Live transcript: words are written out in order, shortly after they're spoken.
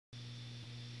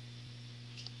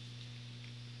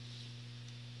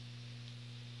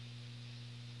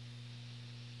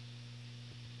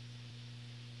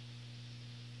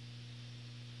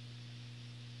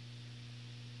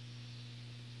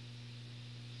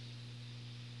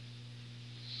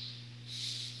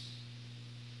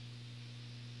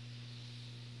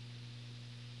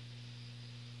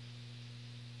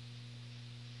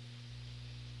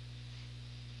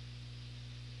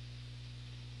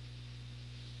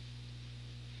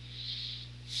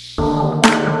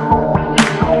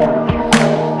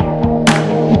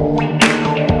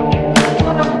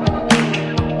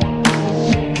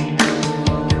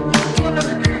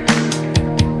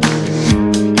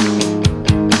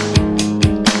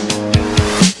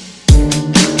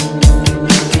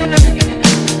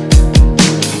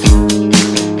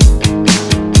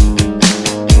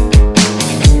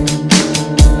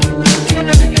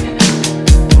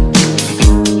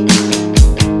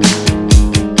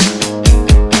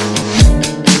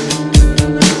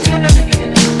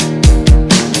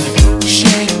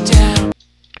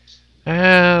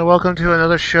welcome to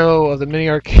another show of the Mini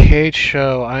Arcade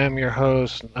Show. I am your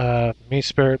host, Me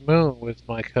Spirit Moon, with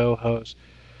my co-host,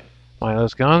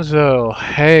 Milos Gonzo.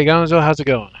 Hey, Gonzo, how's it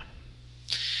going?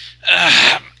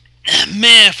 Uh,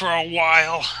 Meh for a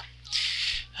while.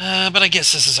 But I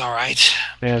guess this is alright.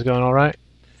 Man, it's going all right.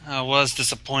 I was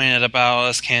disappointed about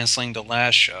us canceling the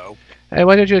last show. Hey,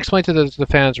 why don't you explain to the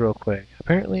fans real quick?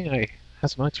 Apparently, I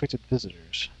had some unexpected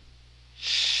visitors.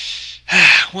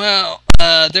 Well,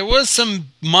 there was some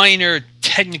minor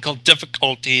technical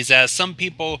difficulties as some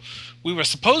people we were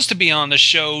supposed to be on the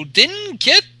show didn't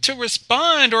get to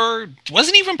respond or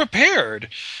wasn't even prepared.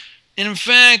 And in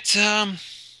fact,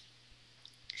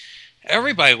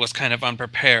 everybody was kind of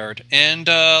unprepared, and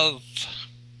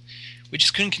we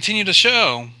just couldn't continue the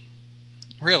show.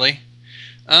 Really.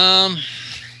 Oh.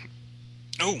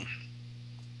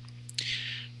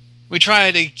 We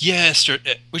tried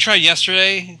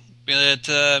yesterday,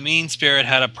 but Mean Spirit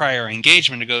had a prior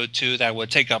engagement to go to that would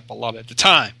take up a lot of the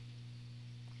time.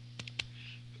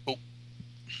 Oh.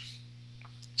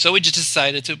 So we just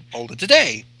decided to hold it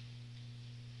today.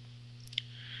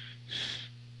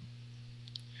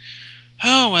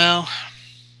 Oh well.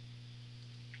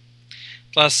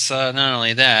 Plus, not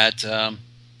only that,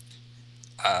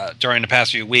 during the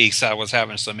past few weeks, I was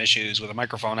having some issues with the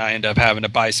microphone. I ended up having to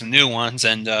buy some new ones,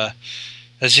 and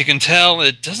as you can tell,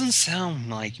 it doesn't sound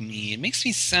like me. It makes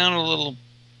me sound a little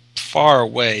far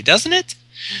away, doesn't it?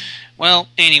 Well,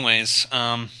 anyways,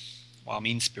 while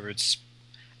Mean Spirit's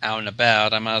out and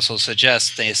about, I might as well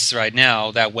suggest this right now.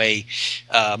 That way,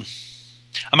 I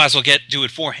might as well do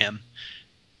it for him.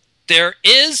 There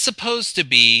is supposed to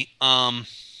be, hold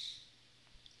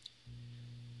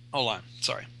on,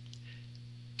 sorry.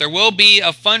 There will be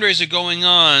a fundraiser going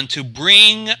on to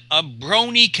bring a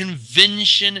brony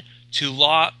convention to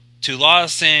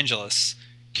Los Angeles,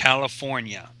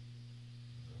 California.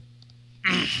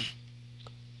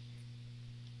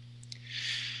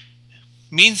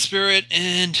 Mean Spirit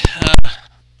and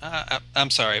I'm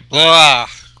sorry. Blah.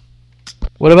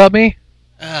 What about me?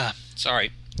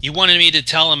 Sorry. You wanted me to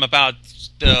tell him about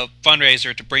the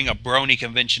fundraiser to bring a brony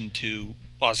convention to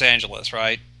Los Angeles,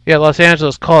 right? Yeah, Los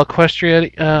Angeles. Call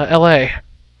Equestria, L.A.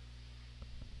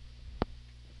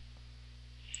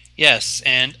 Yes,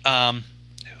 and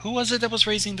who was it that was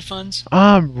raising the funds?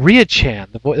 Ria Chan,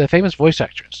 the famous voice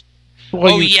actress.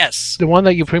 Yes. The one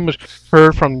that you pretty much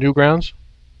heard from Newgrounds?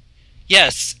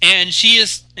 Yes, and she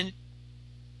is...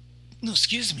 No,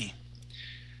 excuse me.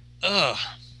 Ugh.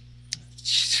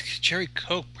 Cherry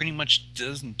Coke pretty much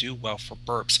doesn't do well for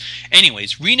burps.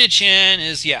 Anyways, Rena Chan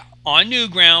is, on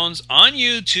Newgrounds, on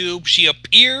YouTube. She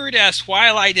appeared as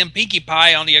Twilight and Pinkie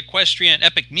Pie on the Equestrian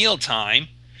Epic Mealtime.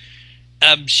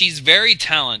 She's very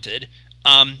talented.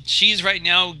 She's right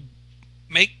now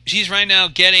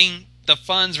getting the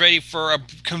funds ready for a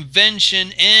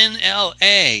convention in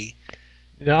L.A.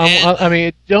 I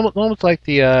mean, it's almost like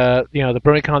the the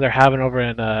BronyCon they're having over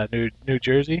in New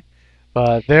Jersey,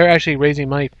 but they're actually raising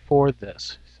money for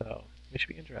this, so it should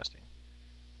be interesting.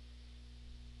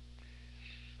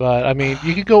 But I mean,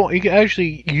 you could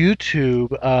actually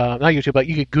YouTube, not YouTube, but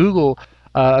you could Google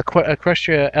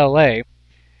Equestria LA,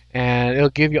 and it'll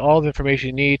give you all the information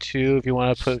you need to if you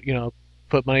want to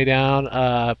put money down.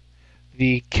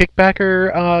 The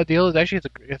kickbacker deal is actually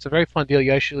it's a very fun deal.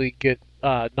 You actually get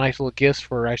nice little gifts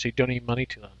for actually donating money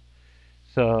to them.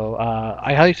 So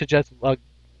I highly suggest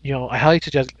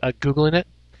Googling it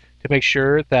to make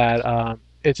sure that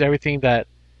it's everything that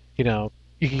you can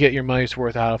get your money's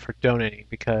worth out of for donating,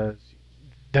 because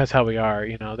that's how we are.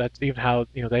 That's even how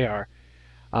they are.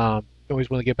 Always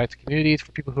want to give back to communities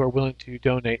for people who are willing to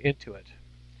donate into it.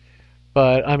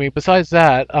 But I mean, besides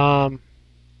that,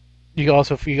 you can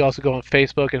also go on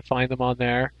Facebook and find them on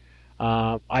there.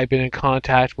 I've been in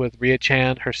contact with Ria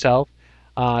Chan herself.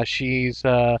 She's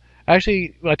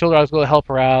actually, I told her I was going to help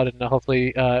her out, and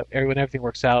hopefully, when everything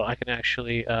works out, I can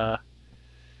actually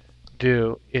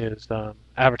do is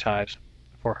advertise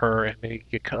for her and maybe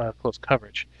get close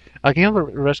coverage. Can you handle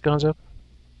the rest, Gonzo?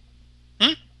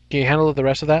 Hmm? Can you handle the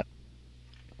rest of that?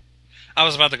 I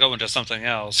was about to go into something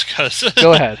else.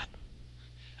 Go ahead.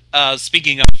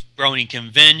 Speaking of brony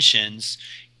conventions,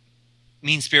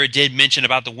 Mean Spirit did mention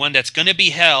about the one that's going to be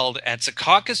held at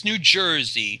Secaucus, New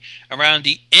Jersey, around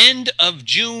the end of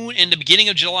June and the beginning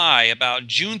of July, about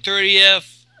June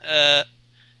 30th,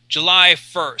 July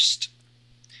 1st.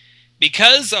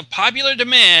 Because of popular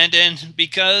demand and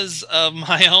because of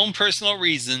my own personal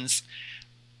reasons,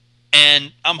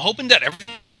 and I'm hoping that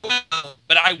everyone will,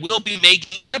 but I will be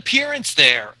making an appearance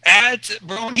there at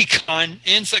BronyCon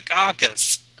in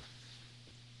Secaucus.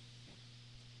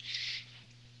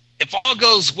 if all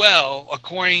goes well,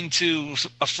 according to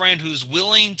a friend who's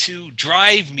willing to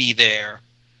drive me there,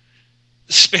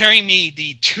 sparing me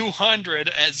the 200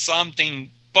 and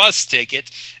something bus ticket,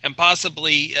 and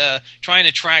possibly trying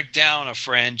to track down a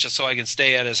friend just so I can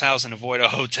stay at his house and avoid a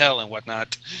hotel and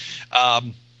whatnot.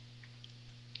 I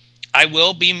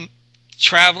will be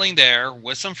traveling there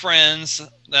with some friends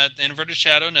that Inverted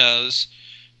Shadow knows,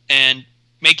 and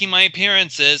making my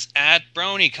appearances at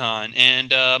BronyCon.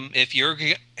 And if you're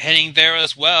heading there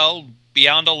as well, be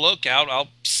on the lookout. I'll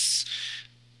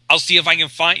see if I can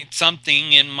find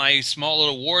something in my small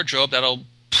little wardrobe that'll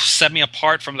set me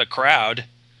apart from the crowd.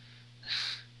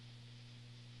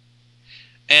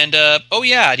 And, oh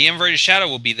yeah, the Inverted Shadow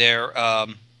will be there.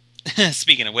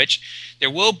 Speaking of which,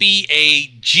 there will be a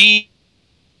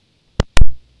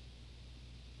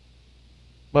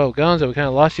Whoa, Gonzo, we kind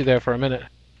of lost you there for a minute.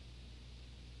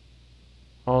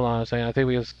 Hold on a second. I think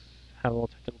we just have a little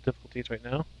technical difficulties right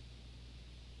now.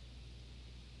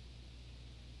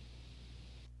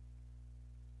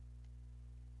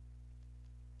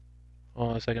 Hold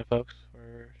on a second, folks.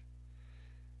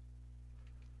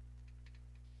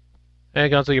 Hey,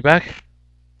 Gonzo, you back?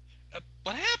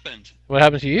 What happened? What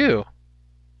happened to you?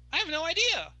 I have no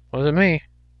idea. Wasn't me.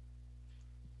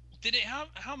 Did it?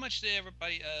 How much did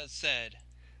everybody said?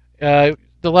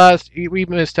 We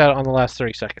missed out on the last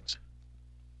 30 seconds.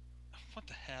 What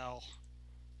the hell?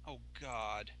 Oh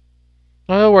God.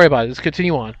 No, don't worry about it. Let's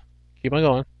continue on. Keep on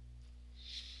going.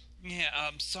 Yeah,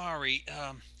 I'm sorry.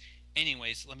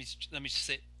 Anyways, let me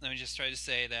just try to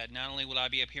say that not only will I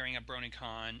be appearing at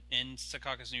BronyCon in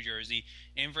Secaucus, New Jersey,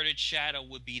 Inverted Shadow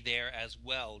would be there as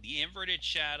well. The Inverted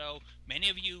Shadow, many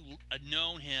of you have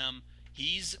known him.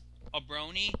 He's a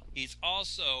brony. He's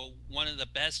also one of the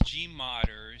best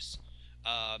Gmodders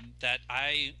that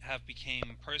I have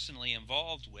became personally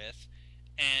involved with,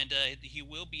 and he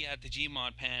will be at the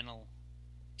Gmod panel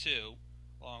too,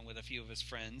 along with a few of his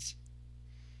friends.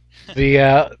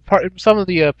 Some of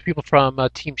the people from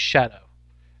Team Shadow,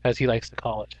 as he likes to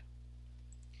call it.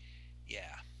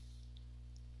 Yeah,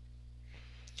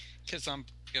 because I'm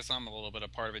a little bit a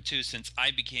part of it too. Since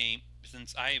I began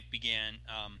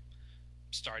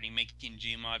starting making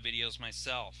Gmod videos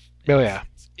myself. Oh yeah.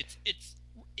 It's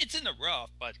in the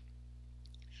rough, but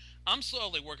I'm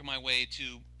slowly working my way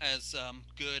to as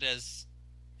good as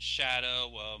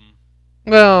Shadow.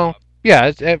 Well,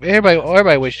 yeah.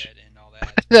 Everybody wish. And all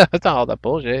that. No, it's not all that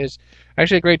bullshit. It's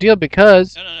actually a great deal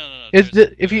because No. if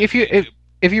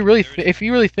you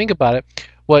really think about it,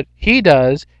 what he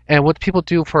does and what people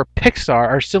do for Pixar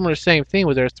are similar, same thing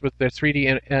with their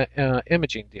 3D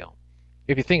imaging deal.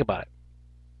 If you think about it,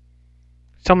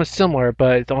 somewhat similar,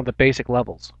 but it's on the basic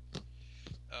levels.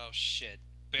 Oh shit!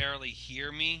 Barely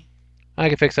hear me. I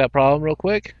can fix that problem real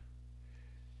quick.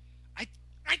 I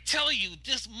tell you,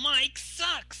 this mic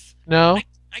sucks. No.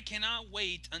 I cannot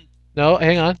wait. No,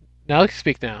 hang on. Now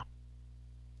speak now.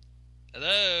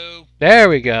 Hello. There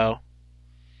we go.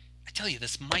 I tell you,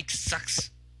 this mic sucks.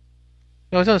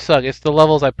 No, it doesn't suck. It's the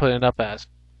levels I put it up as.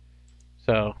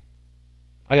 So,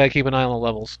 I gotta keep an eye on the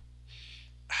levels.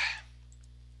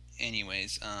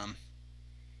 Anyways,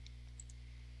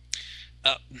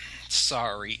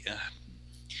 sorry.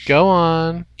 Go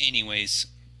on. Anyways,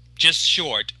 just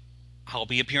short. I'll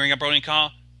be appearing at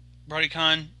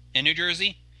BronyCon in New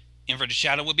Jersey. Inverted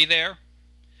Shadow will be there.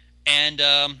 And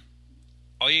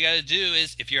all you gotta do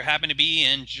is, if you happen to be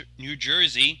in New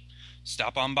Jersey,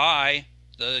 stop on by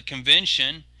the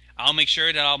convention. I'll make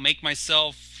sure that I'll make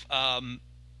myself,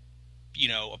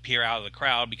 appear out of the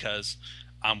crowd because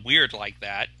I'm weird like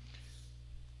that.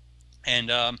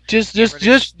 And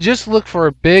just look for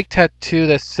a big tattoo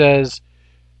that says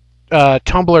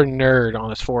Tumblr nerd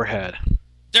on his forehead.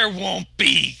 There won't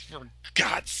be, for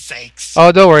God's sakes.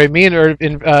 Oh, don't worry. Me and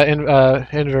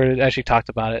Inverted actually talked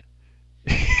about it.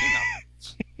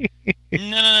 No.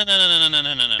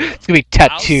 It's gonna be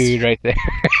tattooed right there.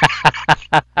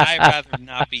 I'd rather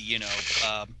not be,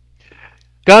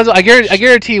 Gonzo, I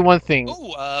guarantee you one thing.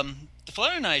 Oh, the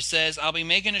Flutter Knife says I'll be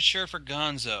making a shirt for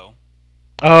Gonzo.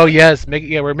 Oh yes,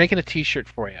 we're making a T-shirt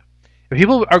for you.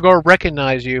 People are going to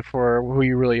recognize you for who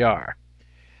you really are,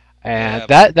 and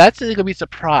that's going to be a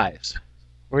surprise.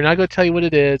 We're not going to tell you what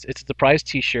it is. It's a surprise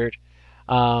T-shirt.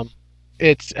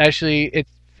 It's actually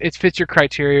it fits your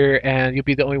criteria, and you'll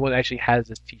be the only one that actually has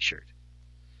this T-shirt.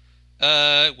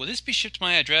 Will this be shipped to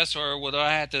my address, or will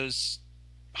I have to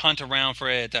hunt around for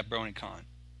it at BronyCon?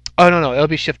 Oh no, it'll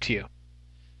be shipped to you.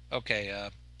 Okay,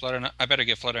 I better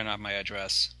get Flutter Knife my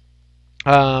address.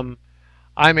 I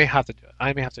may have to do it.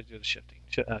 I may have to do the shipping.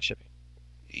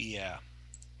 Yeah.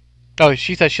 Oh,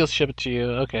 she said she'll ship it to you.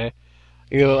 Okay.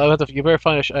 You better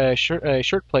find a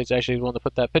shirt place actually the one to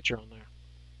put that picture on there.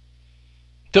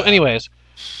 So, Uh, anyways,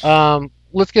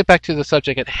 let's get back to the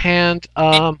subject at hand.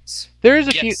 anyways,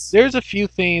 yes. There's a few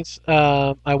things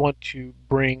I want to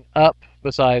bring up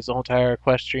besides the whole entire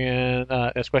equestrian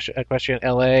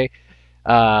LA.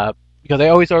 Because they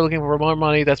always are looking for more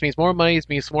money. That means more money. It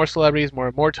means more celebrities,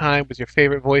 more time with your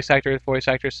favorite voice actors, voice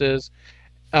actresses,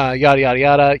 yada yada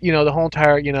yada. The whole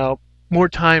entire more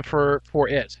time for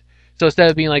it. So instead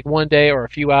of being like one day or a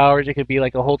few hours, it could be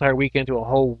like a whole entire weekend to a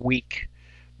whole week.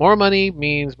 More money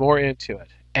means more into it.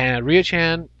 And Ria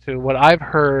Chan, to what I've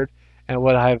heard and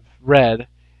what I've read,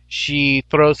 she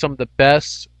throws some of the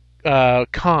best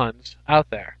cons out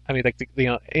there. I mean, like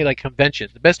like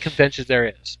conventions, the best conventions there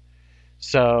is.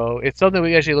 So it's something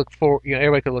we actually look for.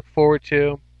 Everybody could look forward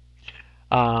to.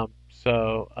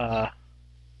 So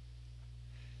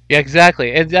yeah,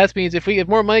 exactly, and that means if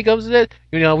more money comes in it,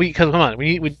 because come on,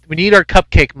 we need our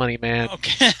cupcake money, man.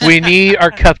 Okay. We need our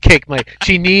cupcake money.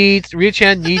 Ria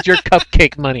Chan needs your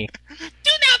cupcake money.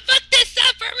 Do not put this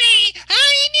up for me.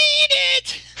 I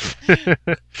need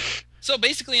it. So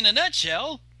basically, in a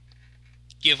nutshell,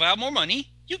 give out more money,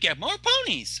 you get more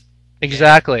ponies.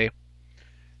 Exactly.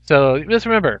 So just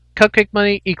remember, cupcake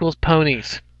money equals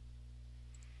ponies.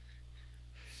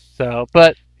 So,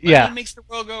 but Money yeah, makes the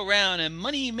world go round, and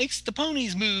money makes the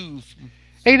ponies move.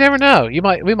 hey, you never know. We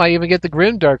might even get the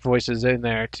grim dark voices in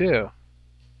there too.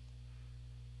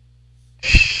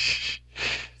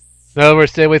 No, we're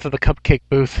stay away from the cupcake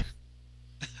booth.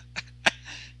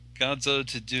 Gonzo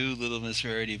to do Little Miss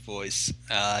Rarity voice.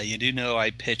 You do know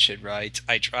I pitch it right.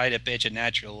 I try to pitch it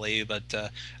naturally, but I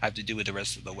have to do it the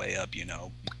rest of the way up.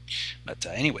 But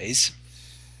anyways,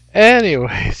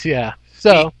 Anyways, yeah.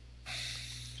 So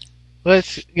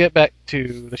let's get back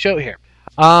to the show here.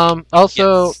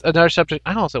 Also, yes. another subject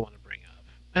I also want to bring up,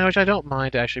 and which I don't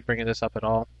mind actually bringing this up at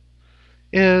all,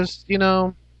 is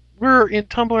we're in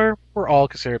Tumblr. We're all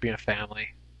considered being a family.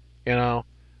 You know,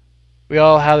 we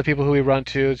all have the people who we run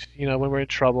to. When we're in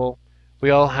trouble.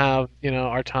 We all have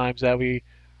our times that we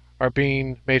are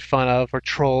being made fun of or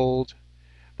trolled.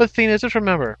 But the thing is, just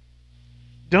remember,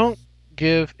 don't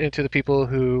give into the people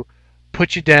who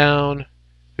put you down,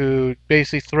 who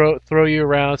basically throw you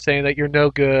around saying that you're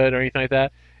no good or anything like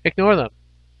that. Ignore them.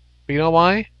 But you know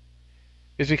why?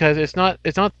 It's because it's not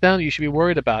them you should be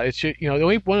worried about. The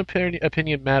only one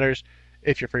opinion matters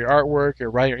if you're for your artwork,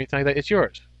 your writing, or anything like that. It's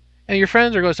yours, and your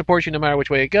friends are going to support you no matter which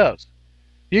way it goes.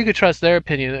 You can trust their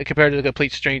opinion compared to the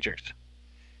complete strangers.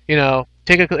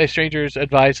 Take a stranger's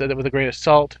advice with a grain of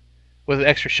salt, with an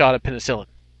extra shot of penicillin.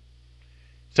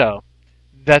 So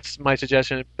that's my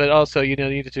suggestion. But also, you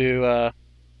need to,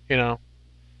 you know,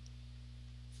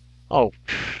 oh,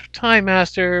 Time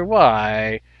Master,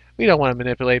 why? We don't want to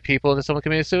manipulate people into someone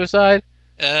committing suicide.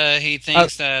 He Uh,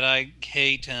 thinks that I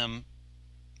hate him,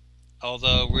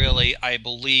 although really I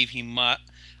believe he might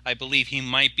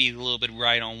be a little bit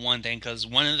right on one thing, because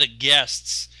one of the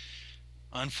guests,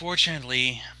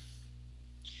 unfortunately,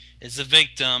 is a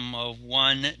victim of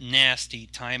one nasty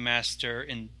Time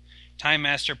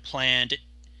Master planned.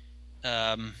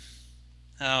 Um,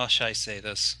 how shall I say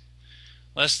this?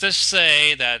 Let's just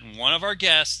say that one of our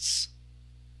guests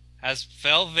has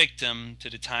fell victim to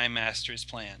the Time Master's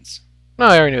plans. no,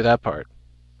 I already knew that part.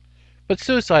 But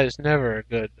suicide is never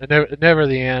never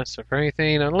the answer for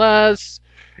anything unless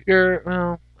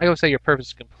I would say your purpose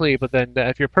is complete. But then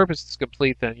if your purpose is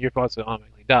complete, then you're supposed to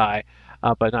automatically die,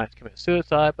 but not commit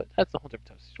suicide. But that's a whole different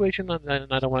type of situation,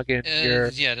 and I don't want to get into your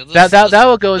Yeah, that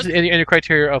will go in your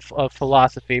criteria of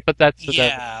philosophy. But that's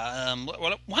yeah.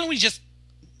 Why don't we just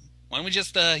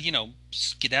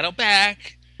skedaddle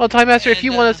back well, Time Master. If and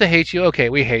you want us to hate you, okay,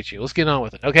 we hate you. Let's get on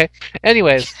with it. Okay.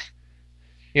 Anyways,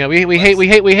 we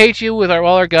hate you with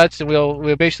all our guts, and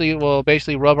we'll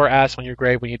basically rub our ass on your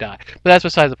grave when you die. But that's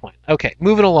besides the point. Okay,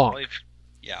 moving along.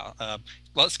 yeah.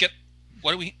 Let's get.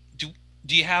 What do we do?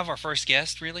 Do you have our first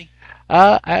guest really?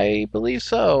 I believe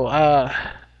so. I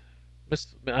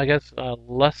guess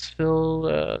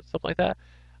something like that.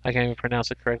 I can't even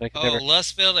pronounce it correctly. I can Oh, never.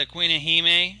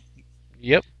 LustfulEquinahime,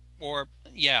 Yep. or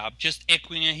yeah, just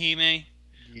Equinahime.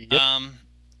 Yep. Um,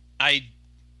 I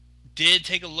did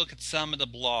take a look at some of the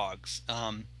blogs.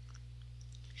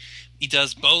 He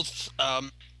does both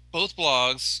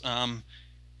blogs.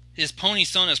 His pony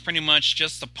Sona is pretty much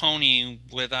just a pony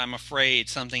with, I'm afraid,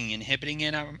 something inhibiting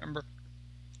it. I remember.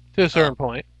 To a Uh, certain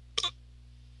point.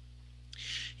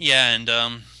 yeah, and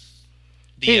the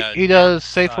He dark does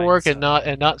safe for side work stuff.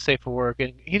 and not safe for work,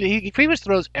 and he pretty much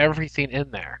throws everything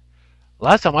in there.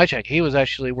 Last time I checked, he was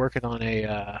actually working on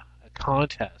a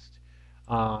contest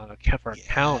for a Yeah.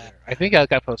 calendar. I think that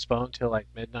got postponed till like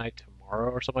midnight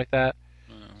tomorrow or something like that.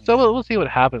 Oh, So yeah. we'll see what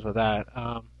happens with that.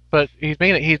 But he's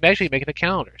actually making a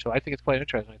calendar, so I think it's quite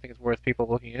interesting. I think it's worth people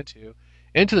looking into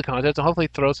the contents and hopefully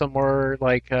throw some more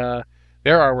like their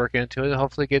artwork into it, and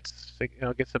hopefully gets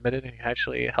submitted and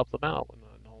actually help them out in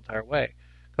the whole entire way.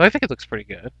 Because I think it looks pretty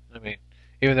good. I mean,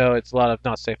 even though it's a lot of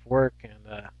not safe work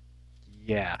and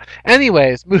yeah.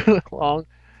 Anyways, moving along.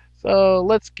 So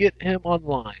let's get him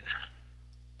online.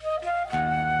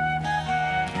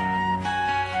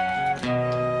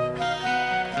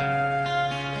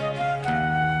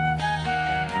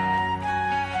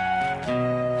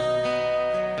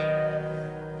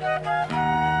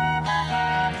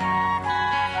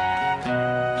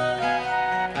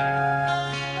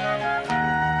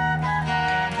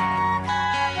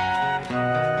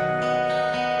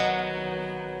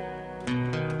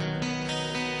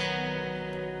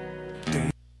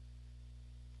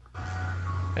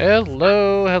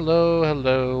 Hello, hello,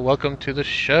 hello. Welcome to the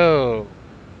show.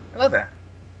 Hello there.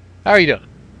 How are you doing?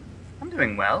 I'm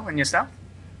doing well, and yourself?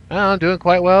 I'm doing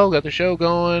quite well. Got the show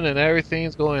going, and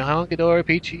everything's going honky dory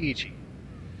peachy itchy.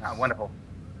 Ah, wonderful.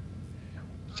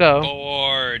 So,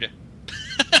 Bored.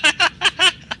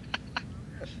 I'm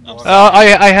Well,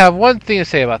 sorry. I have one thing to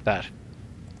say about that.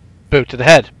 Boot to the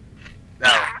head.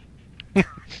 no, And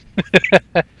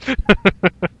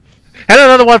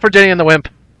another one for Jenny and the Wimp.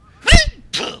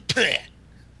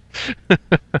 I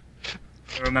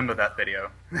remember that video.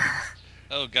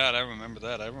 Oh God, I remember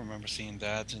that. I remember seeing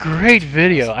that. Great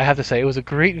video, I have to say. It was a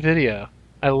great video.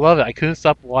 I love it. I couldn't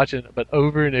stop watching it, but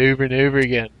over and over and over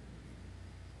again.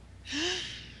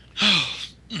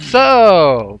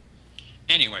 So,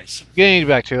 Anyways, getting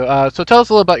back to so tell us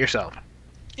a little about yourself.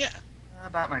 yeah.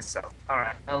 About myself.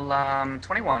 Alright, well, I'm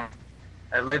 21.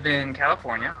 I live in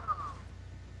California.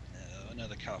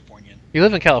 Another Californian. You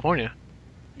live in California.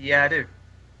 Yeah, I do.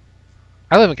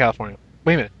 I live in California.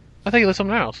 Wait a minute. I thought you lived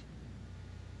somewhere else.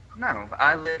 No,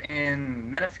 I live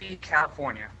in Menifee,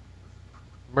 California.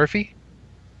 Murphy?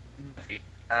 Menifee,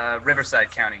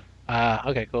 Riverside County.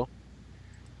 Okay, cool.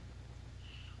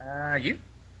 You?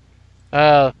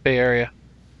 Bay Area.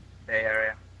 Bay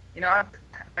Area. You know, I've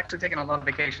actually taken a lot of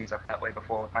vacations up that way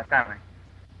before with my family.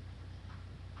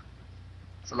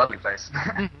 It's a lovely place.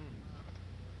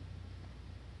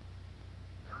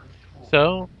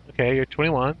 So, okay, you're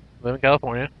 21, live in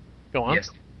California. Go on. Yes.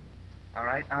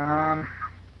 Alright, I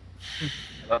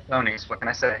love ponies, what can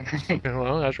I say?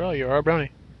 Well, that's right, you are a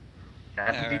brownie.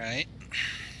 Yeah, All right.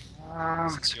 Um,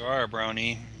 Since you are a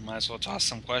brony, might as well toss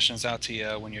some questions out to you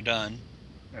when you're done.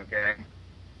 okay.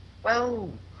 Well,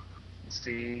 let's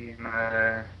see. I'm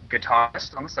a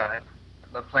guitarist on the side.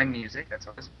 I love playing music. That's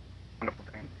always a wonderful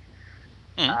thing.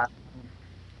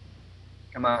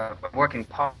 Hmm. I'm working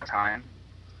part-time,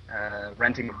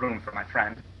 renting a room for my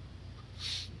friend.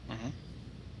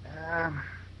 Mm-hmm.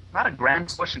 Not a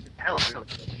grand question to tell, really.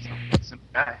 It's a simple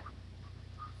guy.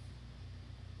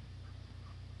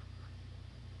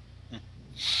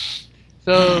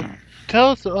 So, tell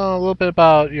us a little bit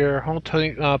about your whole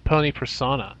pony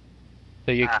persona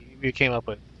that you came up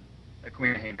with.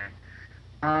 Equinahime.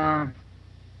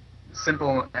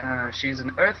 Simple. She's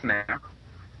an Earthmare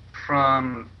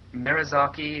from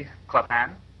Mirazaki,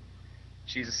 Japan.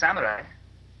 She's a samurai.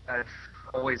 I've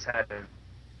always had, for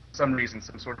some reason,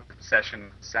 some sort of obsession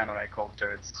with samurai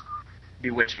culture. It's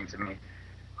bewitching to me.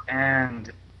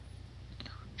 And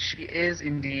she is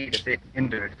indeed a bit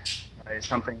hindered by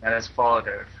something that has followed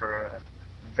her for a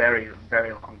very,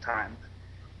 very long time.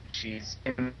 She's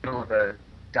in the middle of a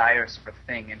dire sort of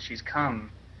thing, and she's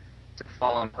come to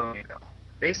fall on Ponyville.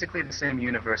 Basically the same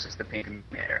universe as the Pinkamena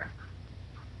era.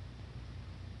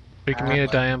 Pinkamena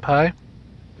Diane Pie.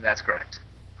 That's correct.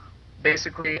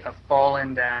 Basically a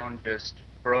fallen down, just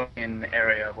broken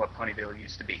area of what Ponyville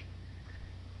used to be.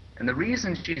 And the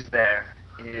reason she's there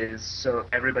is so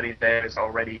everybody there is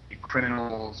already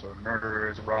criminals or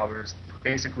murderers, robbers,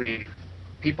 basically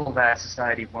people that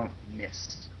society won't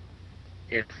miss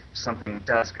if something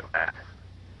does go bad.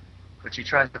 But she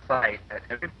tries to fight at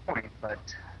every point, but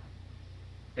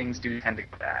things do tend to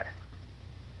go bad.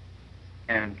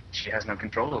 And she has no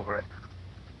control over it.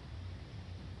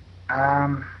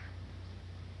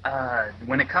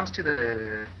 When it comes to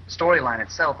the storyline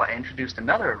itself, I introduced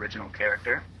another original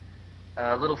character,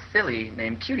 a little filly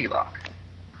named Cutie Lock.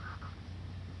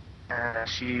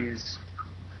 She's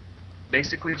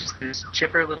basically just this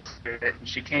chipper little spirit, and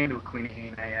she came to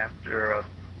Equinahime after a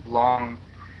long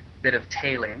bit of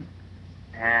tailing,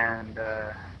 and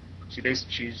she's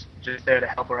just there to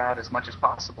help her out as much as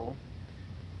possible,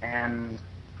 and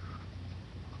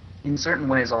in certain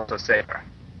ways also save her.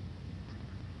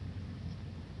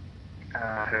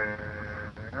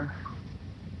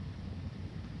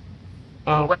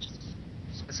 Well, Um, what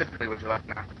specifically would you like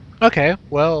now? okay,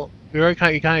 well, you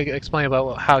kind of explained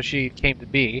about how she came to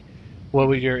be. What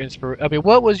was your I mean,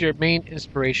 what was your main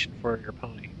inspiration for your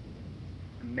pony?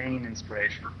 The main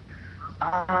inspiration.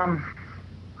 Um,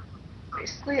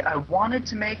 Basically, I wanted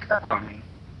to make a pony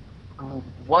who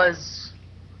was.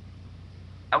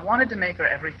 I wanted to make her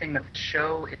everything that the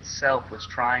show itself was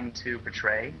trying to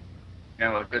portray. You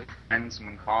know, a good friend,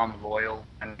 someone calm, loyal,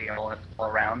 and be all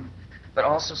around, but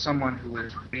also someone who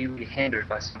was really hindered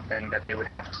by something that they would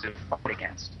have to fight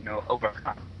against, you know,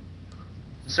 overcome.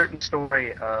 A certain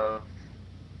story of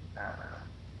uh,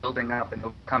 building up and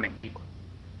overcoming evil.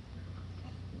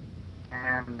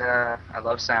 And I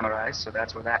love samurais, so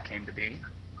that's where that came to be.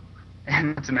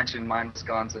 And not to mention Mindless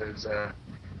Gonzo's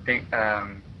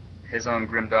his own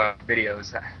grimdark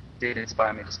videos did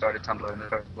inspire me to start a Tumblr in the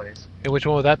first place. And which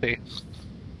one would that be?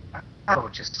 Oh,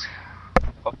 just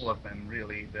all of them,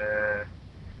 really. The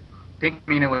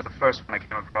Pinkamena was the first one I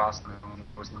came across. And then there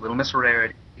was Little Miss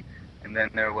Rarity, and then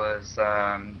there was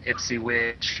Ipsy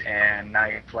Witch and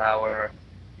Night Flower,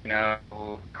 you know,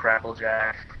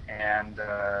 Cracklejack, and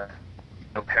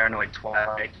Paranoid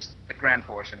Twilight, just the grand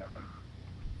portion of them.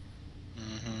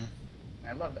 Mm-hmm.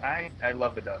 I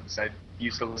love the dubs. I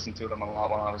used to listen to them a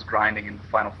lot while I was grinding in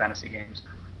Final Fantasy games.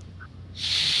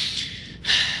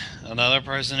 Another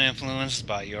person influenced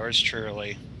by yours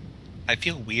truly. I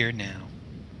feel weird now.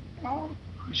 Oh,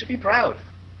 you should be proud.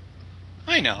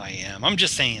 I know I am. I'm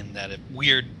just saying that if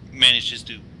weird manages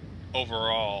to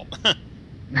overall.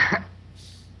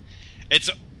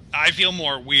 I feel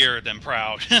more weird than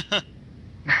proud.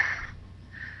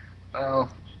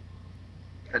 Well,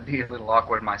 I'd be a little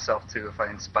awkward myself too if I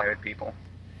inspired people.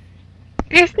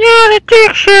 It's not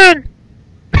addiction.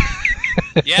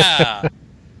 Yeah.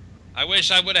 I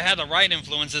wish I would have had the right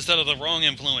influence instead of the wrong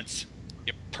influence.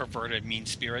 You perverted mean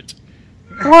spirit.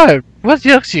 What? What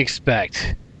else do you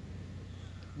expect?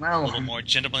 A Well, little more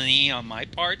gentlemanly on my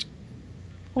part.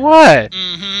 What?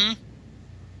 Mm-hmm.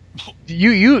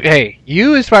 Hey,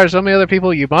 you inspire so many other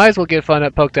people. You might as well get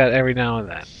poked at every now and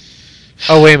then.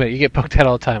 Oh wait a minute, you get poked at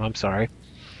all the time. I'm sorry.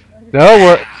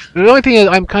 No, the only thing is,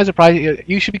 I'm kind of surprised.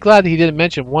 You should be glad that he didn't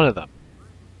mention one of them.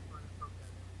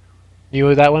 You know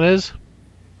who that one is?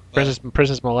 Princess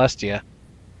Molestia.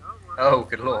 oh,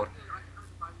 good lord.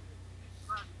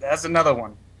 That's another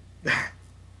one.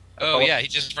 Oh, yeah, he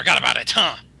just forgot about it,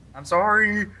 huh? I'm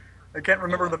sorry. I can't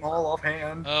remember them all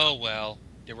offhand. Oh, well.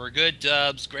 There were good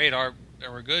dubs, great art.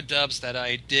 There were good dubs that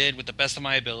I did with the best of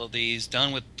my abilities,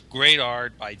 done with great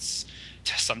art by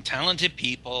some talented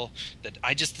people that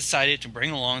I just decided to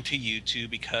bring along to YouTube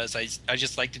because I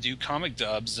just like to do comic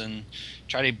dubs and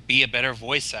try to be a better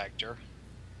voice actor.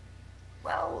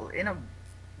 Well, in a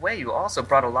way, you also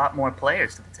brought a lot more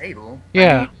players to the table.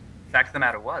 Yeah. I mean, fact of the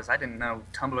matter was, I didn't know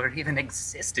Tumblr even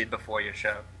existed before your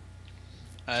show.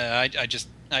 I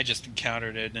just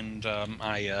encountered it and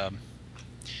I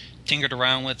tinkered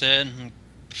around with it and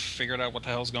figured out what the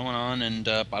hell's going on and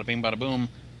bada bing bada boom.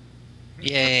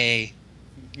 Yay.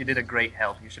 You did a great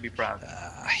help. You should be proud.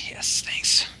 Yes,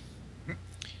 thanks.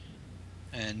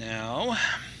 And now,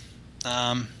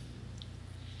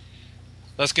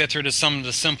 let's get through to some of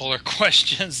the simpler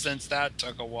questions since that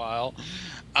took a while.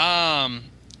 All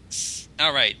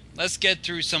right, let's get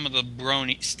through some of the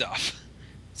brony stuff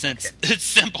since it's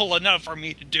simple enough for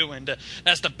me to do, and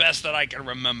that's the best that I can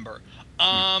remember.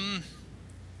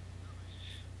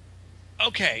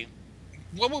 Okay,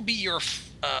 what will be your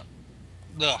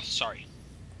sorry.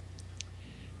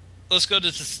 Let's go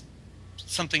to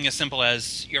something as simple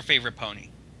as your favorite pony.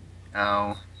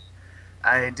 Oh,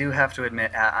 I do have to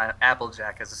admit,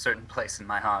 Applejack has a certain place in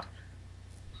my heart.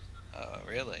 Oh,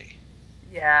 really?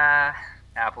 Yeah,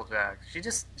 Applejack.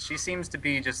 She seems to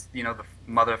be just, you know, the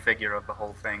mother figure of the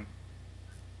whole thing.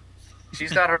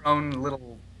 She's got her own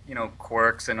little, you know,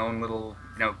 quirks and own little,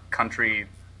 you know, country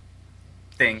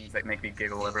things that make me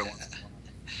giggle every once in a while.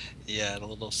 Yeah, the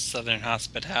little southern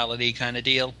hospitality kind of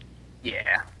deal.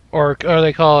 Yeah. Or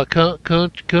they call it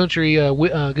country,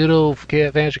 good old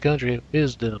fancy country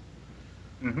wisdom.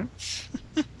 Mm-hmm.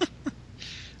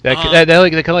 They kind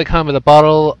of like come with a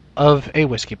bottle of a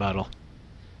whiskey bottle.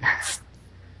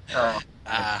 Oh.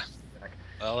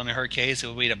 Well, in her case, it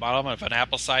would be the bottom of an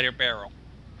apple cider barrel.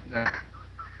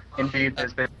 Indeed,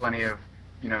 there's been plenty of,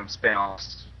 you know,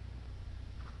 spin-offs.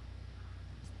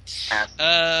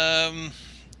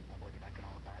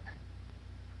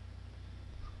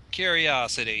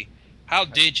 Curiosity. How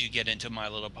did you get into My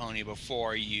Little Pony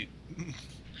before you...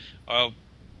 Oh,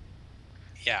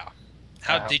 yeah.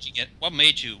 How did you get... What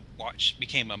made you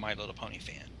became a My Little Pony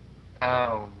fan?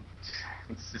 Oh,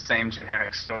 it's the same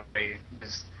generic story.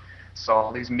 Just saw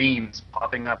all these memes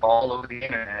popping up all over the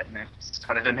internet, and it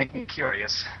started to make me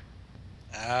curious.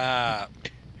 Ah,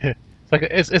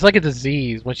 It's like a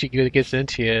disease. Once you gets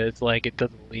into you, it's like it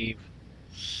doesn't leave.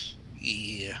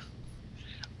 yeah.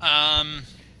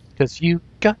 Because you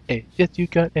got AIDS. Yes, you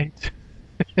got AIDS.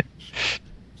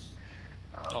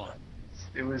 Oh.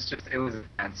 It was an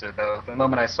answer though. The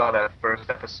moment I saw that first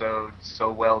episode,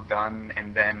 so well done,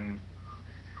 and then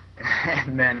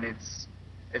it's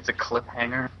a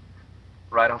cliffhanger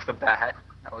right off the bat.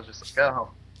 I was just like, oh,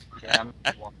 yeah, I'm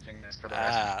watching this for the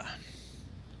rest.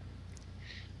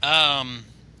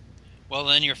 Well,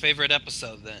 then your favorite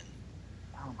episode then.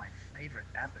 Oh, my favorite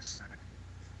episode.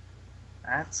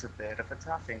 That's a bit of a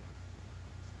toughie.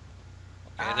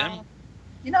 Okay, then.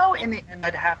 You know, in the end,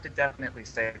 I'd have to definitely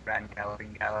say Grand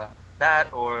Galloping Gala.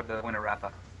 That or the Winter Wrap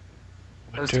Up.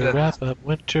 Winter wrap up.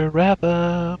 Winter wrap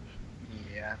up.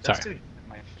 Yeah, those Sorry. two are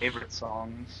my favorite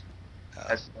songs.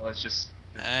 As well as just.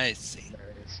 I see. There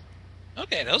it is.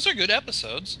 Okay, those are good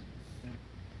episodes.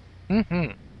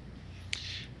 Mm-hmm.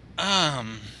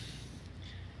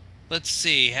 Let's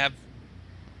see. Have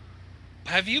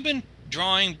you been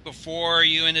drawing before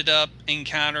you ended up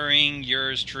encountering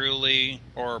yours truly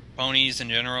or ponies in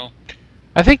general?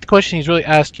 I think the question he's really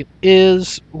asking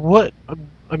is what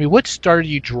started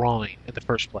you drawing in the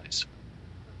first place?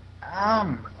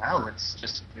 Well, it's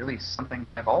just really something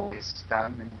I've always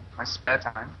done in my spare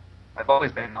time. I've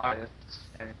always been an artist,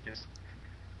 and it just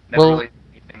never really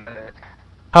did anything with it.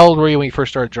 How old were you when you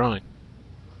first started drawing?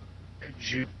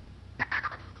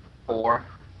 4,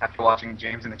 after watching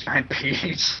James and the Giant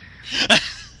Peach.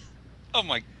 Oh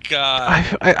my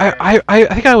god! I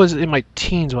think I was in my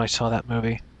teens when I saw that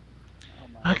movie.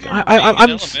 I'm I'm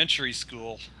in elementary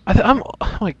school. I'm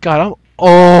oh my god, I'm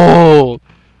old.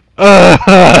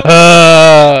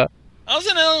 I was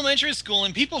in elementary school,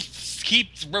 and people keep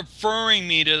referring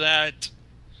me to that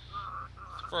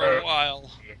for a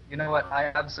while. You know what?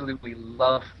 I absolutely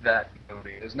love that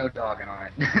movie. There's no dogging on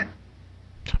it.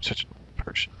 I'm such an old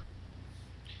person.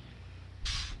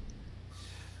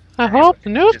 I hope the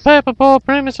newspaper will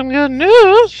bring me some good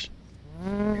news.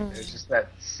 There's just that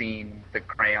scene with the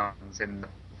crayons in the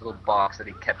little box that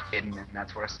he kept hidden, and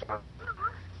that's where I started.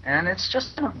 And it's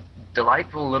just a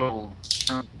delightful little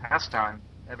pastime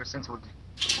ever since it was.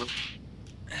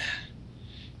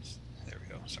 There we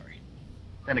go. Sorry.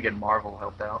 Then again, Marvel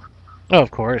helped out. Oh, of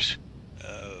course.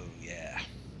 Oh yeah.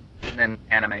 And then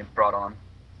anime brought on.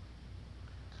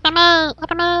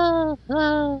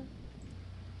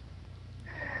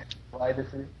 Why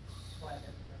this is?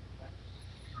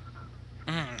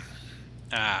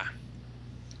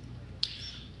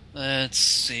 Let's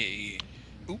see.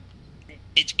 Oop.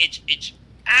 Itch.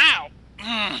 Ow!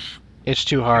 It's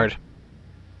too hard.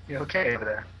 You okay over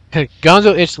there?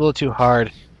 Gonzo itched a little too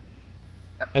hard.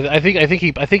 I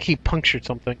think he punctured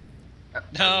something.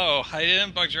 No, I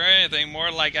didn't puncture anything.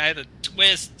 More like I had to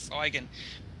twist so I can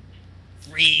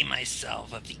free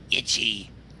myself of the itchy.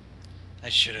 I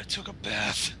should have took a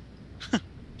bath.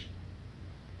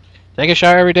 Take a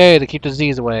shower every day to keep the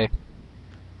disease away.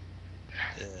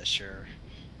 Sure.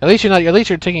 At least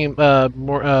you're taking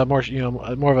more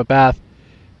of a bath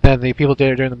than the people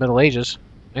did during the Middle Ages.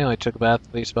 They only took a bath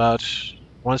at least about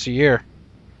once a year.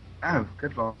 Oh,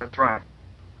 good lord, that's right.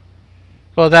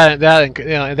 Well, that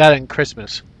and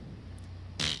Christmas.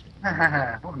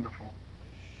 Wonderful.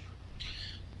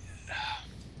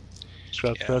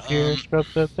 Scrub here, scrub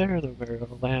there, the very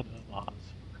land of Oz.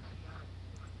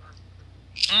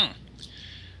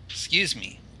 Excuse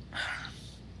me.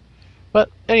 But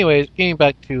anyways, getting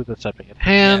back to the subject at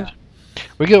hand,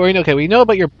 we know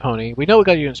about your pony. We know what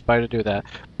got you inspired to do that.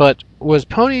 But was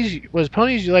ponies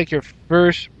like your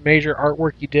first major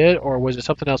artwork you did, or was it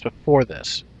something else before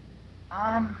this?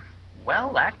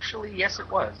 Well, actually, yes, it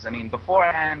was. I mean,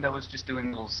 beforehand, I was just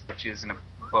doing little sketches in a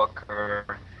book,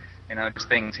 or just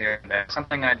things here and there.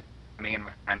 Something me and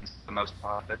my friends for the most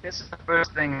part. But this is the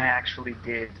first thing I actually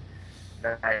did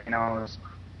that had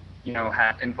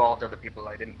involved other people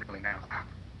I didn't really know.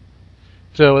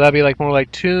 So would that be more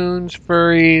like toons,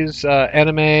 furries,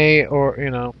 anime, or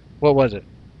what was it? A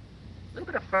little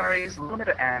bit of furries, a little bit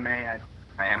of anime.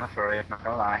 I am a furry, I'm not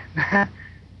gonna lie.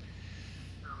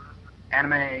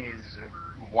 Anime is a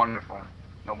wonderful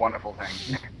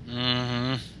thing.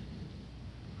 Mm-hmm.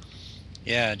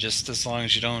 Yeah, just as long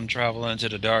as you don't travel into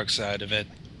the dark side of it.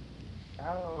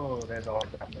 Oh, there's all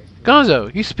that. Gonzo,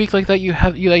 you speak like that you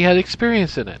had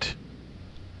experience in it.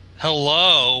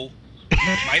 Hello.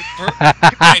 My first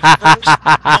manga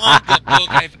book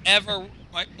I've ever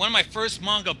one of my first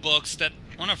manga books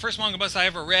I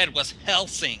ever read was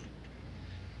Hellsing.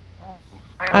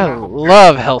 I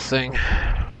love Hellsing.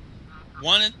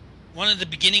 one of the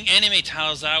beginning anime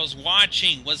titles that I was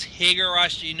watching was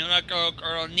Higurashi no Nako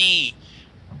Kuro ni.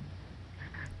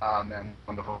 Oh man,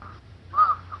 wonderful.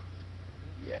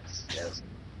 Yes, yes.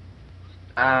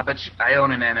 But I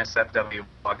own an NSFW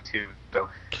blog too, so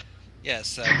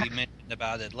Yes, we mentioned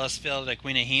about it.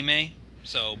 LustfulEquinahime.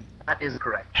 So that is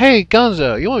correct. Hey,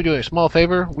 Gonzo, you want to do a small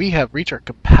favor? We have reached our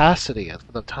capacity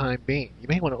for the time being. You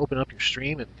may want to open up your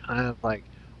stream and kind of like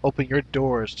open your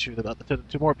doors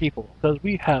to more people because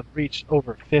we have reached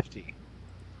over 50.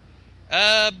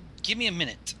 give me a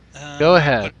minute. Go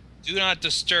ahead. Do not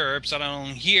disturb so I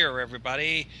don't hear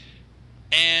everybody.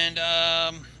 And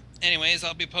anyways,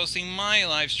 I'll be posting my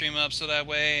live stream up so that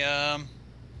way.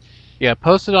 Yeah,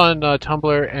 post it on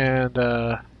Tumblr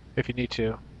and if you need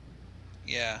to.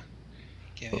 Yeah.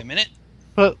 Give me a minute.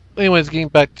 But anyways, getting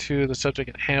back to the subject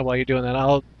at hand, while you're doing that,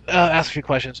 I'll ask a few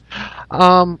questions.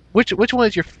 Which one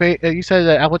is your favorite? You said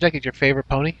that Applejack is your favorite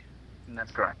pony. And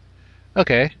that's correct.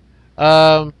 Okay.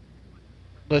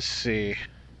 Let's see.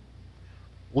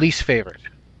 Least favorite.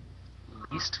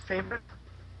 Least favorite?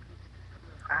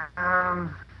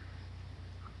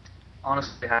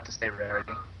 Honestly, I have to say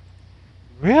Rarity.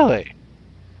 Really?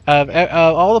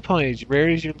 All the ponies,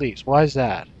 Rarity is your least. Why is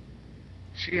that?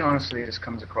 She honestly just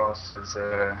comes across as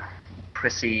a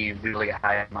prissy, really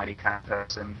high and mighty kind of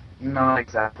person. Not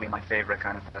exactly my favorite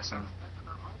kind of person.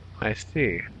 I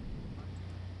see.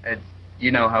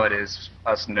 You know how it is,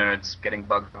 us nerds getting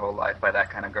bugged our whole life by that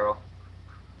kind of girl.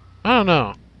 I don't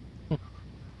know.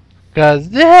 Because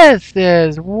this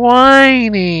is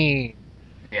whiny.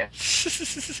 Yeah.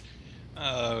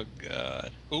 Oh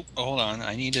god. Oh, hold on.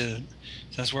 I need to.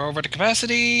 Since we're over to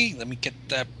capacity, let me get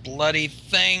that bloody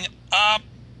thing up.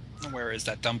 Where is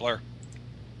that Tumblr?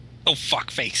 Oh fuck,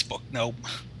 Facebook. Nope.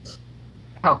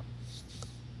 Oh.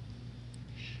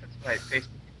 That's right, Facebook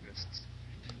exists.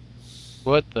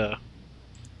 What the?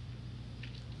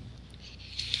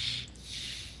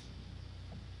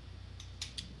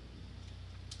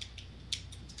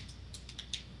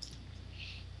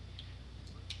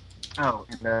 Oh,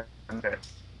 and there.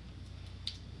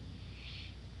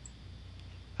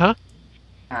 Huh?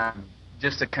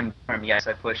 Just to confirm, yes,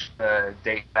 I pushed the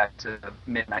date back to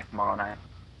midnight tomorrow night.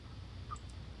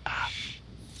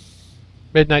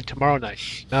 Midnight tomorrow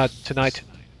night. Not tonight.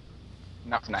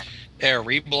 Not tonight. There,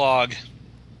 reblog.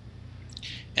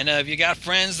 And if you got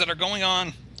friends that are going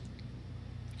on,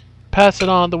 Pass it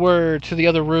on the word to the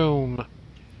other room.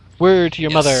 Word to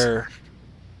your Yes. mother.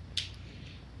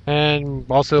 And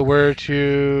also word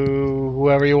to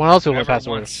whoever you want also want to whoever pass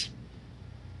the word. wants.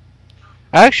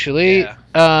 Actually,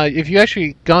 Yeah. if you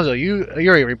actually, Gonzo, you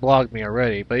already reblogged me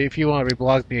already, but if you want to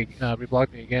reblog me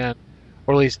again,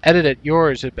 or at least edit it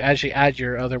yours to actually add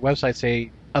your other website, say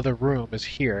other room is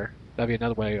here. That'd be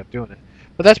another way of doing it.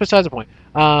 But that's besides the point.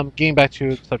 Getting back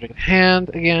to the subject at hand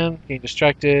again, getting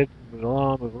distracted, moving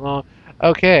along.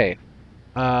 Okay.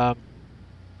 Okay.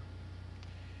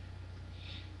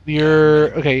 We're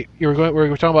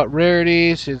talking about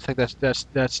rarities. It's like that's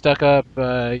stuck up.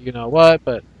 You know what?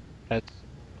 But that's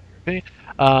your opinion.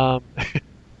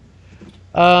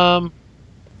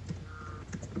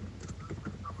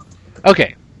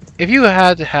 Okay. If you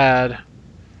had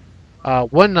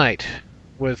one night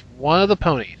with one of the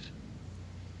ponies,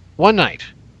 one night,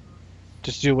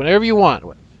 just do whatever you want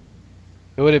with,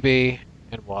 who would it be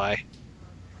and why?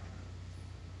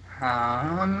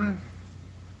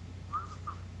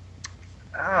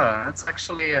 That's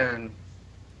actually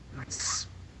it's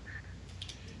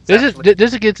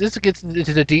This gets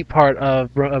into the deep part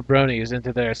of bronies,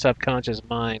 into their subconscious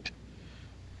mind.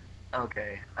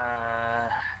 okay.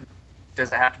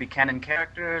 Does it have to be canon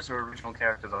characters or original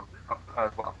characters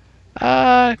as well?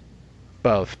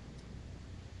 Both.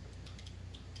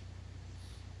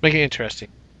 Make it interesting.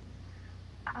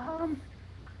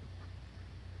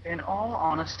 In all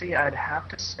honesty, I'd have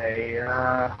to say,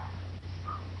 I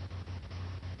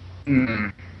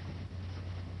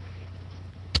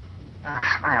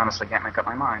honestly can't make up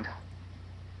my mind.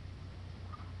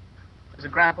 There's a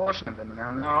grand portion of them, and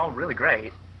they're all really great.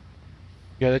 You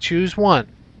gotta choose one.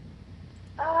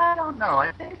 I don't know.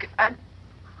 I think I'd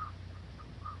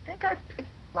pick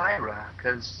Lyra,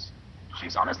 because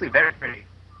she's honestly very pretty.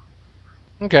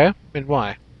 Okay, and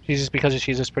why? Because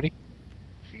she's this pretty?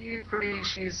 She's pretty,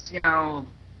 she's, honest,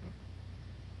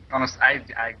 I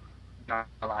not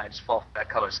gonna lie, I just fall for that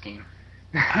color scheme.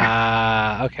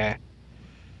 Okay.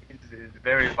 It's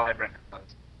very vibrant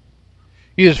colors.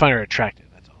 You just find her attractive,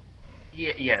 that's all.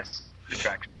 Yes,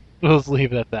 attraction. Let's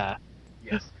leave it at that.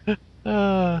 Yes.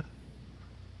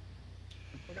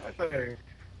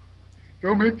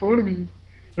 Don't make fun of me.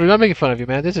 We're not making fun of you,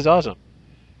 man. This is awesome.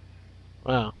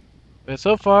 Wow. And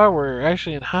so far, we're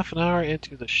actually in half an hour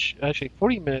into the actually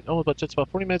 40 minutes, almost about just about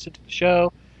 40 minutes into the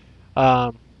show.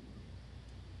 Um,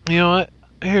 you know what?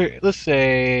 Here, let's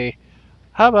say,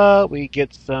 how about we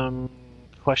get some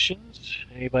questions?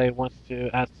 Anybody wants to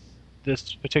ask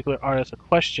this particular artist a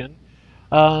question?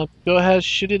 Go ahead,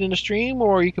 shoot it in the stream,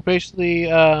 or you could basically,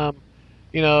 you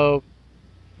know,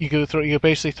 you could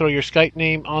basically throw your Skype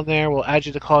name on there. We'll add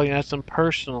you to call you and ask them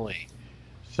personally.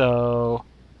 So.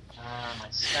 My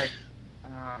Skype.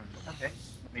 Okay.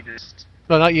 Let me just.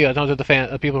 No, not you. I don't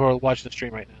the people who are watching the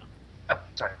stream right now. Oh,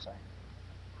 sorry.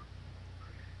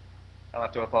 I'll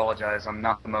have to apologize. I'm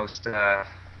not the most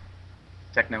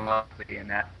technologically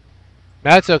inept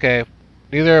That's okay.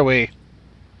 Neither are we.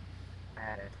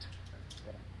 at it.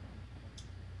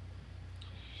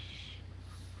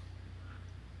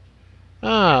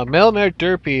 Melmare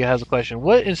Derpy has a question.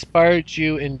 What inspired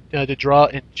you to draw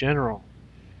in general?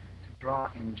 Draw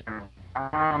in general.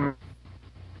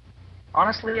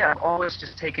 Honestly, I've always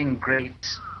just taken great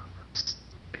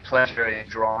pleasure in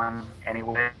drawing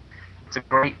anyway. It's a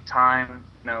great time,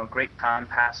 great time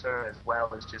passer, as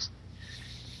well as just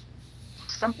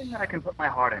something that I can put my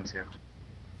heart into.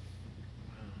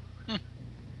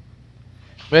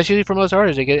 That's usually for most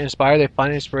artists. They get inspired, they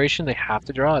find inspiration, they have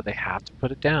to draw it, they have to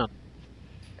put it down.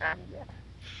 Yeah.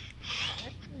 I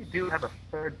actually do have a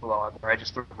third blog where I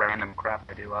just throw random crap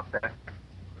I do up there.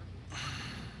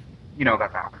 You know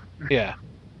about that one. Yeah.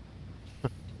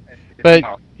 But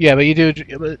But you do.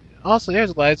 But also,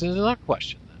 there's another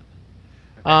question.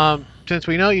 Then. Since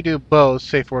we know you do both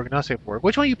safe work and not safe work,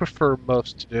 which one you prefer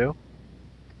most to do?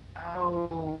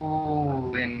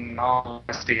 Oh, in all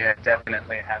honesty, I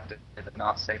definitely have to do the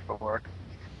not safe for work.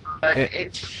 But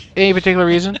Any particular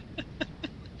reason?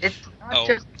 it's not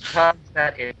just because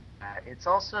it's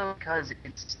also because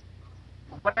it's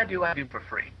what I do for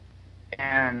free.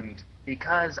 And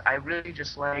because I really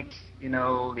just like,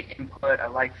 the input, I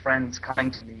like friends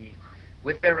coming to me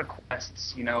with their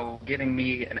requests, giving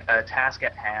me a task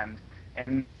at hand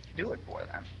and do it for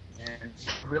them. And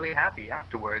I'm really happy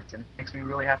afterwards, and it makes me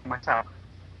really happy myself.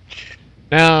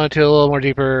 Now to a little more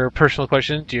deeper personal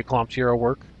question. Do you clump to your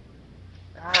work?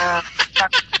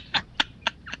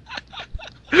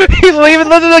 He's leaving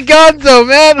listening to Gonzo,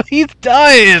 man! He's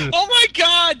dying! Oh my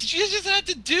god! Did you just have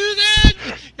to do that?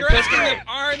 You're asking an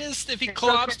artist if he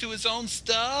clops to his own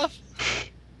stuff?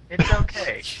 It's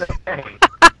okay. It's okay.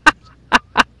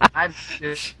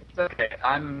 It's okay.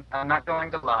 I'm not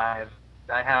going to live.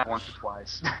 I have once or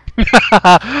twice.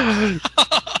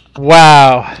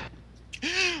 Wow.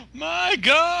 My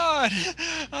god!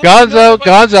 Gonzo,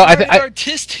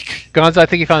 artistic. Gonzo, I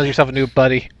think you found yourself a new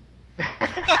buddy.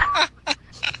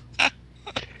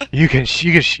 You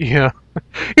know.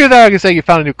 You're not gonna say you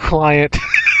found a new client.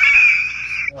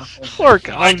 Poor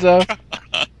Gonzo.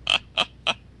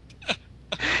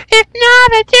 It's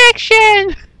not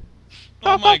addiction!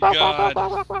 Oh my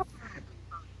god.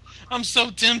 I'm so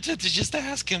tempted to just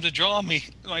ask him to draw me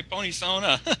my pony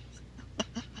Sona.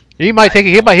 He might take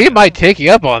you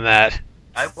up on that.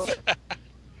 I would.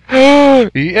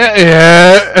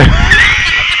 Yeah.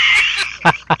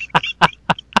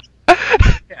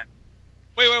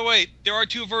 Wait. There are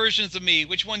two versions of me.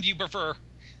 Which one do you prefer?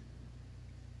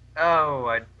 Oh,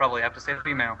 I'd probably have to say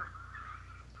female.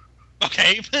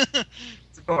 Okay.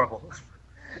 It's adorable.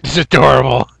 It's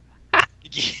adorable.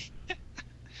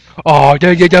 Oh,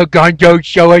 the Gonzo's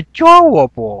so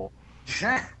adorable.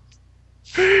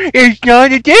 It's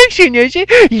not addiction, is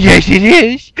it? Yes, it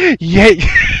is. Yes.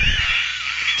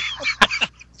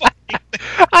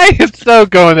 I am so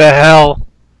going to hell.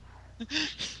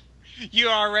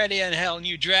 You're already in hell, and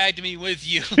you dragged me with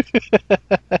you.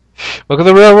 Look at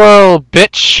the real world,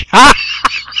 bitch.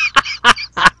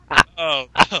 Oh.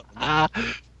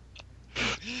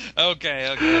 Okay.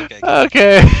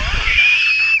 Okay.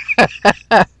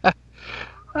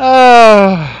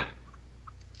 Oh.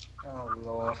 Oh,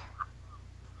 Lord.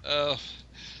 Oh.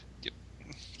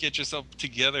 Get yourself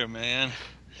together, man.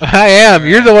 I am.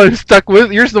 You're the one who stuck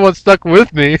with. You're the one stuck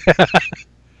with me.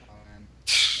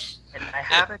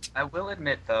 I will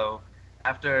admit, though,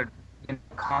 after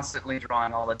constantly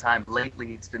drawing all the time,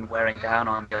 lately it's been wearing down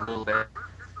on me a little bit.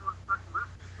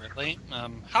 Really?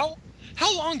 How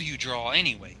long do you draw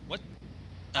anyway? What?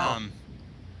 Well,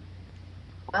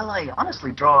 I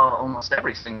honestly draw almost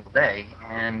every single day,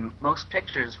 and most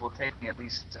pictures will take me at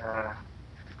least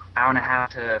hour and a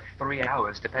half to 3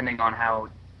 hours, depending on how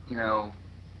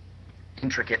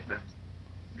intricate the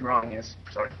drawing is.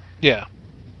 Sorry. Yeah.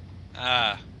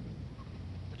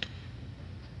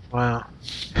 Wow.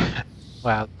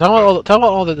 Wow. Talk about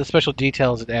all the special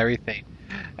details and everything.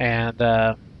 And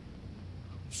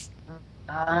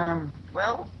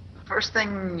Well, first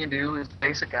thing you do is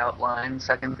basic outline.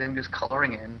 Second thing, just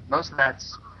coloring in. Most of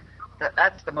that's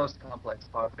the most complex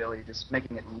part, really, just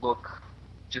making it look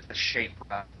just the shape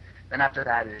right. Then after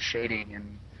that is shading,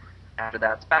 and after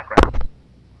that's background.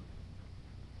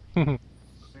 And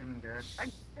I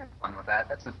have fun with that.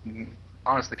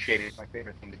 Honestly, shading is my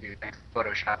favorite thing to do, thanks to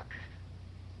Photoshop.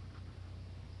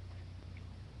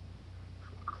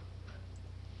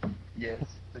 Yes,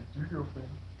 the usual thing.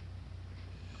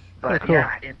 But cool.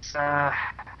 yeah, it's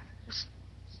just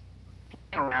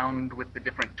playing around with the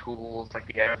different tools, like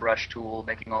the airbrush tool,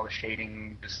 making all the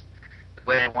shading just the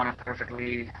way I want it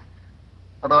perfectly.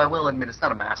 Although I will admit it's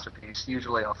not a masterpiece.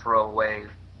 Usually I'll throw away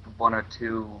one or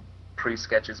two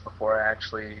pre-sketches before I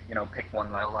actually, pick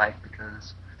one that I like,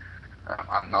 because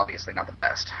I'm obviously not the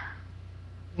best.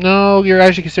 No, you're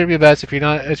actually considered the best if you're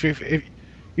not. If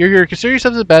you're considering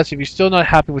yourself the best if you're still not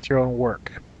happy with your own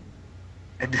work.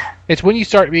 It's when you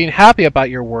start being happy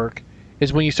about your work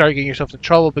is when you start getting yourself in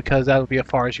trouble, because that'll be as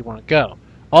far as you want to go.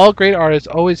 All great artists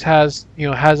always has a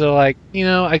I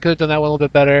could have done that one a little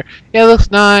bit better. Yeah, it looks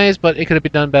nice, but it could have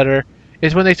been done better.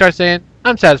 Is when they start saying,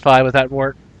 I'm satisfied with that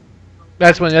work.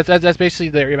 That's basically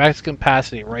their maximum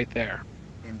capacity right there.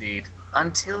 Indeed.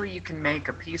 Until you can make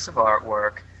a piece of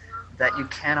artwork that you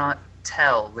cannot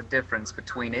tell the difference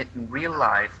between it and real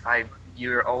life,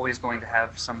 you're always going to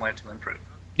have somewhere to improve.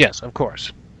 Yes, of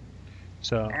course.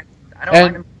 So, And I don't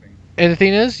mind improving. And the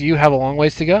thing is, you have a long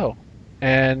ways to go.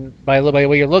 And by the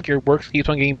way you look, your work keeps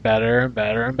on getting better and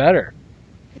better and better.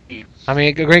 Indeed. I mean,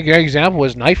 a great example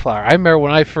was Nightflower. I remember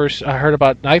when I first heard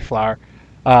about Nightflower,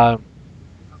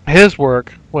 his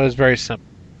work was very simple.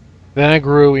 Then it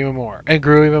grew even more, and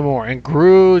grew even more, and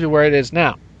grew to where it is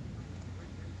now.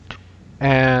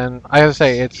 And I have to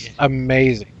say, it's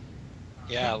amazing.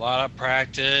 Yeah, a lot of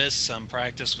practice, some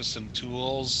practice with some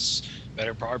tools,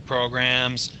 better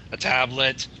programs, a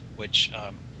tablet, which,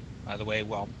 by the way,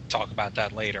 we'll talk about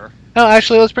that later. No,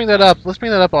 actually, let's bring that up. Let's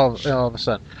bring that up all of a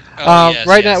sudden. Yes,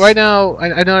 right yes. now,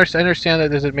 I understand that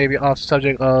this is maybe off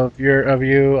subject of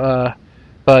you,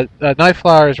 but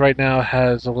Nightflowers right now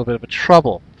has a little bit of a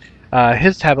trouble.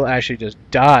 His tablet actually just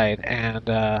died,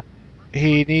 and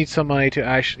he needs some money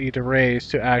to raise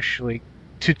to actually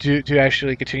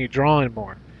continue drawing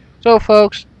more. So,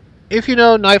 folks, if you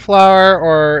know Nightflower,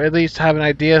 or at least have an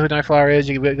idea who Nightflower is,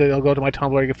 you can go to my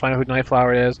Tumblr. You can find out who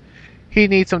Nightflower is. He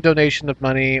needs some donation of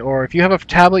money, or if you have a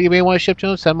tablet you may want to ship to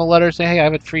him, send him a letter saying, hey, I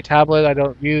have a free tablet, I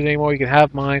don't use it anymore, you can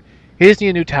have mine. He just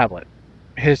needs a new tablet.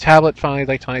 His tablet finally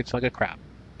it's like a crap.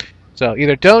 So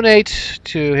either donate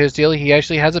to his deal. He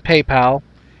actually has a PayPal,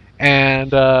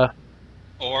 and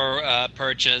or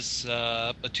purchase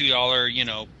a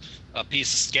 $2, a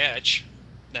piece of sketch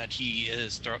that he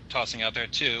is tossing out there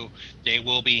too. They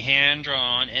will be hand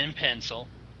drawn in pencil.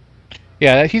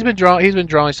 Yeah, he's been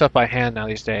drawing stuff by hand now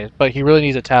these days, but he really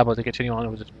needs a tablet to continue on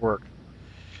with his work.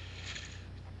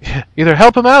 Either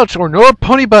help him out or no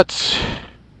pony butts.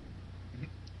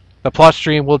 The plot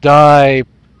stream will die,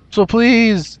 so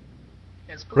please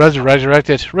resurrect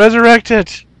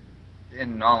it.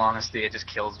 In all honesty, it just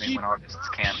kills me when artists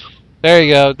can't. There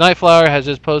you go. Nightflower has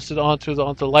just posted onto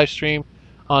the live stream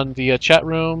on the chat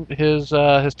room his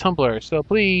Tumblr. So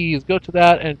please go to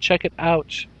that and check it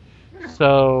out.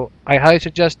 So I highly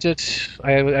suggest it.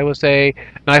 I will say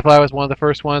Nightflower was one of the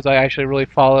first ones I actually really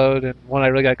followed, and one I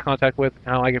really got in contact with, and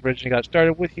how I originally got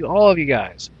started with all of you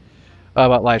guys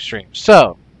about live streams.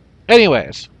 So,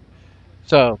 anyways,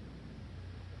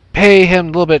 pay him a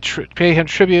little bit, pay him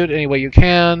tribute any way you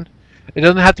can. It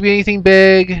doesn't have to be anything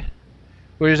big.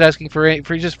 We're just asking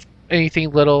for just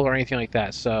anything little or anything like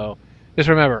that. So just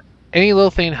remember, any little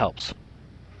thing helps.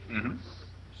 Mm-hmm.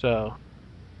 So,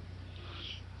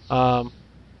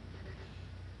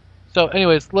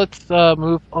 anyways, let's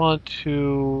move on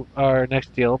to our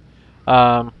next deal.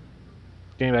 Getting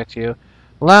back to you.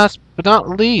 Last but not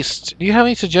least, do you have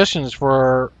any suggestions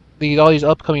for all these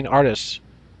upcoming artists?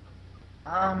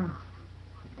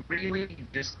 Really,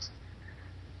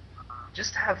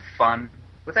 just have fun,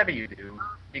 whatever you do,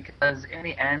 because in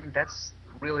the end, that's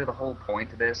really the whole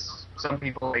point of this. Some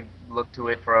people, they look to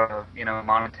it for a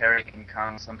monetary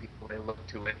income. Some people, they look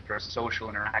to it for social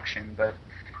interaction. But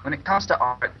when it comes to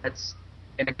art, it's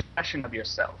an expression of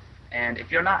yourself. And if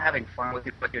you're not having fun with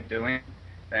what you're doing,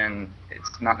 then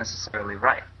it's not necessarily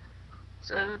right.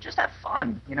 So just have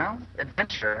fun,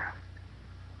 adventure.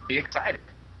 Be excited.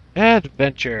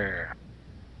 Adventure.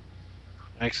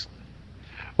 Excellent.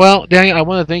 Well, Daniel, I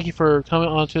want to thank you for coming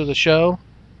onto the show.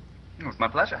 It was my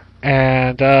pleasure.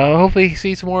 And hopefully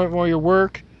see some more of your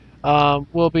work.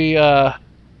 We'll be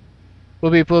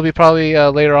we'll be probably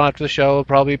later on after the show,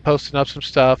 probably posting up some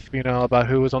stuff, about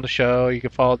who was on the show. You can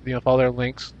follow their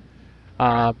links.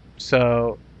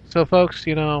 So folks,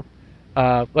 like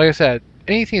I said,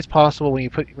 anything is possible when you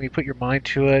put your mind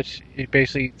to it. You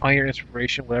basically find your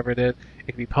inspiration, whatever it is. It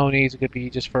could be ponies, it could be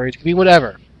just furries, it could be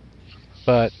whatever.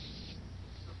 But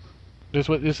this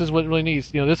is what it really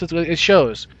needs. It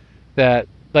shows that,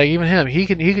 like, even him, he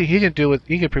can do it.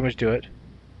 He can pretty much do it.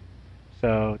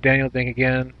 So Daniel, thank you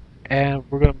again, and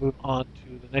we're gonna move on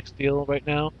to the next deal right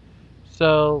now.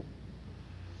 So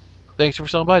thanks for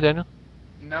stopping by, Daniel.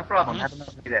 No problem. Have a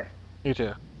lovely day. You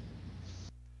too.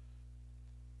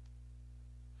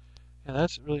 And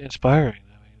that's really inspiring.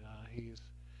 I mean, he's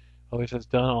always has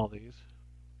done all these.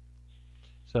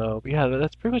 So yeah,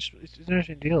 that's pretty much it's an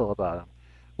interesting deal about him.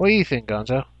 What do you think,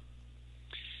 Gonzo?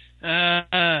 What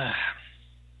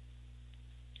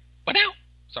now?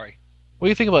 Sorry. What do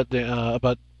you think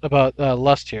about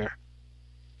Lust here?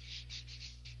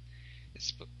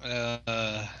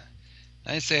 I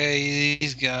say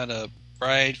he's got a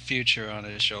bright future on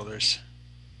his shoulders.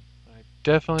 I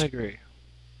definitely agree.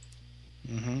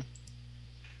 Mm-hmm.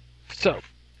 So,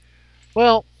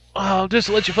 well, just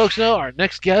to let you folks know, our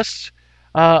next guest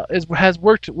has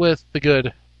worked with the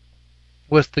good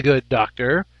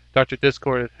Doctor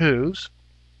Discord and Who's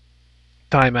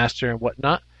Time Master and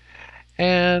whatnot,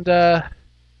 and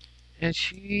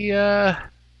she I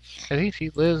think she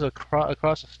lives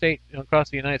across the state, across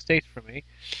the United States from me.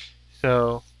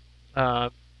 So,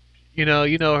 you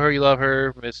know her, you love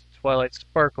her, Miss Twilight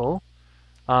Sparkle.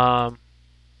 But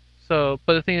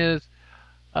the thing is,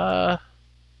 I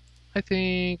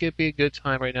think it'd be a good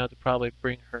time right now to probably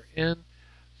bring her in.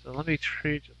 So let me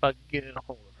treat about getting a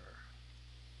hold of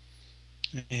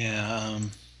her. Yeah.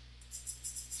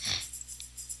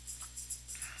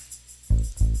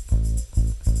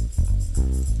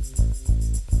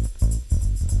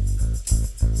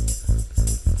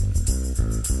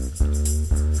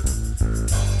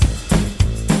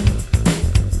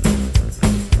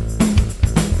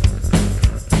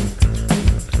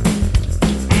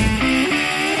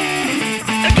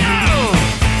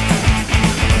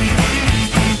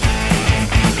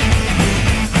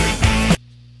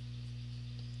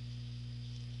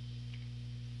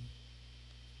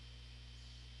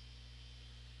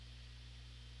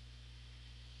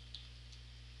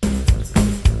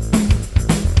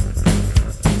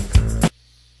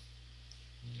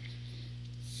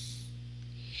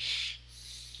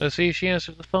 Let's see if she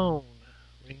answers the phone.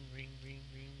 Ring, ring, ring,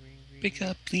 ring, ring, ring. Pick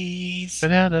up, please.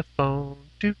 Banana phone.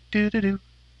 Do, do, do, do.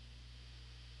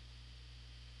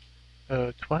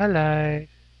 Oh, Twilight.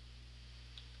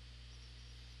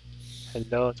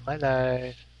 Hello,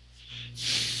 Twilight.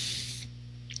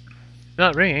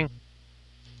 Not ringing.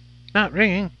 Not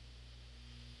ringing.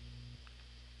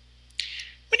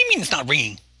 What do you mean it's not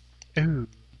ringing? Ooh.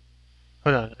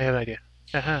 Hold on, I have an idea.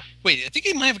 Wait, I think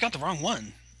you might have got the wrong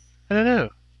one. I don't know.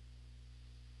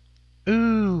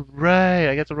 Ooh, right.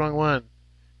 I got the wrong one.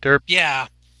 Derp. Yeah.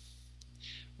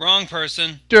 Wrong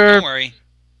person. Derp. Don't worry.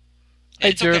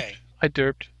 It's okay. I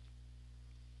derped.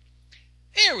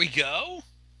 There we go.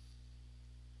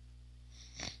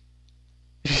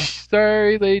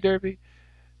 Sorry, Lady Derpy.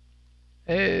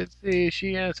 Let's see,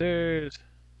 she answers.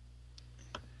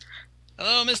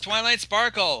 Hello, Miss Twilight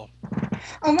Sparkle.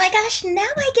 Oh my gosh, now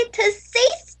I get to say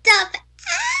stuff.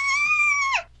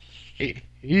 Ah!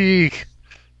 Eek.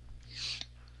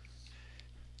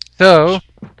 So,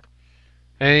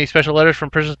 any special letters from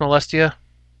Princess Molestia?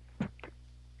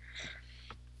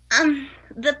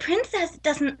 The princess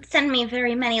doesn't send me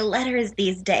very many letters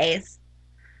these days.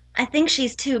 I think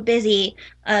she's too busy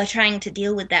trying to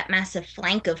deal with that massive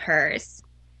flank of hers.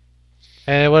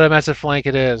 And what a massive flank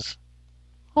it is.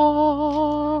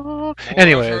 Oh.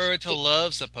 Anyways. More of her to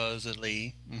love,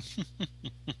 supposedly.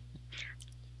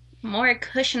 More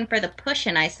cushion for the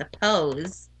pushin', I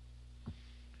suppose.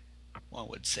 One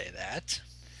would say that.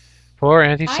 Poor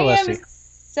Auntie I Celestia. am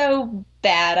so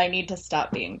bad, I need to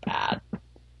stop being bad.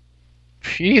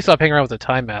 You need to stop hanging around with the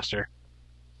Time Master.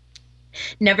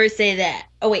 Never say that.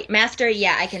 Oh wait, master,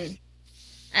 yeah, I can.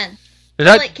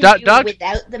 That, do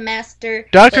without the master.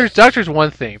 Doctor's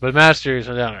one thing, but Master is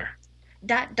another.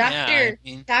 Doctor, I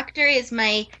mean- Doctor is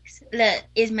my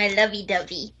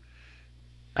lovey-dovey.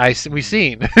 We've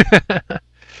seen.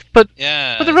 but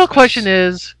the real question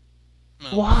is,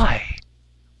 why?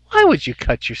 Why would you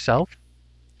cut yourself?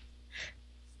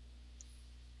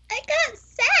 I got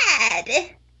sad.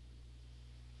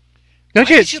 Don't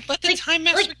Why you? did you let the Time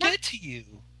Master get to you?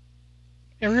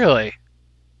 Yeah, really?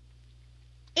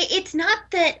 It's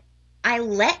not that I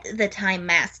let the Time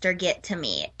Master get to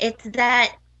me. It's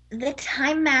that the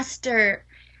Time Master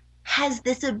has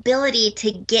this ability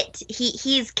to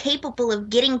he's capable of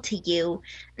getting to you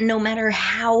no matter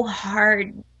how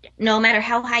hard, no matter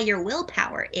how high your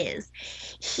willpower is.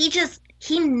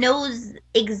 He knows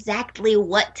exactly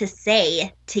what to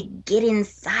say to get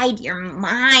inside your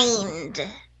mind.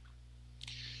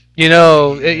 You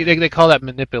know, they call that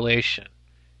manipulation,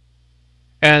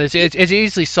 and it's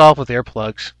easily solved with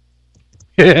earplugs.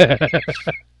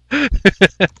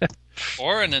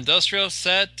 Or an industrial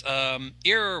set,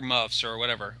 ear muffs or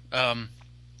whatever.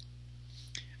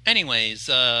 Anyways,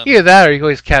 Either that, or you can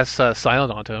always cast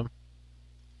silent onto him.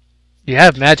 You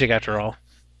have magic after all.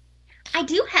 I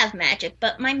do have magic,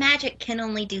 but my magic can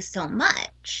only do so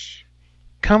much.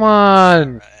 Come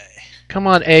on, right. come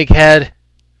on, egghead.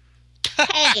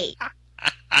 Hey,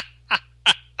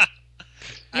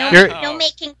 You're- no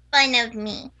making fun of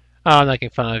me. Oh, I'm not making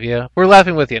fun of you. We're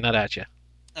laughing with you, not at you.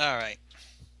 All right.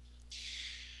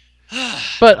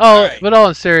 But Alright. but all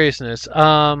in seriousness,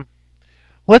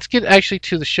 let's get actually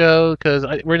to the show because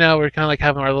we're kind of like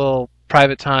having our little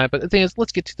private time. But the thing is,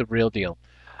 let's get to the real deal.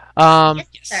 Yes,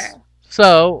 Yes. sir.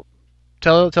 So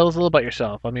tell us a little about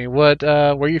yourself. I mean, where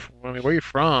you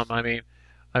from? I mean,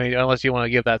 unless you want to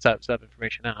give that type of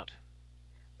information out.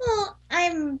 Well,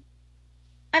 I'm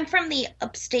from the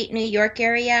upstate New York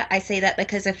area. I say that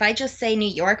because if I just say New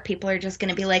York, people are just going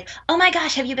to be like, "Oh my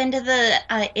gosh, have you been to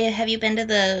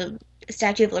the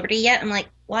Statue of Liberty yet?" I'm like,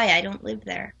 "Why? I don't live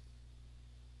there."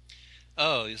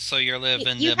 Oh, so you live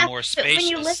in You the have more to- spacious.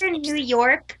 when you live in New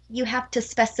York, you have to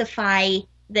specify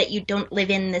that you don't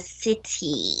live in the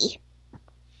city.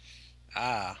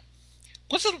 Ah,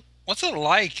 what's it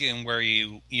like in where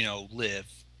you live?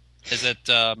 Is it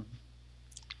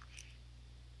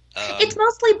It's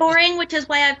mostly boring, which is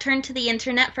why I've turned to the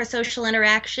internet for social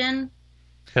interaction.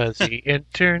 Because the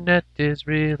internet is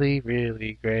really,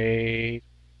 really great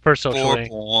for socializing.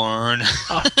 porn?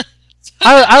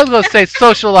 I was going to say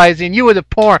socializing. You with the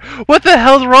porn. What the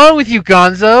hell's wrong with you,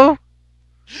 Gonzo?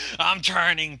 I'm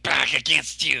turning back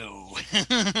against you.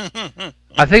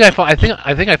 I think I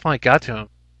finally got to him.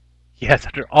 Yes,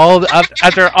 after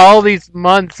all these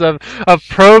months of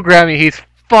programming, he's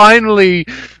finally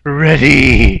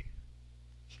ready.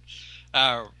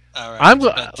 All right. I'm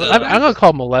but, gonna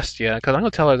call Molestia because I'm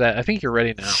gonna tell her that I think you're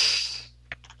ready now.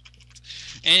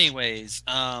 Anyways,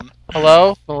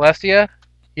 Hello, Molestia?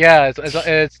 Yeah,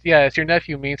 it's your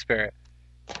nephew, Mean Spirit.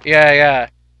 Yeah.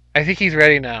 I think he's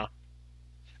ready now.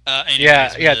 anyways,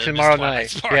 yeah, Miss tomorrow Twilight night.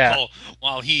 Sparkle,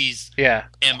 while he's Yeah.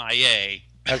 MIA.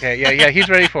 Okay. Yeah. He's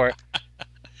ready for it.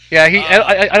 Yeah.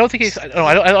 I don't think I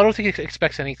don't think he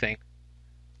expects anything.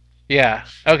 Yeah.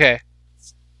 Okay.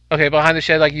 Okay. Behind the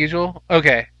shed like usual.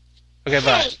 Okay. Okay.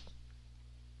 Bye. Hey,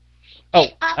 Oh,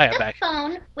 get off I am the back.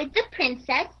 phone with the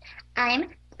princess. I'm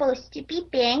supposed to be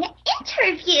being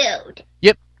interviewed.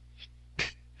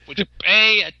 Would you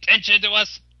pay attention to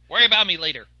us? Worry about me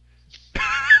later.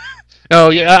 No,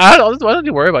 yeah, I don't need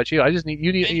to worry about you. I just need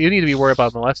you need to be worried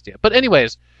about Molestia. But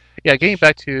anyways, yeah, getting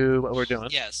back to what we're doing.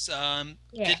 Yes.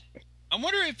 Yeah. I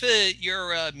wonder if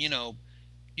your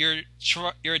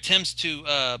attempts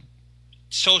to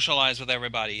socialize with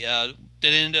everybody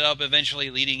did it end up eventually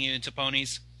leading you into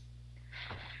ponies?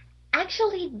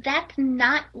 Actually, that's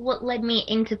not what led me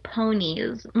into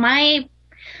ponies. My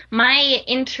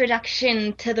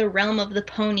introduction to the realm of the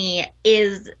pony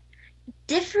is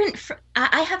different.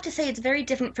 I have to say it's very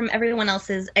different from everyone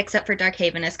else's, except for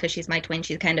Darkhaveness, because she's my twin.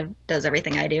 She kind of does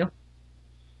everything I do.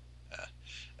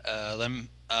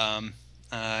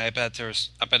 I bet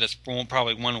it's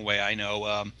probably one way I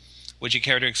know. Would you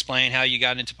care to explain how you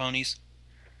got into ponies?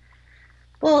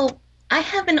 Well, I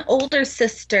have an older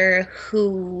sister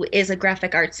who is a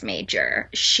graphic arts major.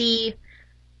 She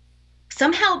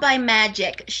somehow by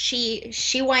magic she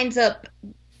winds up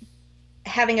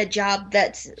having a job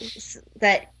that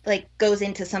like goes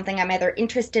into something I'm either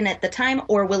interested in at the time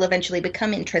or will eventually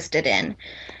become interested in.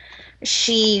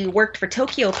 She worked for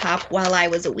Tokyo Pop while I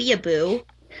was a weeaboo,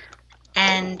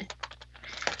 and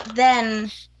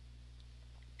then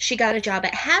she got a job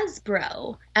at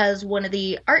Hasbro as one of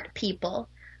the art people.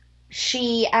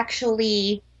 She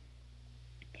actually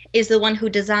is the one who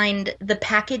designed the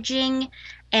packaging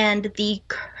and the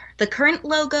current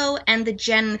logo and the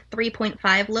Gen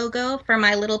 3.5 logo for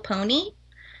My Little Pony.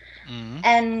 Mm-hmm.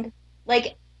 And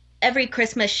like every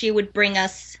Christmas she would bring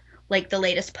us like the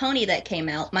latest pony that came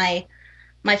out. My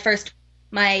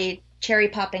cherry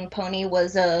popping pony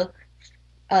was a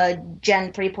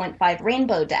Gen 3.5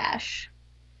 Rainbow Dash.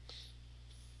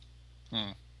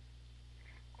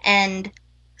 And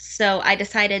so I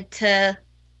decided to,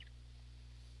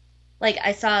 like,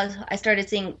 I started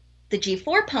seeing the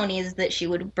G4 ponies that she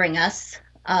would bring us,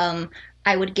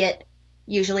 I would get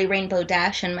usually Rainbow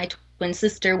Dash, and my twin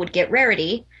sister would get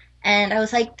Rarity. And I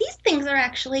was like, these things are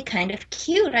actually kind of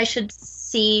cute. I should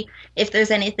see if there's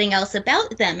anything else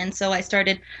about them. And so I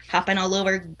started hopping all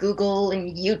over Google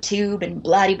and YouTube and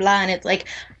blah blah. And it's like,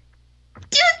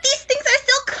 dude, these things are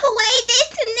so kawaii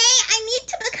today. I need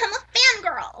to become a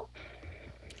fangirl.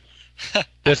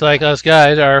 Just like us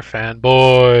guys are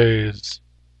fanboys.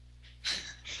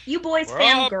 You boys We're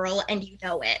fangirl, and you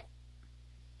know it.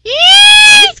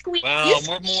 Well, You squeeze,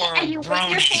 we're more and you wave your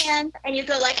brony. hand, and you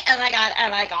go like, "Oh my god, oh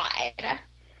my god."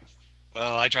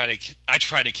 Well, I try to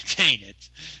contain it,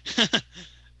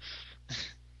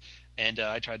 and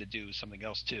I try to do something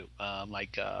else too. Oh,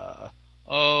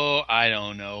 I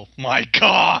don't know. My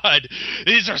God,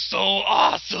 these are so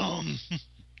awesome.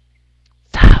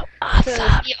 So So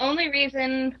awesome. the only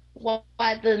reason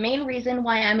the main reason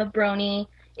why I'm a brony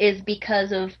is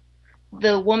because of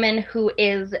the woman who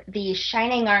is the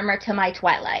shining armor to my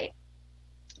Twilight.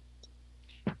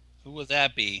 Who would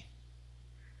that be?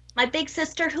 My big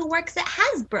sister who works at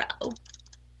Hasbro.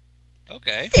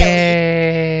 Okay.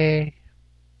 Yay.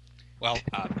 Well,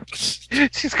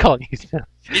 She's calling you.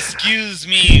 excuse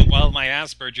me while my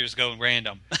Asperger's go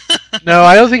random. No,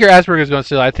 I don't think your Asperger's going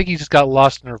to. I think you just got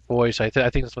lost in her voice. I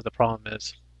think that's what the problem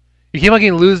is. You keep on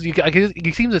getting loose. You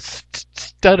seem to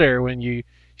stutter when she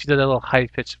does that little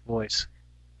high-pitched voice.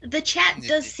 The chat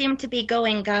does seem to be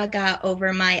going gaga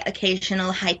over my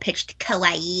occasional high-pitched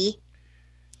kawaii.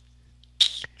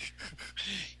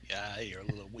 Yeah, your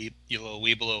little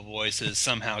weeble voice is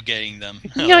somehow getting them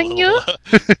a Yeah, little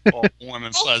all warm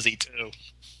and fuzzy too.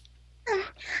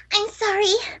 I'm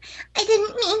sorry. I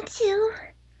didn't mean to.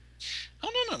 Oh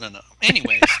no.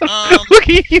 Anyways,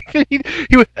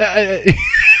 Look, I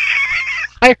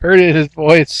heard it in his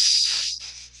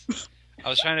voice. I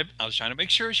was trying to make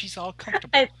sure she's all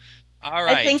comfortable. All I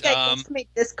right. think I just made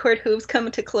Discord hooves come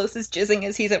to closest jizzing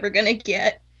as he's ever gonna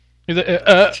get. He's like,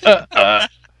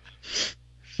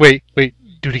 Wait,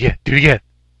 do it again. Do it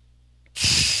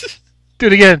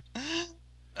again.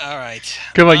 All right.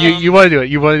 Come on, you want to do it.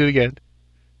 You want to do it again.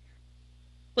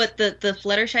 What, the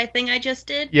Fluttershy thing I just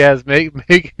did? Yes, make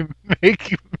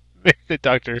the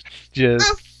doctor jizz.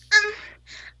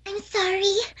 I'm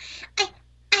sorry. I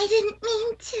didn't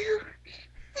mean to.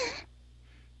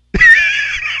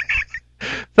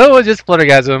 Someone just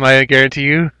fluttergasm, I guarantee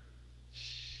you.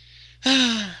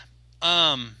 Hold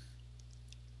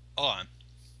on.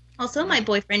 Also, my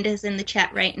boyfriend is in the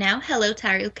chat right now. Hello,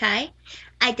 Tarukai.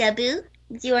 Adabu,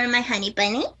 you are my honey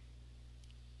bunny.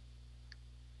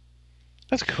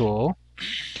 That's cool.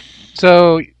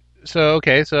 So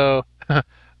okay, so I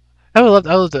would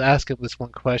love to ask him this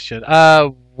one question.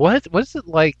 What is it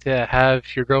like to have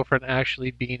your girlfriend actually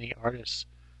be an artist,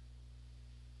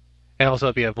 and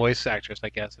also be a voice actress? I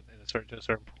guess to a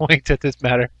certain point at this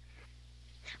matter.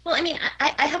 Well, I mean,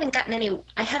 I haven't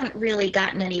really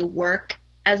gotten any work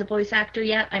as a voice actor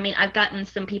yet. I mean, I've gotten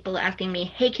some people asking me,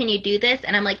 hey, can you do this?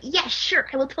 And I'm like, yeah, sure,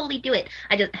 I will totally do it.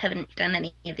 I just haven't done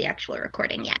any of the actual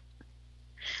recording yet.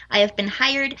 I have been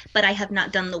hired, but I have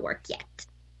not done the work yet.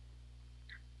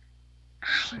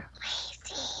 I'm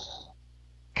lazy.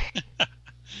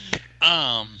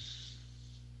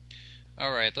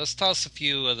 All right. Let's toss a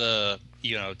few of the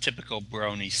typical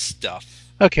brony stuff.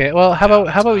 Okay, well, how about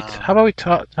we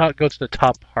go to the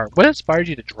top part? What inspired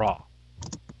you to draw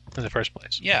in the first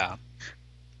place? Yeah.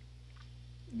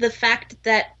 The fact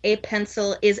that a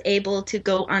pencil is able to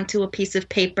go onto a piece of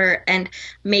paper and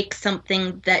make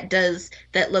something that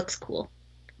looks cool.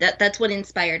 That's what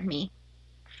inspired me.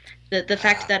 The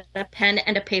fact that a pen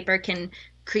and a paper can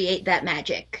create that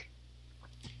magic.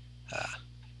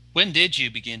 When did you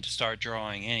begin to start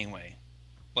drawing anyway?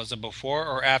 Was it before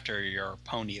or after your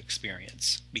pony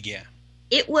experience began?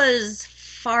 It was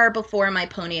far before my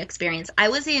pony experience. I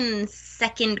was in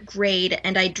second grade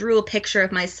and I drew a picture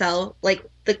of myself. Like,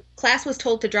 the class was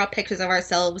told to draw pictures of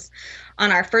ourselves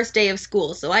on our first day of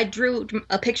school. So I drew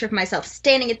a picture of myself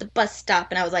standing at the bus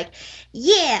stop and I was like,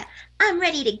 yeah, I'm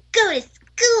ready to go to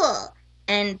school.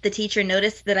 And the teacher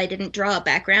noticed that I didn't draw a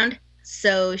background.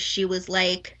 So she was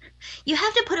like, you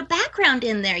have to put a background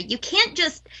in there. You can't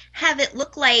just have it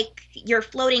look like you're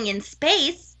floating in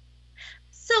space.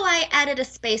 So I added a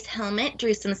space helmet,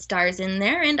 drew some stars in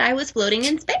there, and I was floating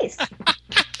in space.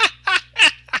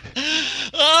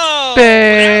 Oh,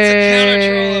 that's a counter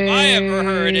troll if I ever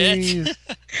heard it. Phase.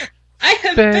 I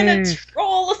have been a Phase.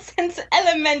 troll since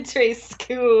elementary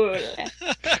school.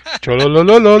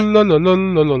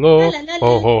 Tra-la-la-la-la-la-la-la-la.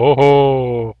 Ho, ho, ho,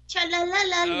 ho.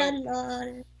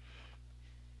 Cha-la-la-la-la-la.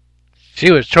 She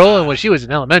was trolling when she was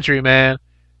in elementary, man.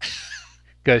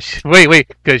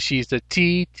 Because she's the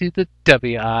T to the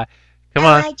W-I. Come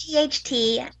on.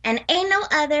 L-I-G-H-T, and ain't no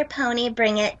other pony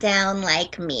bring it down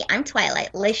like me. I'm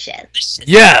Twilight Licious.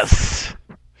 Yes!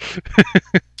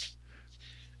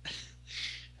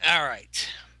 All right.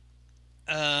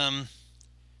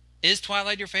 Is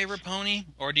Twilight your favorite pony,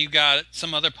 or do you got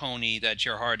some other pony that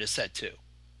your heart is set to?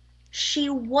 She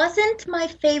wasn't my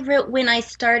favorite when I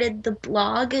started the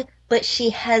blog, but she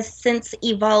has since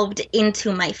evolved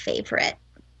into my favorite.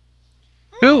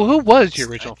 Who was your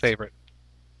original favorite?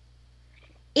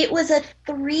 It was a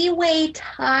three-way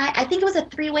tie. I think it was a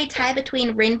three-way tie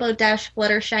between Rainbow Dash,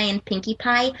 Fluttershy, and Pinkie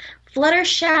Pie.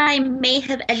 Fluttershy may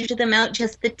have edged them out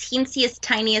just the teensiest,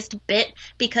 tiniest bit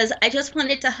because I just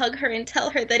wanted to hug her and tell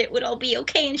her that it would all be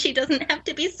okay and she doesn't have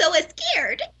to be so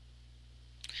scared.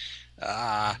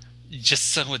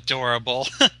 Just so adorable.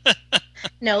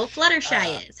 No,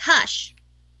 Fluttershy is. Hush.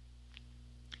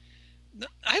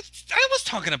 I was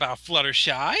talking about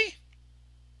Fluttershy.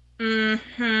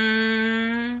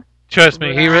 Mm-hmm. Trust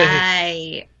me, he really,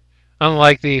 Right.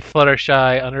 unlike the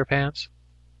Fluttershy underpants.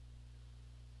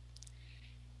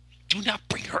 Do not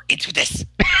bring her into this.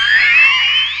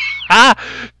 Ah!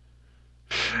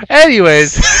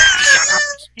 Anyways.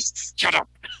 Shut up.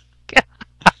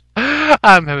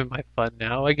 I'm having my fun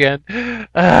now again.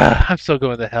 I'm still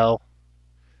going to hell.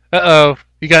 Uh-oh.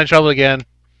 You got in trouble again.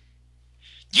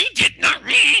 You did not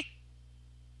me.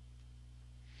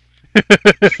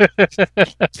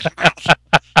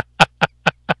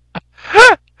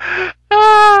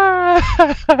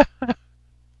 I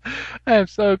am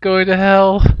so going to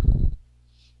hell.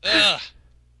 Ugh.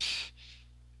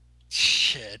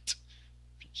 Shit.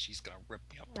 She's gonna rip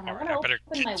me apart. I better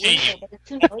continue.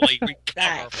 Hopefully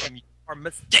recover from your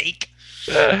mistake.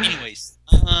 Anyways,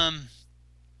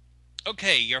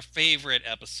 okay, your favorite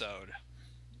episode.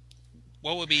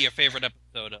 What would be your favorite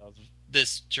episode of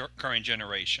this current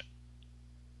generation?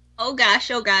 Oh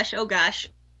gosh, oh gosh, oh gosh.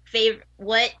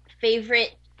 What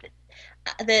favorite?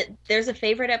 There's a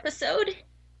favorite episode?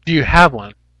 Do you have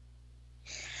one?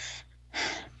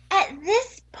 At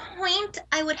this point,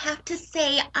 I would have to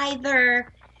say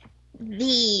either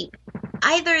the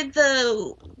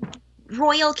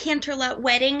Royal Canterlot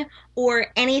wedding or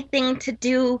anything to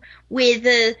do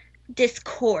with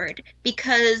Discord,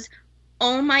 because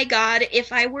oh my god,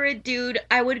 if I were a dude,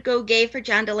 I would go gay for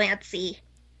John Delancey.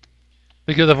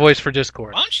 Because the voice for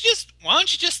Discord. Why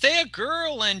don't you just stay a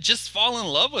girl and just fall in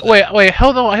love with her? Wait,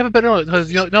 hell no, I haven't been on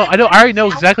because I already know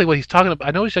exactly what he's talking about.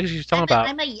 I know exactly what he's talking about.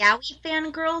 I'm a Yowie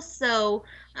fangirl, so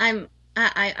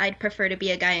I'd prefer to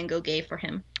be a guy and go gay for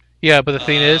him. Yeah, but the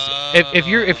thing is,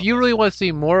 if you really want to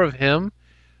see more of him,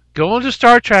 go on to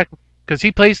Star Trek because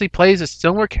he plays a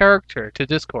similar character to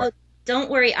Discord. Oh,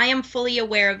 don't worry, I am fully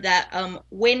aware of that.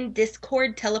 When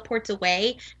Discord teleports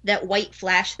away, that white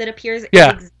flash that appears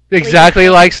is exactly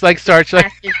like Star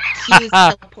Trek. Q's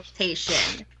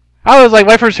teleportation. I was like,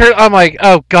 when I first heard, I'm like,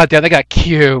 oh goddamn, they got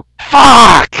Q.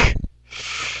 Fuck!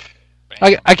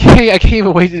 I can't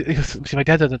even wait. See, my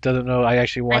dad doesn't know I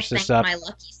actually watched this stuff. My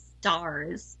lucky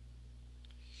stars.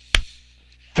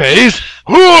 Phase.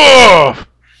 All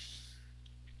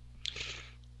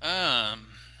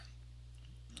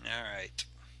right.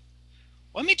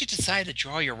 What made you decide to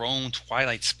draw your own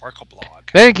Twilight Sparkle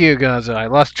blog? Thank you, Gonzo. I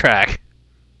lost track.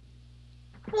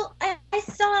 Well, I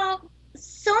saw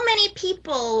so many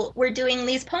people were doing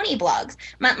these pony blogs.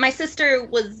 My sister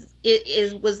was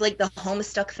like the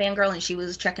Homestuck fangirl, and she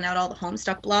was checking out all the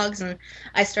Homestuck blogs, and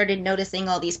I started noticing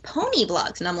all these pony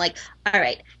blogs, and I'm like, all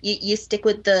right, you stick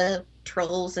with the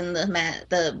trolls and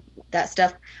that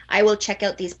stuff. I will check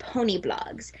out these pony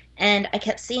blogs, and I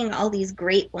kept seeing all these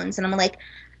great ones, and I'm like,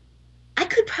 I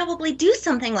could probably do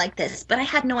something like this, but I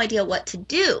had no idea what to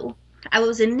do. I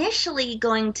was initially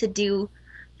going to do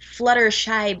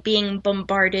Fluttershy being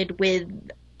bombarded with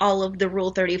all of the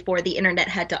Rule 34 the internet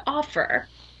had to offer.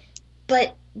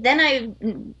 But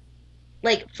then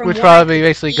which probably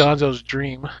basically Gonzo's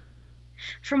dream.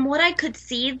 From what I could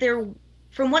see,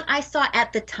 from what I saw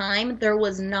at the time, there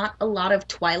was not a lot of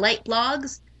Twilight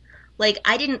blogs. Like,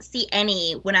 I didn't see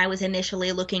any when I was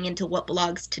initially looking into what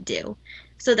blogs to do.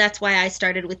 So that's why I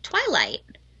started with Twilight.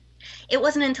 It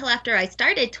wasn't until after I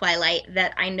started Twilight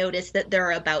that I noticed that there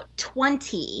are about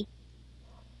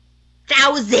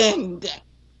 20,000.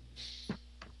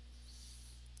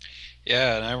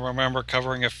 Yeah, and I remember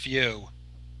covering a few.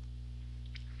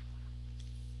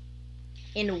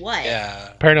 In what?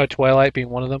 Yeah. Paranoid Twilight being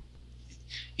one of them.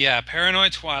 Yeah,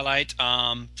 Paranoid Twilight,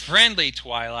 Friendly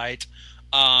Twilight.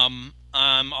 I'm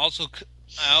also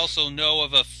I also know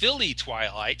of a Philly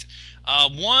Twilight.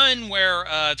 One where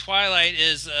Twilight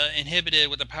is inhibited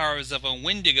with the powers of a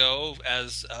Wendigo,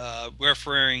 as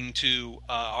referring to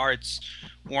Art's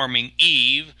warming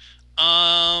Eve.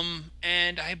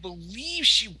 And I believe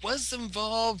she was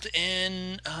involved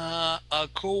in a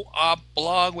co-op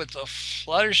blog with a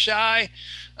Fluttershy.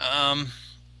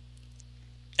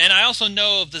 And I also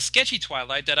know of the Sketchy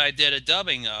Twilight that I did a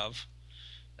dubbing of.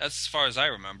 That's as far as I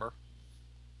remember.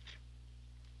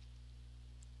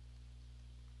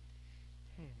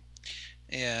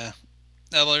 Yeah.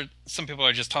 Some people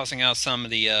are just tossing out some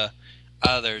of the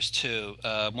others too.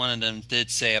 One of them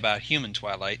did say about Human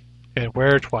Twilight. And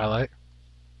where Twilight?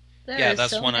 There Yeah, are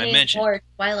that's so one I many mentioned. more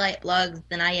Twilight blogs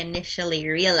than I initially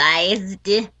realized.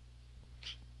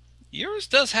 Yours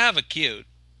does have a cute.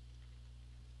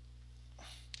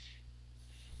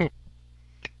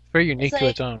 Very unique It's to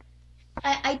like- its own.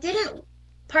 I didn't.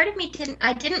 Part of me didn't.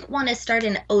 I didn't want to start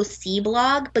an OC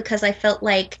blog because I felt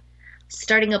like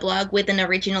starting a blog with an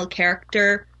original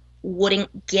character wouldn't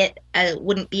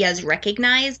be as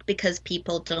recognized because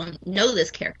people don't know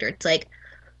this character. It's like,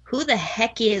 who the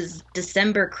heck is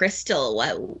December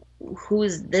Crystal?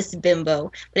 Who's this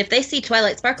bimbo? But if they see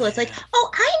Twilight Sparkle, it's like,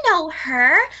 oh, I know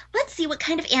her. Let's see what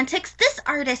kind of antics this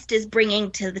artist is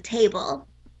bringing to the table.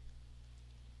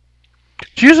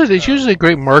 It's usually a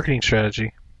great marketing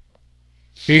strategy.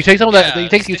 You take something that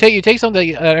you take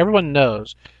something that everyone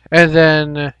knows, and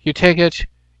then you take it,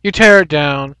 you tear it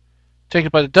down, take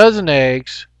about a dozen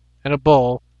eggs in a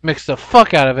bowl, mix the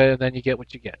fuck out of it, and then you get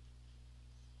what you get.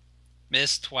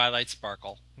 Miss Twilight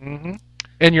Sparkle. Mm-hmm.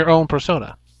 In your own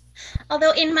persona.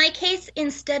 Although in my case,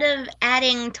 instead of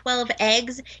adding 12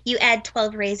 eggs, you add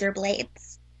 12 razor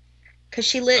blades.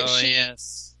 Because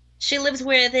Yes. she lives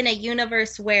within a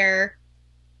universe where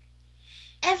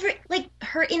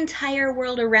her entire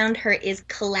world around her is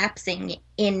collapsing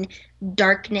in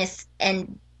darkness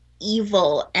and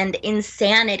evil and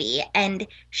insanity, and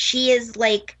she is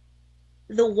like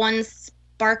the one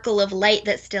sparkle of light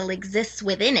that still exists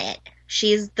within it.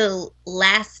 She's the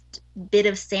last bit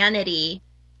of sanity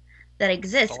that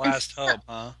exists. The last hope,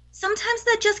 huh? Sometimes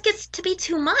that just gets to be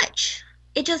too much.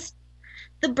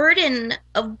 The burden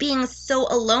of being so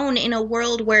alone in a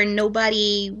world where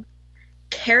nobody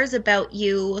cares about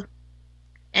you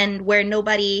and where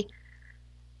nobody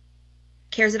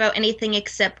cares about anything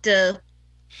except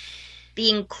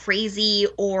being crazy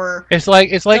or It's like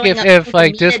if like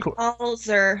Discord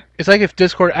or it's like if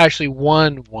Discord actually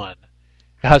won.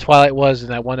 How Twilight was in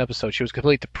that one episode. She was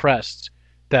completely depressed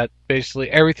that basically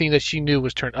everything that she knew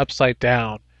was turned upside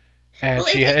down, and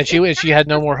she had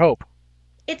no more hope.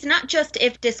 it's not just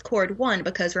if Discord won,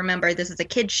 because remember, this is a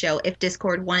kid's show. If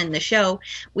Discord won in the show,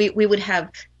 we would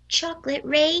have chocolate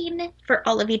rain for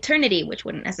all of eternity, which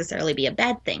wouldn't necessarily be a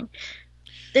bad thing.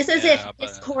 This is if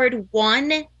Discord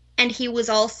won, and he was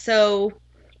also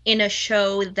in a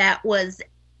show that was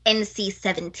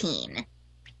NC-17.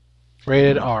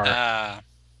 Rated R.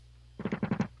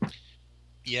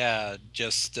 Yeah,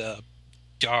 just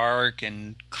dark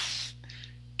and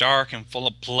full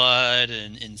of blood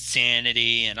and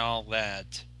insanity and all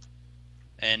that.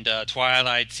 And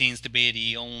Twilight seems to be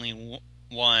the only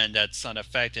one that's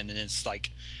unaffected, and it's like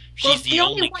she's the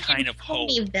only kind of hope.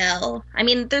 Ponyville. I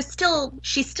mean,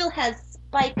 she still has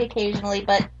Spike occasionally,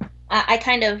 but I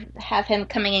kind of have him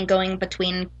coming and going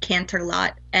between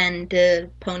Canterlot and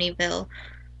Ponyville.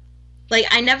 Like,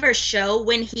 I never show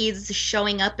when he's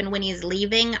showing up and when he's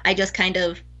leaving. I just kind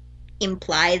of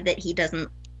imply that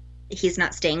he's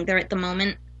not staying there at the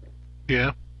moment.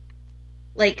 Yeah.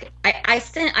 Like,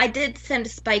 I did send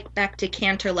Spike back to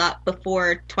Canterlot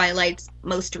before Twilight's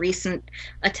most recent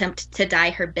attempt to dye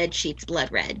her bed sheets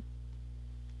blood red.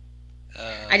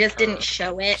 I just didn't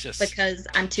show it because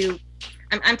I'm too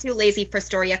lazy for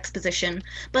story exposition.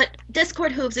 But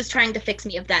Discord Hooves is trying to fix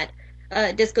me of that.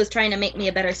 Disco's trying to make me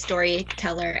a better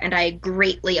storyteller, and I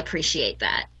greatly appreciate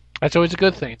that. That's always a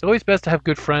good thing. It's always best to have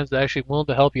good friends that are actually willing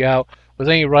to help you out with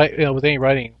any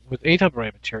writing, with any type of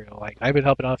writing material. Like, I've been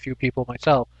helping out a few people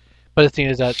myself, but the thing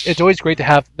is that it's always great to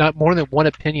have not more than one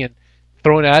opinion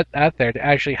thrown out there to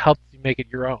actually help you make it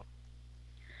your own.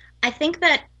 I think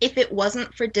that if it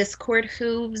wasn't for Discord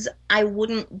Hooves, I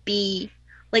wouldn't be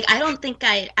like, I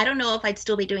don't know if I'd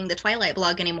still be doing the Twilight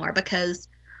blog anymore, because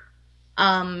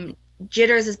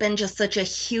Jitters has been just such a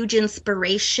huge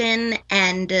inspiration,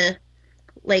 and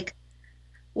like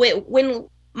when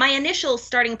my initial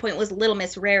starting point was Little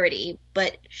Miss Rarity,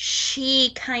 but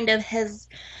she kind of has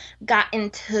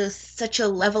gotten to such a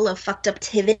level of fucked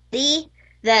uptivity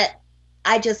that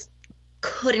I just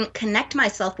couldn't connect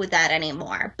myself with that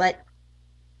anymore. But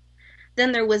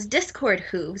Then there was Discord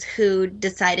Hooves, who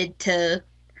decided to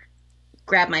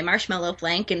grab my marshmallow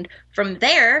flank, and from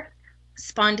there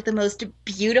spawned the most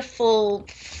beautiful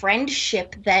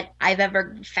friendship that I've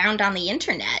ever found on the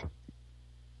internet.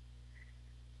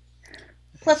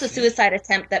 Plus a suicide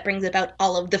attempt that brings about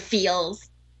all of the feels.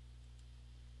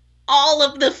 All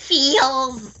of the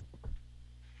feels!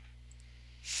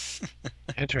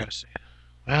 Interesting.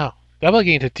 Wow. Double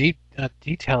getting into deep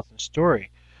details and story.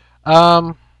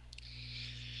 Hold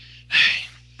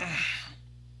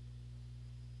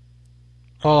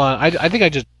on. I think I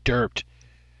just derped.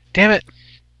 Damn it.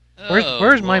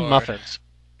 Where's my muffins?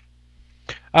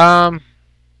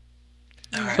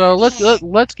 So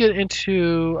let's get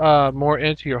into more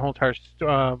into your whole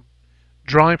entire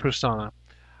drawing persona.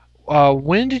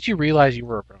 When did you realize you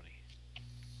were a brony?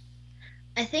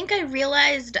 I think I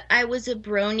realized I was a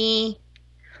brony.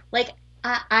 Like,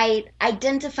 I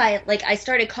identify, like, I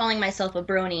started calling myself a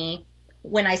brony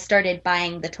when I started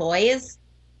buying the toys.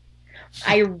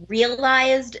 I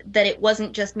realized that it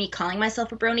wasn't just me calling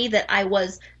myself a brony, that I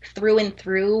was through and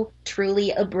through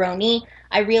truly a brony.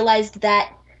 I realized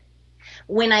that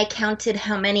when I counted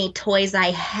how many toys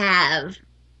I have.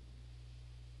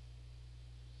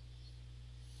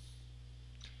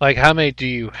 Like, how many do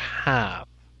you have?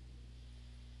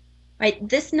 Right,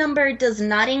 this number does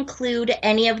not include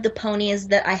any of the ponies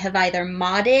that I have either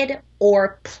modded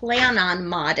or plan on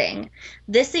modding.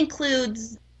 This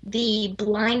includes the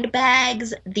blind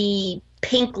bags, the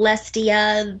pink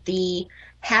Lestia, the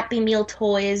Happy Meal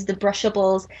toys, the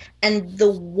brushables, and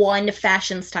the one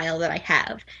fashion style that I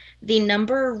have. The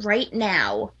number right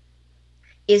now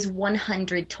is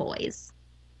 100 toys.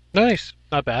 Nice,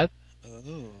 not bad.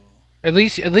 Oh. At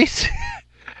least, at least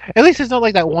it's not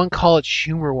like that one college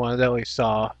humor one that we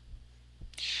saw.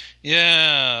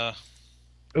 Yeah.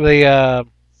 The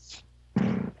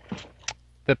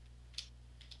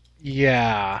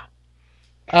yeah.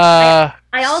 I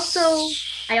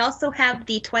also have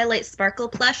the Twilight Sparkle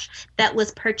plush that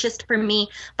was purchased for me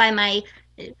by my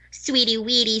sweetie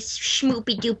weetie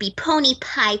schmoopy doopy pony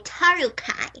pie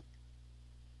Tarukai.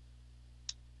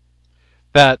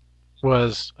 That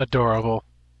was adorable.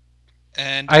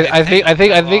 And I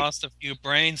think I lost a few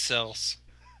brain cells.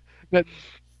 That.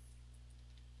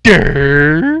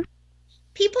 Durr.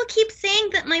 People keep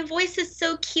saying that my voice is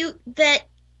so cute that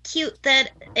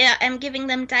I'm giving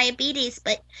them diabetes,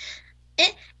 but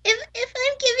if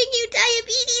I'm giving you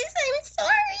diabetes, I'm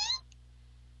sorry.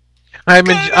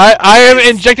 I am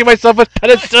injecting myself with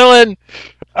penicillin.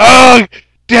 Oh,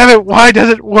 damn it! Why does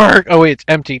it work? Oh wait, it's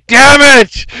empty. Damn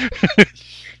it!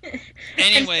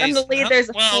 Anyways, and suddenly there's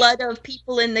a flood of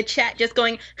people in the chat just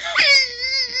going.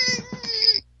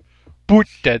 Boot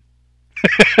dead.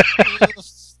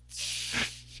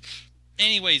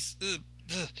 Anyways,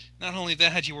 not only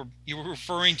that, you were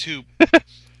referring to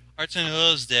Arts and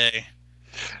Hose Day.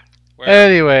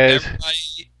 Anyways,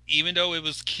 even though it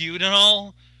was cute and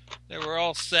all, they were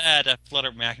all sad that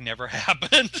Fluttermack never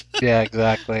happened. Yeah,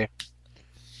 exactly.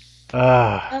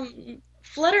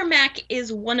 Fluttermack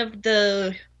is one of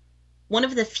the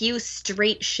few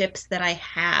straight ships that I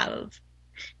have.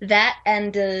 That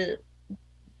and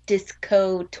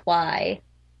Disco Twy.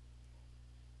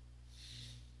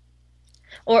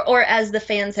 Or as the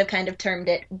fans have kind of termed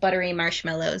it, buttery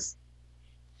marshmallows.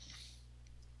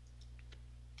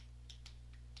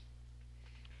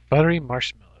 Buttery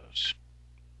marshmallows.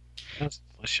 That's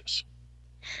delicious.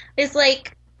 It's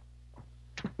like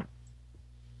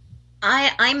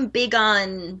I'm big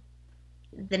on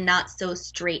the not so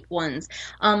straight ones.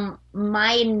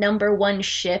 My number one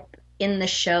ship in the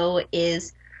show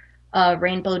is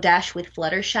Rainbow Dash with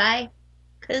Fluttershy.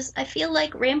 Because I feel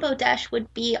like Rainbow Dash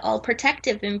would be all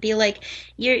protective and be like,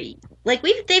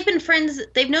 they've been friends,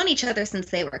 they've known each other since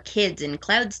they were kids in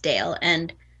Cloudsdale,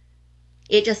 and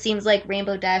it just seems like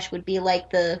Rainbow Dash would be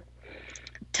like the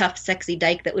tough, sexy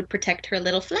dyke that would protect her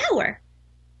little flower.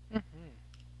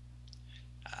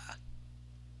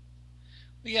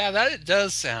 Yeah, that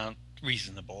does sound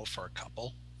reasonable for a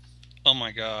couple. Oh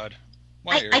my god.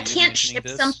 I can't ship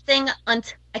something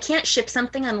I can't ship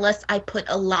something unless I put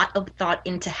a lot of thought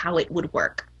into how it would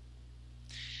work.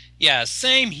 Yeah,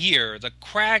 same here. The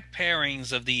crack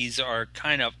pairings of these are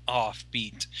kind of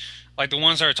offbeat. Like the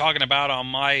ones that are talking about on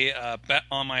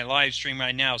my live stream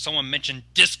right now. Someone mentioned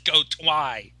Disco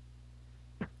Twy.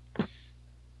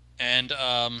 And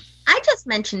I just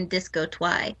mentioned Disco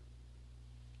Twy.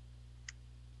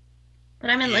 But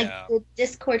I mean, like, the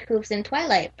Discord hooves in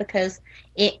Twilight, because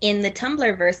in the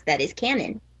Tumblr verse, that is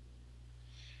canon.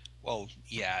 Well,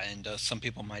 yeah, and some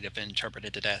people might have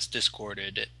interpreted it as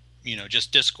discorded,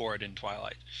 just Discord in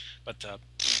Twilight. But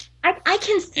I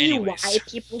can see Anyways. why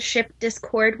people ship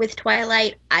Discord with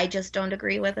Twilight. I just don't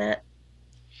agree with it.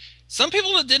 Some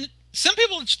people didn't. Some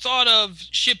people thought of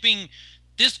shipping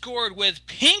Discord with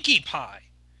Pinkie Pie,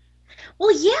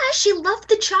 Well, yeah, she loved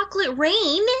the chocolate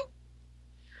rain.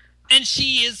 and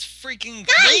she is freaking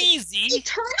Guys, crazy.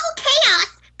 Eternal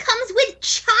chaos comes with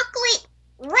chocolate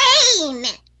rain.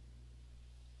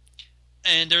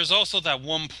 And there's also that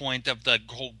one point of the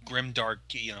whole grimdark,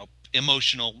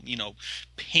 emotional,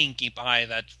 Pinkie Pie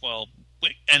that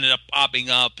ended up popping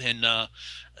up in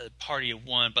Party of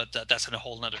One, but that's a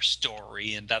whole other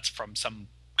story, and that's from some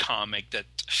comic that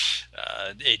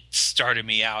it started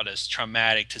me out as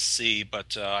traumatic to see,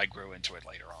 but I grew into it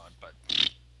later on. But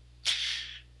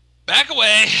back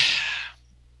away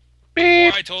Beep,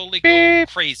 before I totally go beep,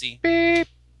 crazy. beep,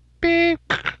 beep.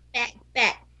 Back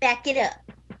it up.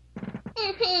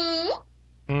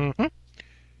 Mm-hmm.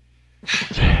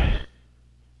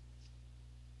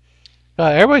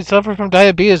 Everybody suffers from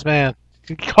diabetes, man.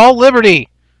 Call Liberty.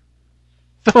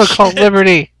 Someone call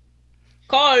Liberty.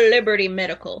 Call Liberty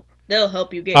Medical. They'll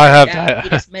help you get I your have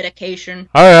diabetes medication.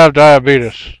 I have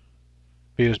diabetes.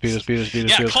 Betus.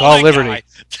 Yeah, Call that Liberty. guy.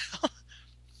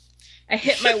 I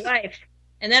hit my wife,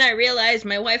 and then I realized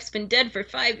my wife's been dead for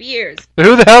 5 years.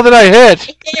 Who the hell did I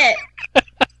hit? Hit.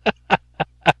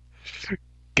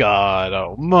 God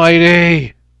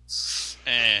almighty.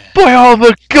 By all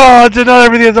the gods and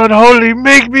everything is unholy,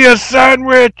 make me a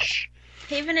sandwich!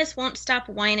 Haveness won't stop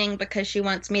whining because she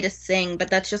wants me to sing, but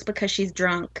that's just because she's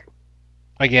drunk.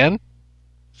 Again?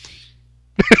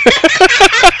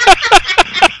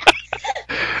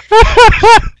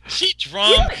 She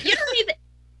drunk. You don't even...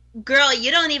 Girl,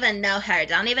 you don't even know her.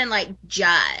 Don't even,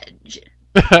 judge.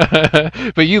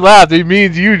 But you laughed. It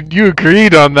means you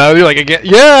agreed on that. You're like, again?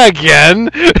 Yeah, again!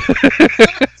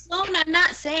 Sloan, I'm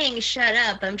not saying shut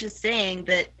up. I'm just saying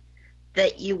that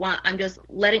you want... I'm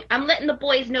letting the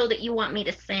boys know that you want me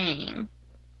to sing.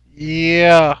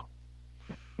 Yeah.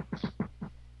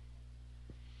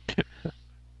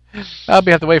 I'll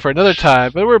have to wait for another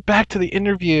time, but we're back to the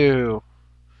interview.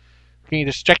 Getting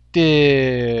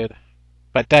distracted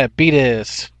by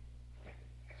diabetes.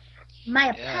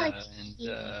 My Yeah,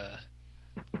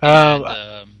 apologies.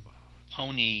 and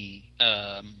pony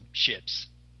ships.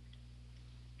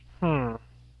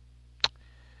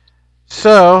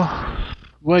 So,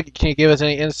 can you give us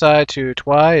any insight to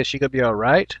Twy? Is she gonna be all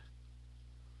right?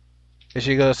 Is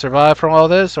she gonna survive from all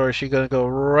this, or is she gonna go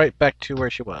right back to where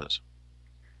she was?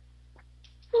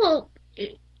 Well,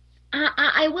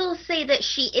 I will say that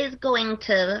she is going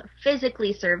to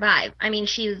physically survive. I mean,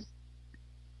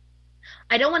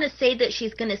 I don't want to say that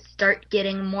she's going to start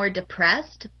getting more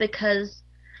depressed because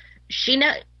she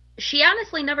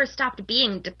honestly never stopped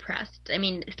being depressed. I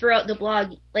mean, throughout the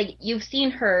blog, you've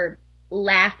seen her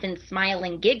laugh and smile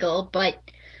and giggle, but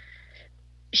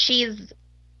she's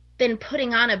been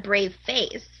putting on a brave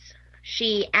face.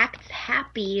 She acts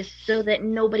happy so that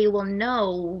nobody will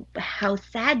know how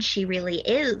sad she really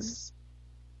is.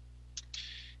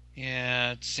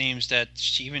 Yeah, it seems that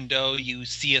even though you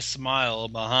see a smile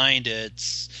behind it,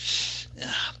 it's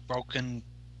a broken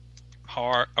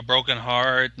heart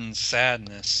and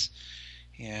sadness.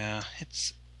 Yeah,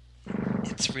 it's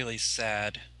really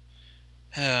sad.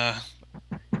 I'm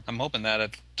hoping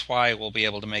that Twy will be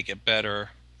able to make it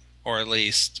better, or at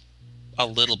least a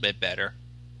little bit better.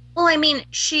 Well, I mean,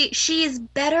 she is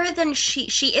better than she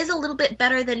is a little bit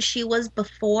better than she was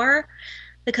before,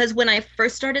 because when I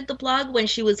first started the blog, when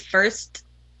she was first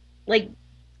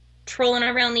trolling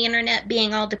around the internet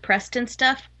being all depressed and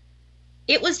stuff,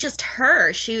 it was just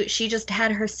her. She just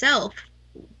had herself,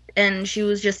 and she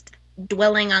was just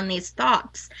dwelling on these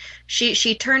thoughts.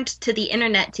 She turned to the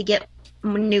internet to get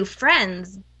new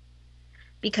friends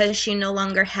because she no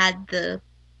longer had the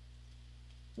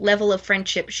level of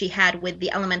friendship she had with the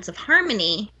Elements of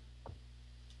Harmony.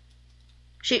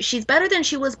 She's better than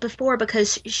she was before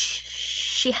because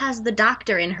she has the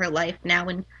Doctor in her life now,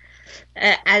 and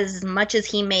as much as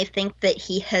he may think that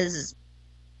he has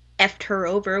effed her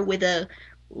over with a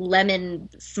lemon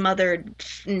smothered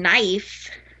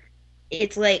knife,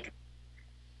 it's like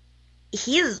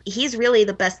he's really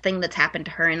the best thing that's happened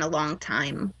to her in a long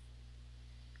time.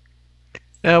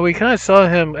 Now, we kind of saw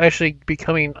him actually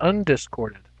becoming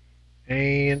undiscorded.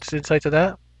 Any insight to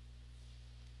that?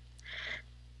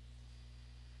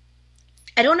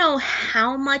 I don't know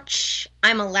how much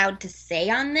I'm allowed to say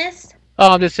on this.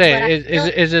 Oh, I'm just saying,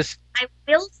 But is this... I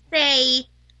will say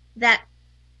that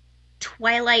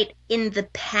Twilight in the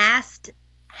past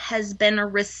has been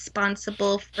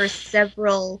responsible for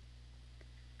several,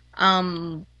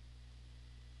 I'm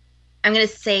going to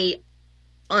say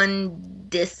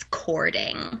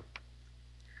undiscording.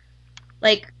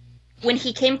 Like, when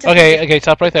he came to Okay,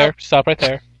 stop right there. Stop right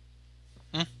there.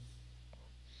 Hmm?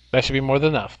 That should be more than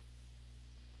enough.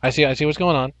 I see what's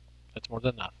going on. That's more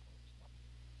than enough.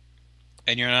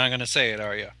 And you're not going to say it,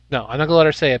 are you? No, I'm not gonna let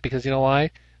her say it because you know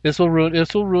why? This will ruin the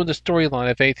storyline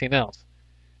if anything else.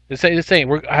 The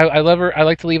same. I love her. I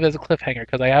like to leave it as a cliffhanger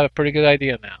because I have a pretty good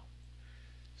idea now.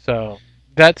 So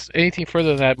that's anything further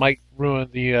than that might ruin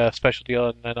the special deal,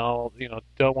 and then I'll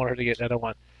don't want her to get. I don't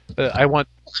want. I want.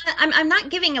 I'm not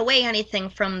giving away anything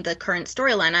from the current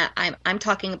storyline. I'm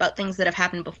talking about things that have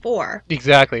happened before.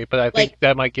 Exactly, but I think Like-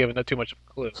 that might give too much of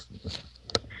a clue.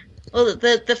 Well,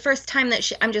 the first time that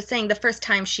I'm just saying the first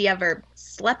time she ever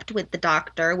slept with the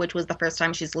doctor, which was the first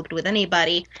time she slept with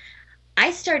anybody,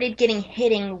 I started getting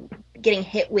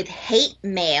hit with hate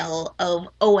mail of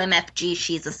OMFG,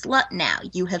 she's a slut now.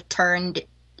 You have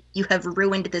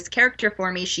ruined this character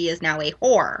for me. She is now a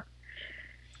whore.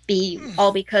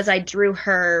 All because I drew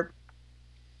her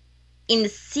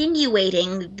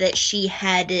insinuating that she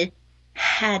had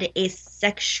a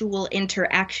sexual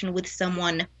interaction with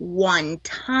someone one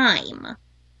time.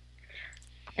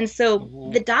 And so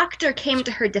the doctor came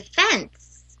to her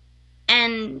defense,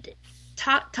 and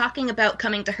talking about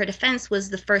coming to her defense was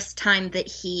the first time that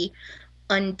he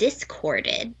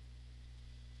undiscorded.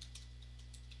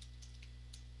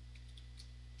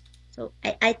 So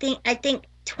I think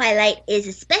Twilight is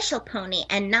a special pony,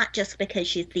 and not just because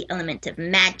she's the element of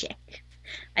magic.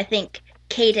 I think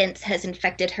Cadence has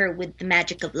infected her with the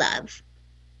magic of love.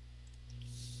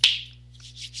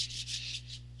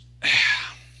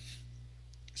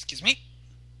 Excuse me?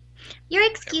 You're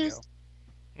excused.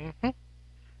 Mm-hmm.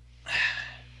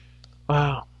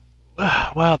 Wow.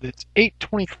 Wow, it's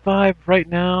 8:25 right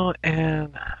now,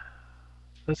 and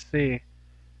let's see.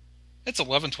 It's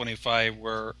 11:25.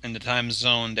 We're in the time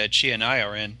zone that she and I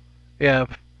are in. Yeah,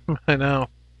 I know.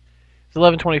 It's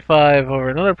 11:25 over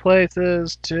in other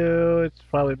places too. It's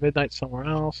probably midnight somewhere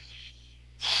else.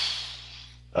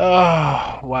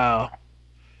 Oh wow!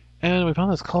 And we've been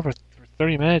on this call for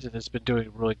 30 minutes, and it's been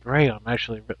doing really great. I'm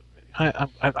actually, I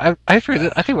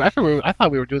figured, I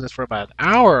thought we were doing this for about an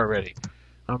hour already.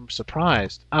 I'm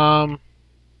surprised.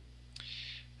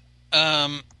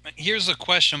 Here's a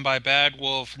question by Bad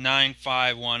Wolf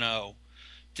 9510.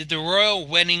 Did the royal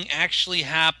wedding actually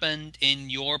happen in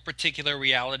your particular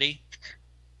reality?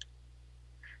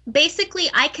 Basically,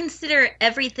 I consider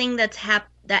everything that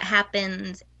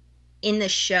happens in the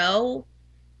show.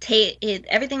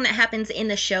 Everything that happens in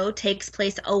the show takes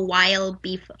place a while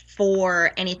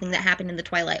before anything that happened in the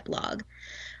Twilight blog.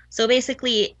 So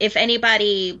basically, if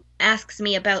anybody asks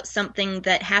me about something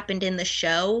that happened in the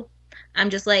show,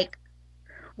 I'm just like,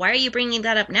 why are you bringing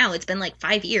that up now? It's been like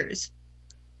 5 years.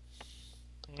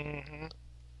 Mm-hmm.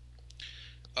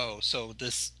 Oh, so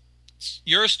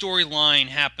your storyline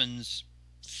happens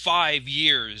 5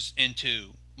 years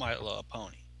into My Little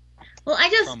Pony. Well,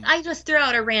 I just threw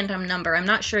out a random number. I'm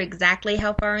not sure exactly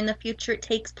how far in the future it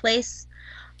takes place.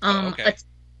 Okay.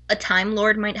 A Time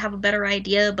Lord might have a better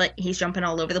idea, but he's jumping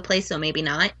all over the place, so maybe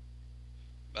not.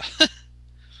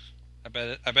 I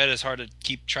bet it's hard to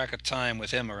keep track of time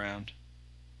with him around.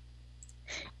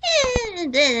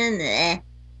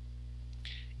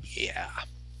 Yeah.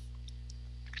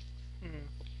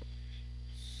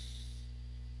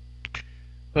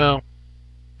 Well,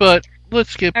 but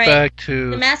let's get All right. back The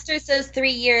to master says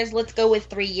 3 years. Let's go with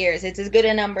 3 years. It's as good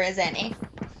a number as any.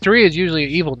 3 is usually an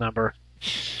evil number.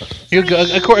 Three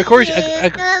According is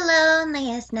the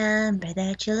loneliest number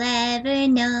that you'll ever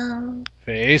know.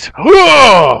 face.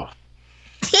 Whoa!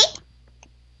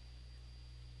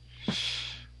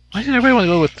 Why doesn't everybody want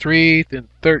to go with 3 and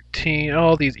 13?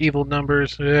 All these evil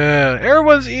numbers. Yeah,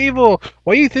 everyone's evil.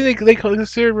 Why do you think they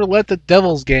consider roulette the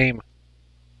devil's game?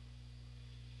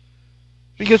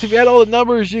 Because if you add all the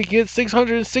numbers, you get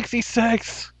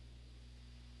 666.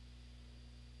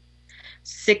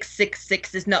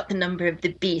 666 is not the number of the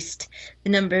beast. The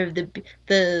number of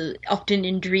the often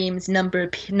in dreams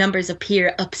numbers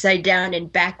appear upside down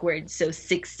and backwards. So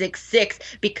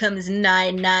 666 becomes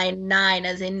 999,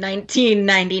 as in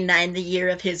 1999, the year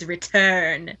of his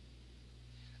return.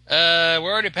 We're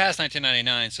already past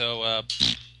 1999, so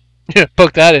Yeah,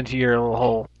 poke that into your little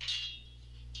hole.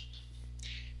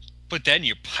 put that in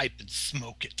your pipe and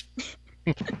smoke it.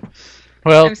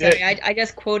 Well, I'm sorry, I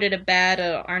just quoted a bad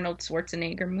Arnold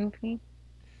Schwarzenegger movie.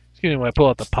 excuse me when I pull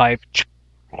out the pipe.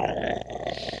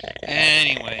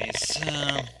 Anyways,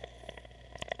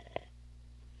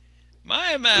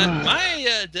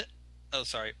 oh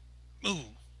sorry. Ooh.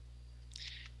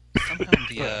 Somehow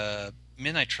the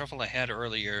midnight truffle I had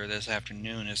earlier this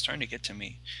afternoon is starting to get to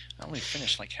me. I only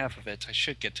finished like half of it. I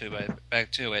should get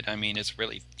back to it. I mean, it's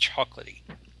really chocolatey.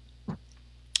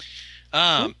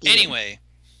 Anyway.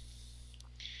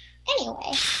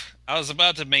 I was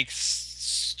about to make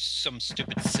some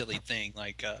stupid silly thing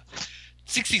like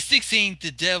 66 ain't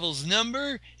the devil's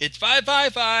number. It's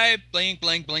 555 blank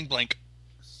blank blank blank.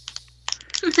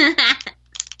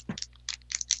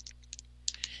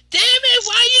 Damn it,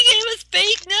 why you give us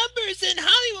fake numbers in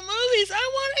Hollywood movies? I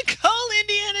want to call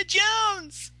Indiana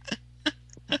Jones.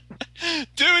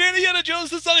 Dude, Indiana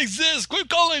Jones does not exist. Quit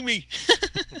calling me.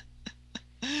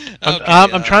 Okay,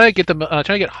 I'm trying to get trying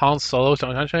to get Han Solo, so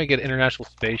I'm trying to get International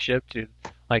Spaceship to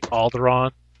like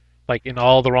Alderaan, like in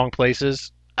all the wrong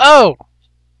places. Oh!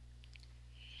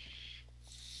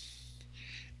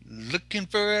 Looking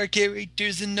for our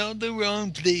characters in all the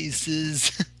wrong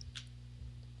places.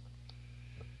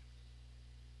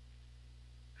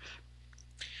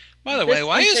 By the way,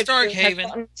 why is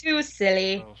Darkhaven too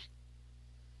silly? Oh.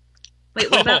 Wait,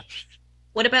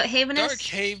 what about Havenus?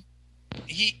 Darkhaven,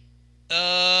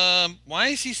 why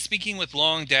is he speaking with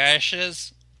long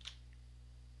dashes?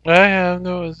 I have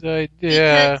no idea.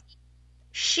 Because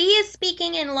she is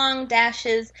speaking in long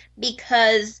dashes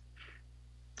because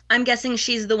I'm guessing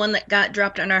she's the one that got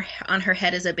dropped on her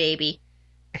head as a baby.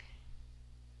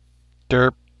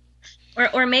 Derp.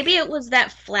 Or maybe it was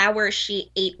that flower she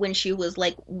ate when she was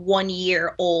like 1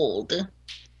 year old.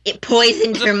 It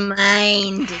poisoned her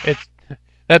mind.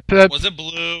 Was it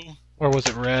blue? Or was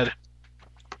it red?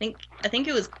 I think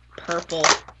it was purple.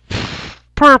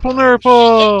 Purple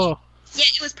Nurple! Yeah,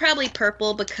 it was probably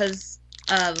purple because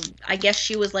I guess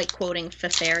she was like quoting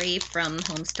Feferi from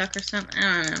Homestuck or something.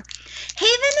 I don't know.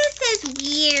 Havenus is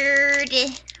weird.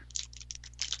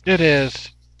 It is.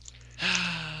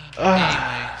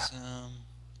 Anyways,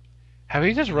 have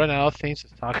you just run out of things to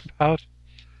talk about?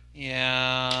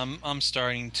 yeah, I'm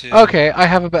starting to. Okay, I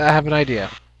have an idea.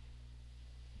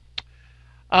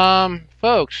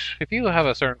 Folks, if you have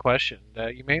a certain question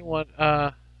that you may want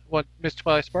Miss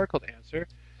Twilight Sparkle to answer,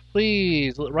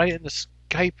 please write in the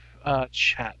Skype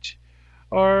chat.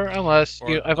 Or unless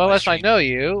I know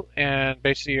you and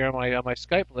basically you're on my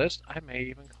Skype list, I may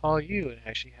even call you and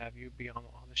actually have you be on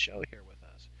the show here with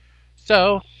us.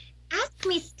 So Ask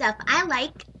me stuff. I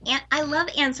love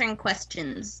answering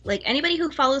questions. Like anybody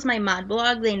who follows my mod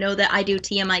blog, they know that I do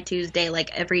TMI Tuesday like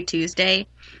every Tuesday.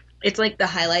 It's like the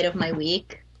highlight of my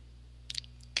week.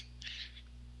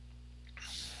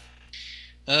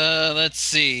 Let's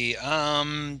see.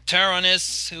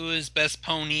 Tyrannus, who is best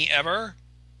pony ever?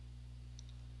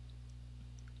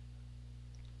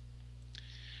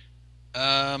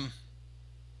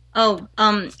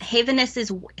 Havenus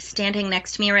is standing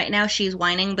next to me right now. She's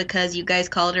whining because you guys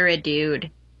called her a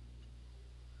dude.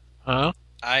 Huh?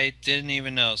 I didn't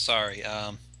even know. Sorry.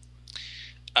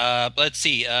 Let's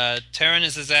see.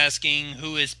 Tyrannus is asking,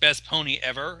 who is best pony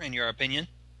ever, in your opinion?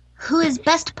 Who is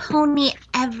best pony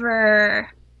ever?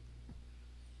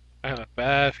 I have a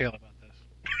bad feeling about this.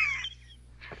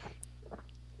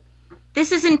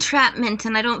 This is entrapment,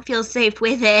 and I don't feel safe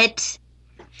with it.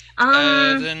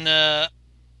 I'm gonna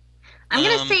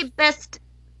say best.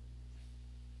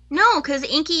 No, because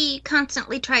Inky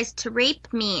constantly tries to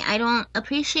rape me. I don't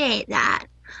appreciate that.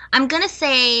 I'm gonna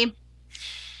say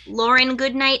Lauren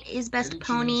Goodnight is best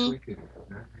pony,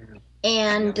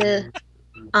 and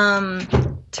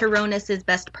Tyrannus is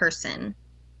best person.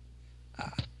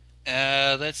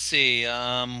 Let's see.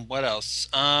 What else?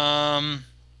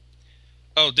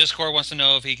 Discord wants to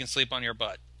know if he can sleep on your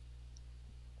butt.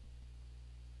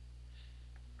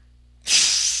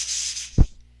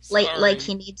 Like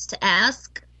he needs to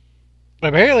ask.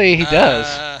 Apparently he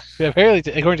does.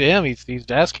 Apparently, according to him, he's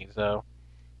asking. So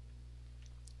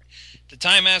the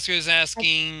Time Master is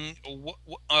asking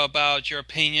about your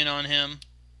opinion on him.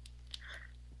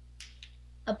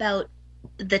 About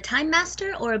the Time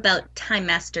Master or about Time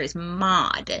Master's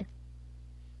mod?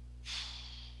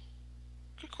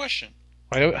 Good question.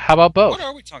 How about both? What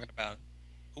are we talking about?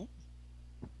 Ooh.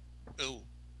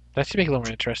 That should make it a little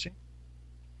more interesting.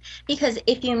 Because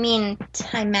if you mean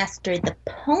Time Master the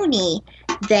pony,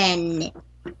 then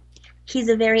he's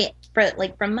a very,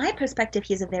 from my perspective,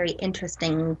 he's a very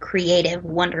interesting, creative,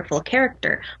 wonderful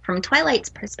character. From Twilight's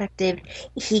perspective,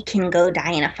 he can go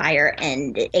die in a fire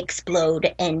and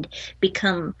explode and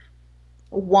become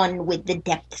one with the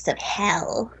depths of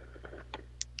hell.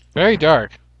 Very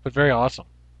dark, but very awesome.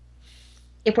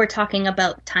 If we're talking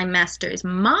about Time Master's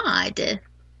mod,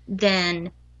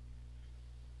 then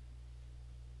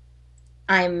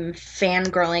I'm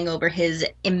fangirling over his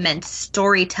immense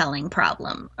storytelling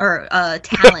problem or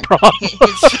talent.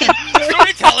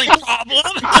 Storytelling storytelling problem.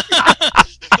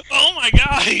 Oh my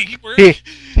god,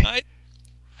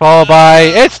 Followed by,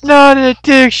 it's not an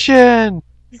addiction.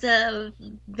 He's a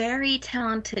very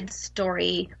talented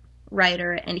story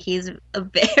writer, and he's a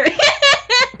very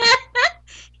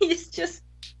he's just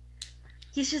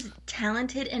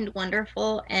talented and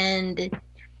wonderful. And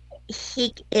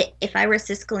if I were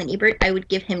Siskel and Ebert, I would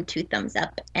give him 2 thumbs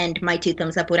up, and my 2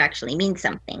 thumbs up would actually mean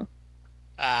something.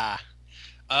 On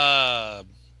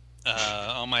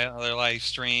my other live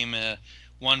stream,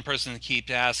 one person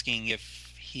keeps asking if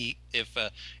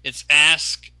it's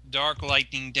Ask Dark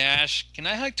Lightning Dash. Can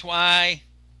I hug Twy?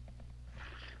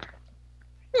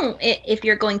 If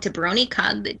you're going to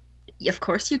BronyCon, of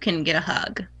course you can get a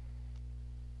hug.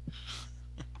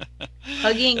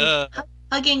 Hugging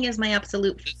is my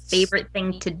absolute favorite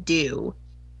thing to do.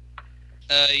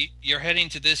 You're heading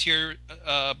to this year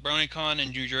BronyCon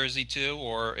in New Jersey too,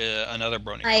 or another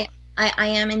BronyCon? I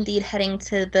am indeed heading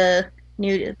to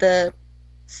the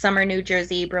summer New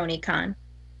Jersey BronyCon.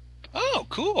 Oh,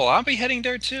 cool! I'll be heading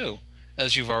there too,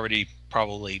 as you've already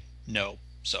probably know.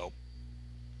 So,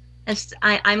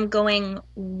 I'm going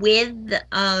with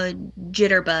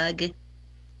Jitterbug.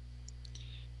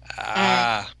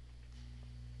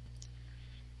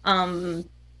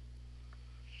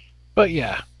 But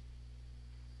yeah,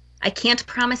 I can't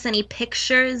promise any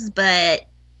pictures, but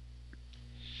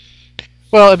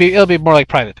well, it'll be more like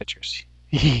private pictures.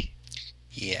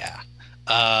 Yeah.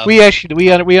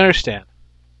 We understand.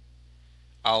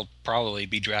 I'll probably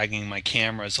be dragging my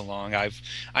cameras along. I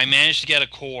managed to get a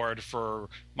cord for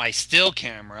my still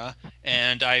camera,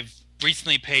 and I've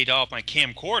recently paid off my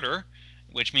camcorder,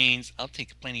 which means I'll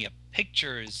take plenty of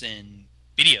pictures and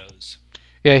videos.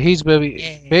 Yeah, he's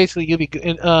basically you'll be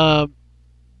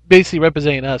basically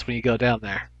representing us when you go down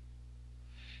there.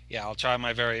 Yeah, I'll try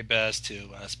my very best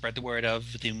to spread the word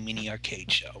of the mini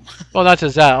arcade show. Well, not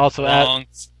just that, also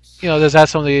just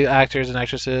ask some of the actors and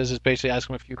actresses, just basically ask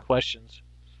them a few questions.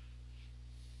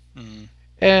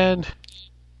 And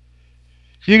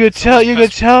you could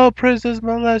tell Princess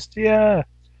Molestia,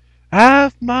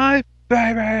 have my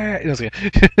baby. No.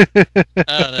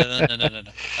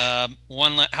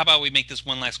 How about we make this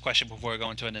one last question before we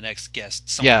go into the next guest?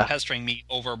 Someone pestering me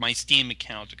over my Steam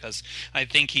account because I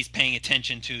think he's paying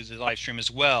attention to the live stream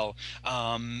as well.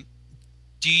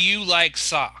 Do you like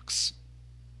socks?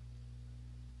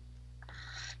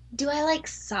 Do I like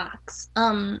socks?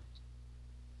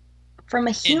 From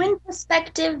a human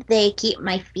perspective, they keep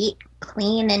my feet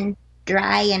clean and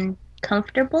dry and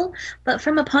comfortable. But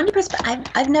from a pony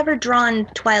perspective, I've never drawn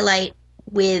Twilight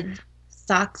with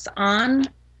socks on.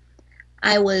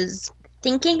 I was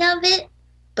thinking of it,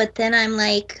 but then I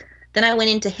went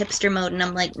into hipster mode, and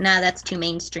I'm like, nah, that's too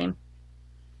mainstream.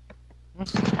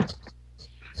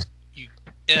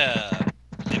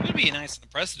 It would be nice and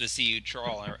impressive to see you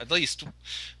draw her, at least.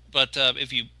 But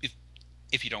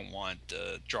if you don't want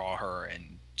to draw her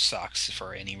in socks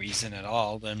for any reason at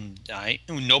all, then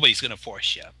nobody's gonna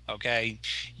force you. Okay,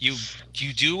 you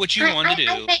do what you want to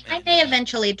do. I may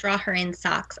eventually draw her in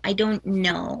socks. I don't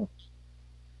know.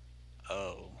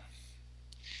 Oh,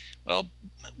 well,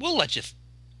 we'll let you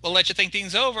think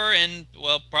things over, and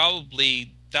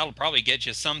that'll probably get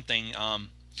you something.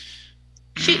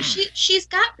 She's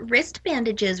got wrist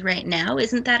bandages right now.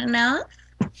 Isn't that enough?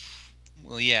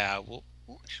 Well, yeah,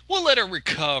 we'll let her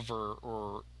recover,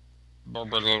 or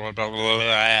spit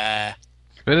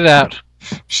it out.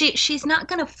 She's not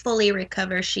gonna fully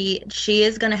recover. She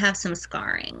is gonna have some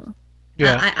scarring.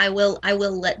 Yeah, I will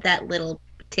let that little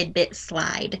tidbit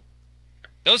slide.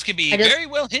 Those can be very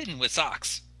well hidden with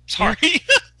socks. Sorry.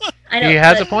 I know, he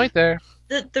has a point there.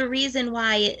 The reason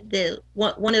why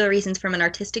one of the reasons from an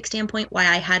artistic standpoint why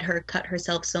I had her cut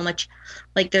herself so much,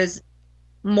 like there's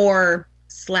more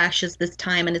slashes this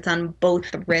time, and it's on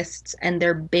both wrists, and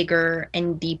they're bigger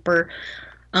and deeper.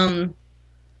 From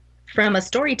a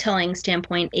storytelling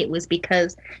standpoint, it was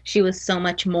because she was so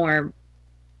much more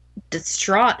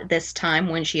distraught this time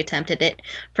when she attempted it.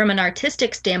 From an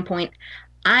artistic standpoint,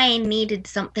 I needed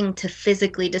something to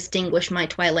physically distinguish my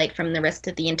Twilight from the rest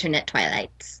of the internet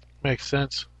Twilights. Makes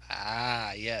sense.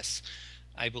 Ah, yes.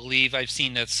 I believe I've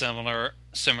seen that similar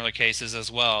cases as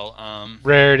well.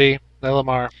 Rarity,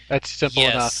 Lamar. That's simple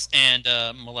enough. And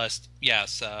molest.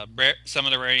 Yes, some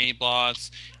of the rarity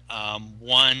blogs.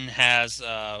 One has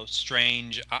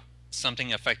strange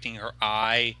something affecting her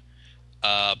eye.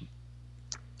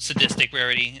 Sadistic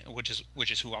rarity,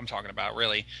 which is who I'm talking about,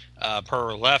 really.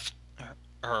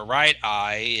 Her right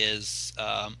eye is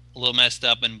a little messed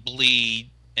up and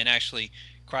bleed, and actually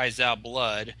cries out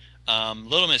blood.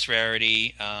 Little Miss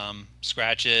Rarity,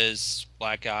 Scratches,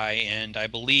 Black Eye, and I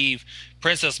believe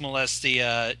Princess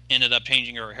Molestia ended up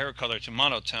changing her hair color to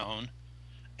monotone.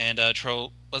 And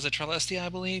was it Trelestia, I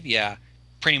believe? Yeah,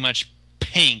 pretty much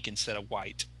pink instead of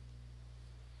white.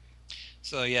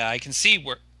 So yeah, I can see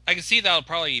that'll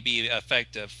probably be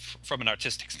effective from an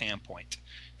artistic standpoint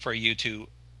for you to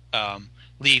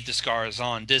leave the scars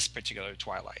on this particular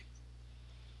Twilight.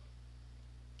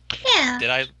 Yeah. Did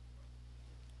I?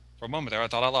 For a moment there, I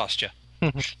thought I lost you.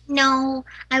 No,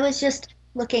 I was just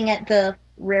looking at the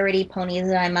Rarity ponies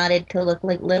that I modded to look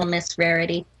like Little Miss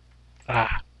Rarity.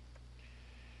 Ah.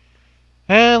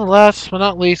 And last but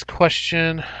not least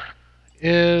question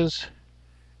is,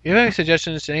 if you have any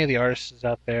suggestions to any of the artists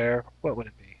out there, what would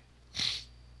it be?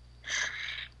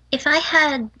 If I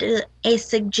had a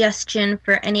suggestion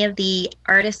for any of the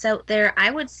artists out there, I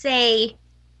would say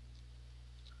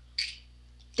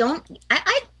don't.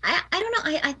 I don't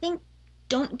know. I think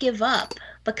don't give up,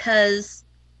 because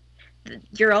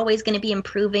you're always going to be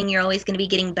improving. You're always going to be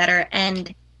getting better,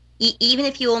 and even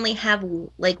if you only have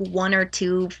like one or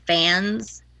two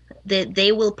fans, that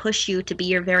they will push you to be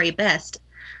your very best.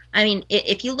 I mean,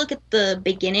 if you look at the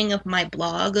beginning of my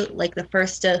blog, like the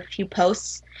first few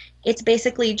posts, it's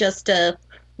basically just a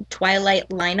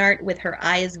Twilight line art with her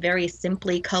eyes very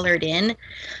simply colored in.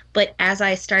 But as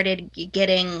I started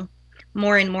getting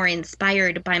more and more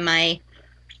inspired by my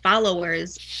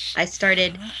followers, I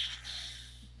started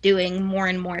doing more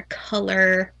and more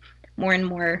color, more and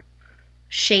more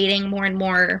shading, more and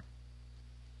more.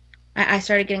 I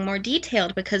started getting more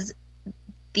detailed because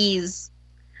these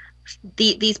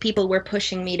people were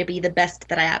pushing me to be the best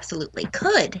that I absolutely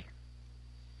could.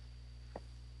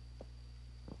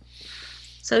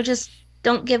 So just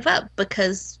don't give up,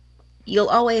 because you'll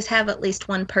always have at least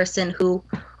one person who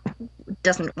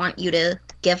doesn't want you to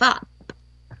give up.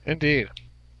 Indeed.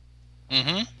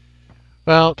 Mm-hmm.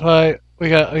 Well, Ty, we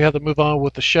have to move on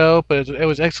with the show, but it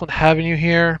was excellent having you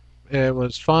here. It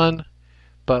was fun,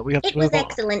 but we have to It move was on.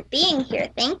 excellent being here.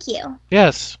 Thank you.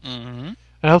 Yes. Mm-hmm.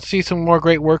 I hope to see some more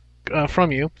great work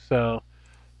from you. So,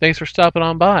 thanks for stopping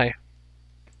on by.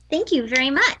 Thank you very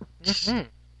much. Mm-hmm.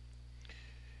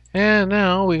 And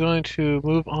now we're going to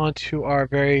move on to our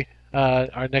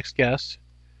next guest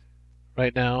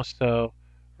right now. So,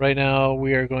 right now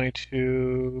we are going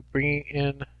to bring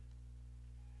in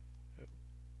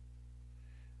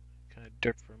kind of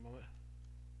dirt for a moment.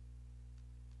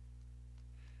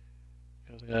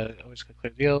 I was gonna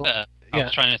clear the deal. I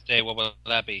was trying to say, what would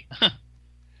that be?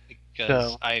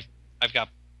 Because So- I've got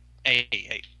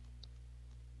hey.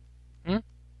 Hmm?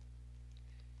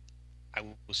 I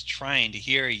was trying to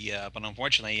hear you, but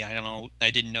unfortunately,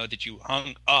 I didn't know that you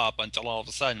hung up until all of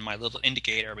a sudden my little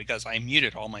indicator, because I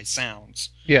muted all my sounds.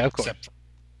 Yeah, of course.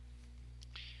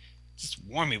 Just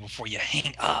warn me before you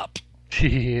hang up.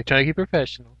 Trying to keep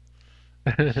professional.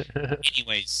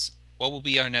 Anyways, what will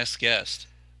be our next guest?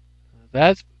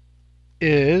 That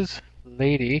is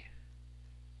Lady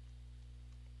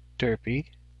Derpy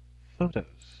Photos.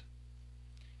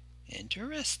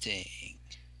 Interesting.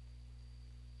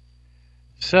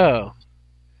 So,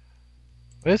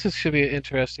 this should be an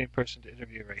interesting person to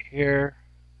interview right here,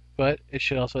 but it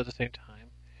should also at the same time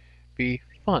be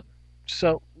fun.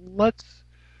 So, let's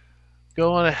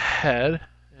go on ahead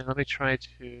and let me try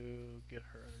to get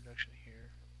her introduction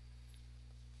here.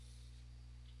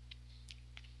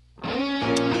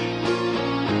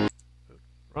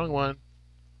 Wrong one.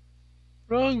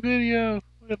 Wrong video.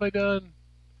 What have I done?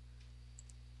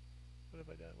 What have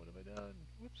I done?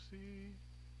 Whoopsie.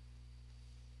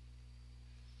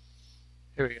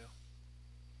 Here we go.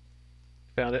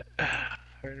 Found it.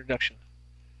 Her introduction.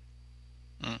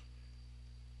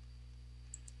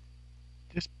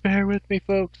 Just bear with me,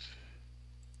 folks.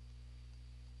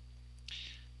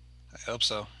 I hope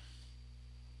so.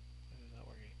 It is not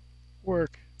working.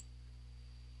 Work.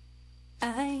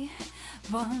 I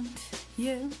want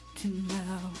you to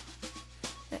know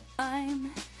that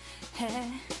I'm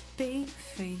happy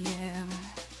for you.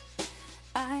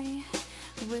 I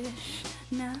wish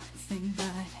nothing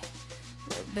but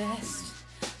the best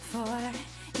for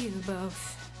you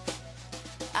both.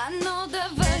 I know the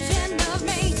version of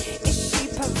me. Is she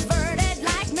perverted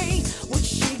like me? Would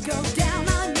she go down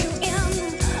on you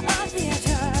in a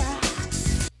theater?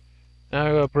 Now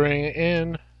we're going to bring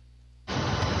in.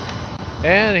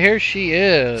 And here she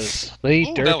is. Lady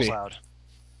Ooh, that was Derpy. loud.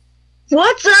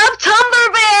 What's up,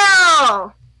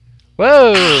 Tumberbell?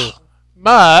 Whoa!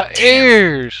 My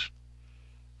ears!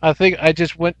 I think I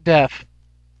just went deaf.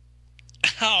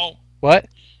 Ow! What?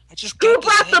 I just Who got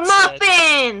brought the headset.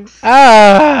 muffins?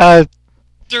 Ah!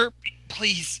 Derpy,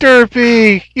 please.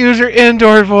 Derpy, use your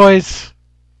indoor voice.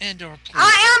 Indoor, please.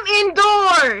 I am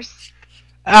indoors.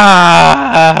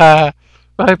 Ah,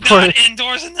 my poor. Not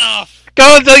indoors enough.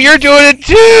 Gonzo, you're doing it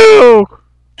too.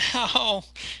 Ow,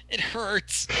 it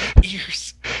hurts.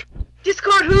 Ears.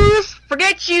 Discord who's?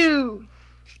 Forget you.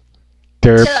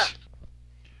 Derp. Shut up.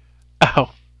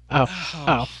 Ow. Ow. Oh,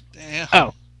 Ow. damn.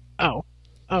 Ow. Ow.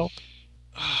 Ow.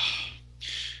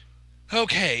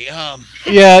 Okay,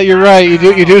 Yeah, you're right.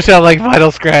 You do sound like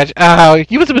Vital Scratch. Ow.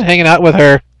 You must have been hanging out with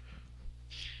her.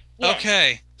 Yes.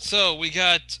 Okay, so we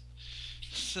got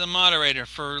the moderator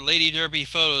for Lady Derpy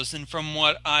Photos, and from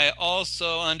what I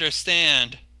also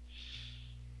understand,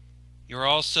 you're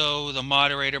also the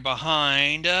moderator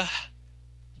behind,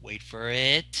 wait for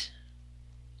it,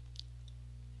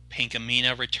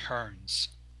 Pinkamena Returns.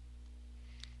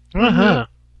 Uh-huh.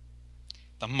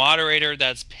 The moderator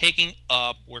that's picking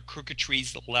up where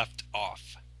Crookedtrees left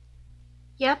off.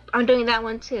 Yep, I'm doing that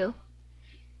one too.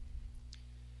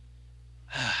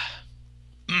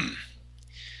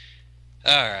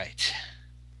 Alright,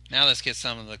 now let's get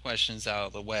some of the questions out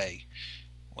of the way.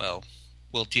 Well,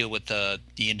 we'll deal with the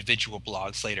individual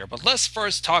blogs later, but let's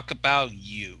first talk about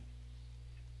you.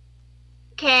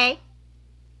 Okay.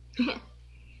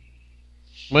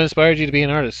 What inspired you to be an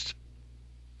artist?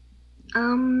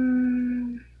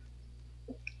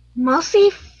 Mostly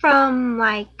from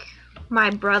like my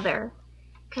brother,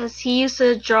 cause he used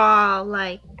to draw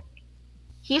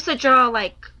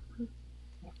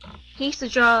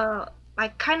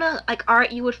kind of like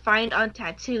art you would find on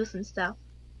tattoos and stuff.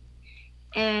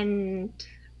 And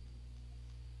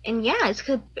yeah,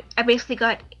 I basically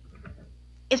got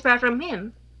inspired from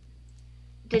him.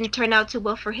 Didn't turn out too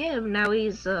well for him. Now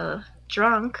he's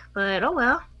drunk, but oh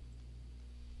well.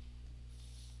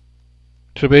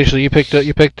 So basically, you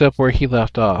picked up where he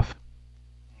left off.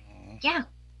 Yeah.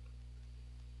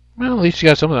 Well, at least you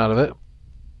got something out of it.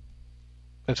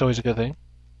 That's always a good thing.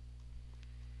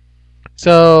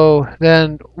 So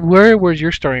then, where was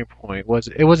your starting point?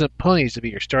 It wasn't ponies to be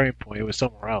your starting point? It was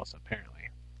somewhere else, apparently.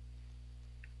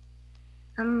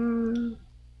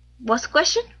 What's the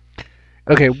question?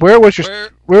 Okay, where was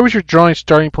your drawing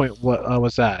starting point? What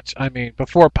was that? I mean,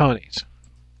 before ponies.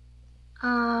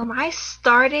 I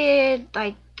started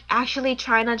like actually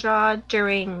trying to draw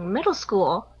during middle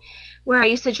school, where I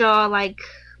used to draw like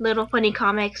little funny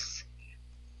comics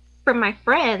for my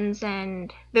friends,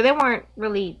 and they weren't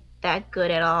really that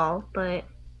good at all, but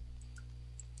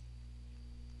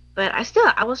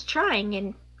I was trying,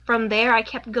 and from there I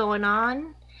kept going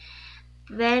on.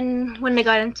 Then when I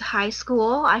got into high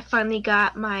school, I finally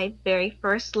got my very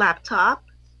first laptop.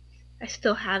 I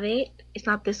still have it. It's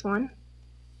not this one.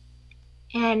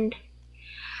 And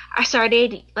I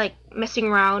started like messing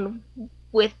around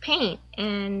with paint,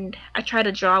 and I tried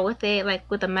to draw with it like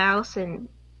with a mouse, and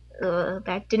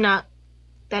that did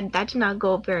not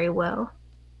go very well.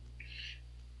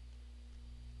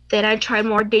 Then I tried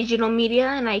more digital media,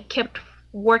 and I kept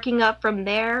working up from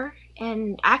there.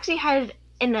 And I actually I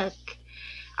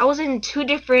was in 2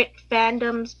 different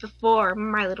fandoms before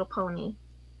My Little Pony,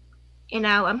 and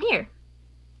now I'm here.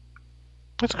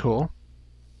 That's cool.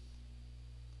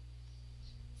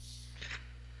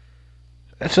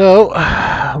 So,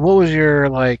 what was your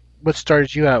what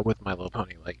started you out with My Little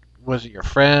Pony? Like, was it your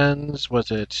friends?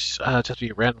 Was it just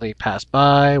you randomly passed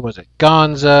by? Was it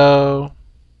Gonzo?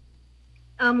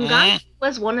 Gonzo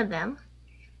was one of them,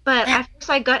 but at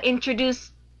first I got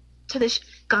introduced to the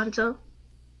Gonzo.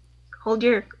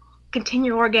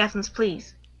 Continue orgasms,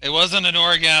 please. It wasn't an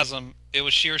orgasm. It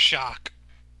was sheer shock.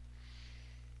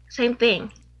 Same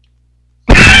thing.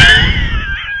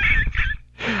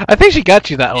 I think she got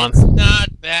you that one. It's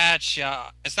not bad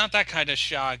shock. It's not that kind of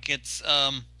shock. It's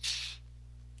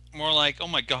more like, oh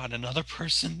my god, another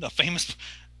person,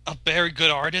 a very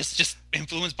good artist, just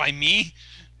influenced by me.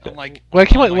 I'm like, why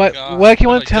can't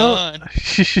you tell?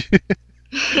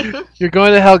 You're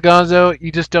going to hell, Gonzo.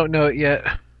 You just don't know it yet.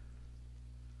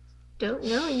 Don't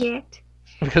know yet.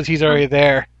 Because he's already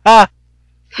there. Ah!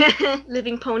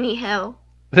 Living pony hell.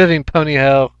 Living pony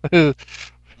hell.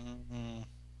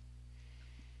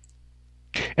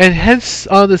 And hence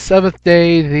on the 7th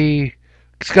day the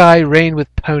sky rained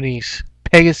with ponies.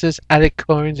 Pegasus,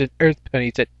 Adicorns, and earth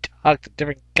ponies that talked a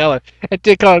different color and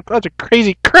did call it a bunch of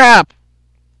crazy crap!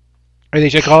 Or they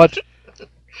should call it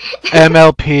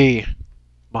MLP.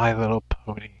 My Little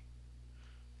Pony.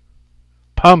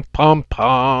 Pum pum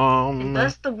pum. And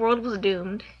thus the world was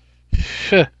doomed.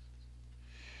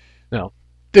 No,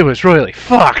 it was royally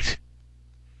fucked.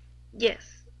 Yes.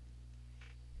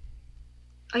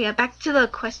 Oh yeah, back to the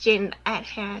question at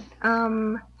hand.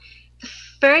 The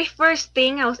very first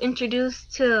thing I was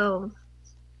introduced to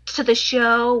to the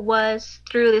show was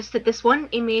through this one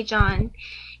image on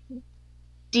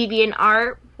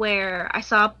DeviantArt where I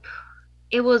saw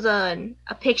it was a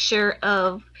picture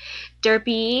of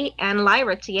Derpy and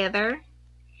Lyra together,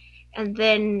 and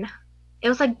then it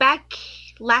was like back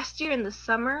last year in the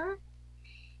summer.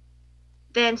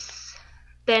 Then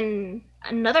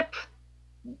another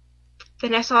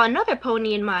then I saw another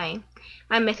pony in my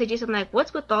messages. I'm like,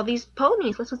 what's with all these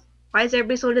ponies? Why is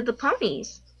everybody so into the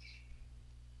ponies?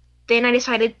 Then I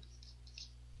decided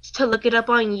to look it up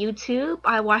on YouTube.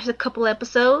 I watched a couple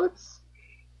episodes,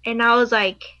 and I was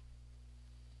like,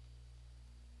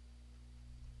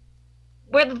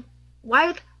 why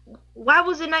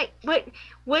wasn't I?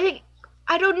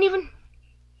 I don't even.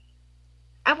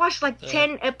 I watched like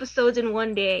 10 episodes in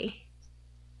one day,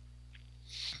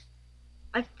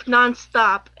 like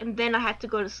non-stop, and then I had to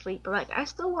go to sleep. But like, I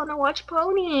still want to watch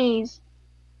ponies.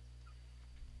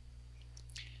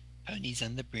 Ponies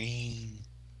on the brain.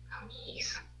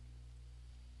 Ponies.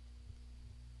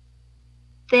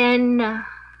 Then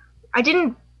I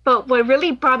didn't. But what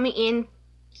really brought me in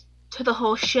to the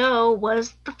whole show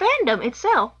was the fandom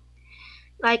itself.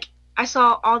 Like, I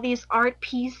saw all these art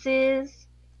pieces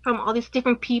from all these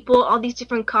different people, all these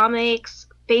different comics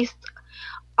based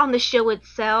on the show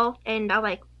itself, and I'm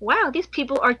like, wow, these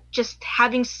people are just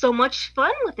having so much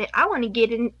fun with it. I want to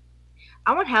get in.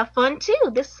 I want to have fun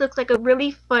too. This looks like a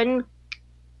really fun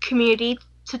community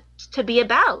to be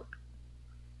about.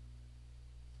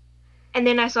 And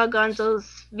then I saw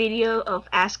Gonzo's video of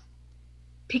Ask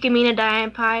Equinahime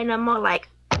Diane Pie, and I'm more like,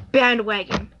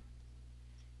 bandwagon.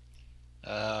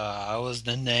 I was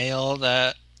the nail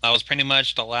that... I was pretty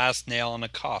much the last nail in the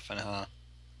coffin, huh?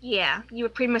 Yeah, you were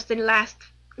pretty much the last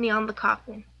nail in the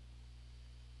coffin.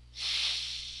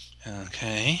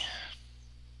 Okay.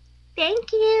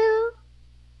 Thank you.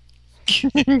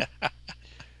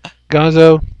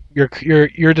 Gonzo,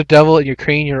 you're the devil and you're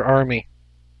creating your army.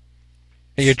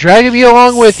 And you're dragging me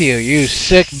along with you, you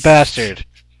sick bastard.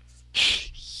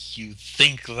 You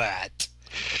think that?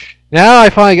 Now I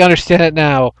finally understand it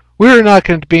now. We're not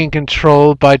being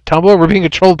controlled by Tumblr, we're being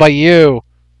controlled by you.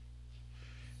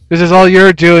 This is all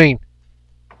you're doing.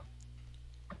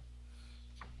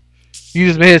 You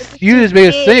just made us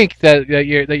think that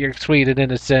you're sweet and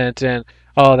innocent and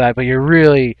all that, but you're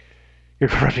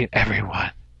corrupting everyone.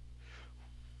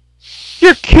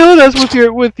 You're killing us with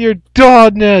your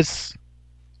dogness.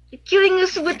 You're killing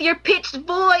us with your pitched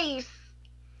voice.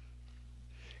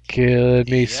 Killing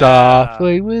me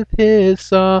softly with his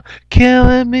song.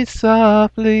 Killing me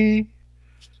softly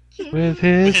with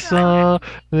his song.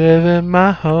 Living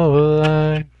my whole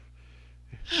life.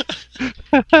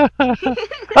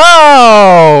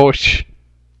 Oh!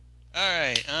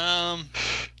 Alright,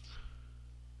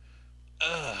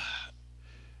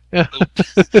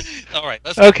 Alright,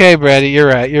 let's... Okay, Brandy, you're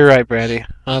right, Brandy.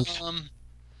 So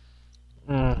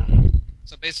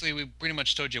basically, we pretty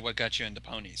much told you what got you into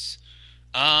ponies.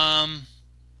 Have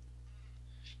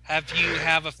you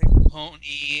have a favorite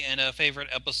pony and a favorite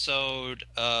episode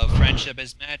of Friendship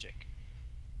is Magic?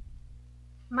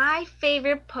 My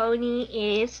favorite pony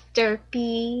is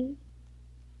Derpy.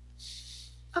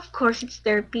 Of course it's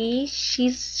Derpy.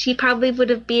 She probably would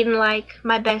have been like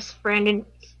my best friend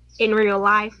in real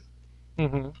life.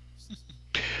 Mm-hmm.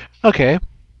 Okay.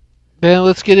 Then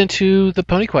let's get into the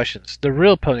pony questions. The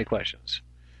real pony questions.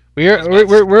 We're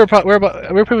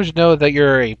pretty much know that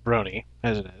you're a brony,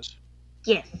 as it is.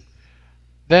 Yes.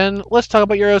 Then let's talk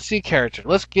about your OC character.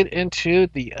 Let's get into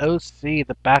the OC,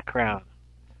 the background.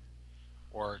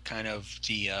 Or kind of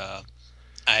the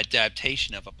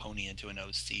adaptation of a pony into an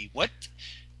OC. What's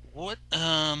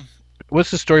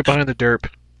the story behind the derp?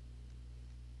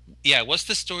 Yeah, what's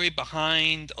the story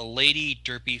behind a Lady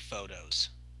Derpy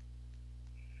Photos?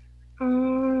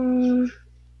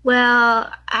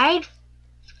 Well,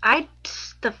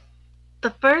 the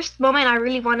first moment I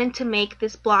really wanted to make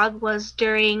this blog was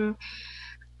during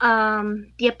the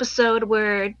episode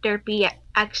where Derpy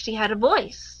actually had a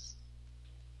voice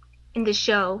in the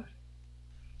show.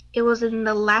 It was in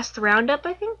the last roundup,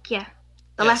 I think. Yeah,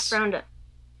 the last roundup.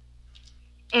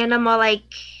 And I'm all like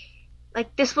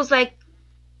this was like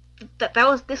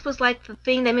this was like the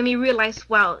thing that made me realize,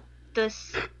 wow,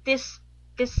 this is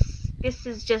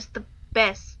just the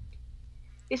best.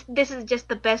 This is just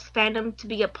the best fandom to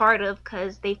be a part of,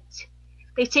 because they've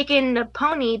taken a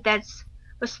pony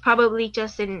was probably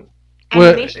just an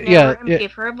animation error and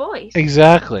give her a voice.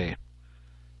 Exactly.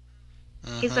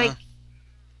 It's like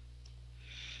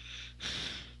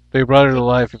they brought her to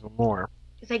life even more.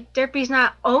 It's like Derpy's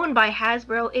not owned by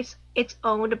Hasbro; it's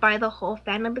owned by the whole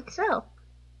fandom itself.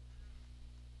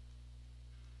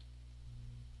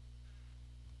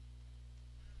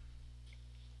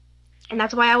 And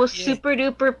that's why I was Yeah. super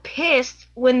duper pissed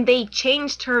when they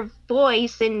changed her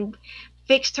voice and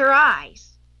fixed her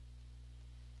eyes.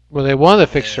 Well, they wanted to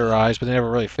fix her Yeah. eyes, but they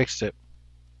never really fixed it.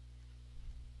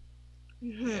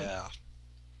 Mhm. Yeah.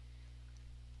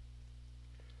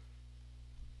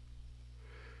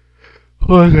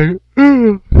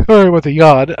 Sorry about the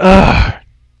yawn.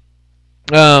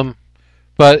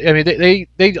 But I mean,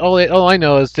 they all I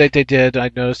know is that they did. I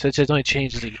noticed they only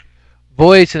changed the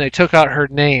voice and they took out her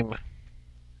name.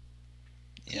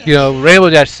 Yeah. You know, Rainbow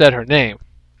Dash said her name.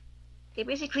 They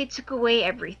basically took away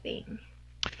everything.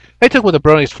 They took what the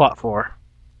Bronies fought for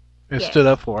and Yes. stood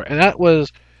up for, and that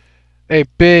was a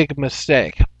big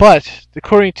mistake. But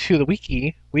according to the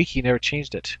wiki never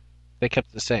changed it. They kept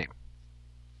it the same,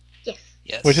 Yes.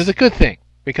 Yes. which is a good thing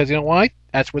because you know why?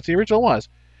 That's what the original was.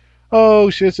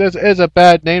 Oh, it's a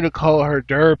bad name to call her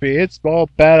Derpy. It's all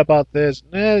bad about this.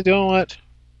 You know what?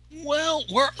 Well,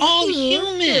 we're all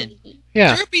human.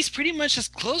 Yeah, Derpy's pretty much as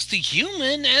close to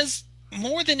human as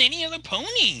more than any other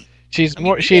pony. she's I mean,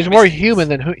 more we she's got more mistakes. human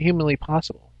than humanly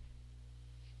possible.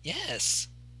 Yes.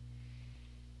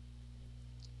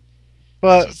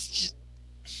 But She's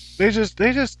they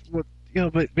just you know,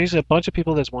 but basically a bunch of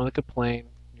people just want to complain,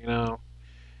 you know,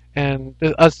 and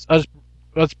us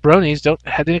bronies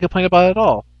didn't complain about it at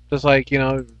all. Just like you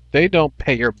know, they don't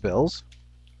pay your bills.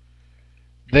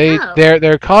 No.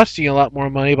 They're costing you a lot more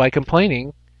money by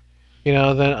complaining, you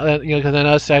know, than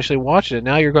us actually watching it.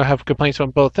 Now you're going to have complaints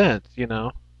on both ends, you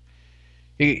know.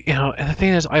 You know, and the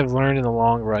thing is, I've learned in the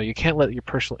long run, you can't let your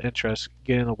personal interests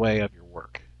get in the way of your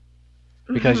work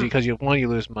because Mhm. you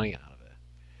lose money out of it.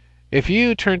 If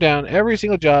you turn down every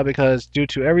single job because due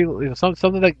to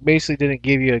something that basically didn't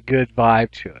give you a good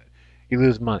vibe to it, you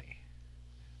lose money.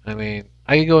 I mean,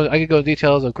 I could go into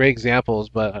details of great examples,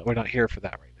 but we're not here for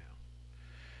that right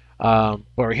now.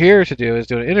 What we're here to do is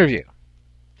do an interview.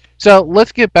 So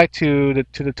let's get back to the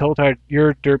total tired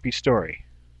your derpy story.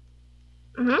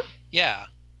 Mhm. yeah.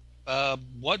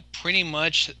 What pretty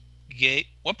much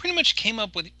came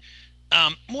up with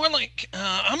more like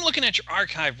I'm looking at your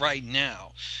archive right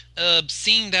now,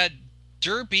 seeing that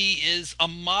Derpy is a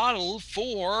model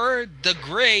for the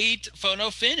great photo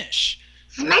finish.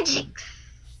 It's magic.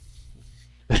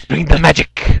 Let's bring the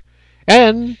magic.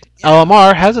 And Yeah.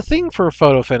 LMR has a thing for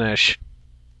photo finish.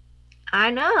 I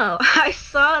know. I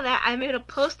saw that. I made a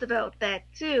post about that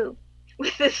too,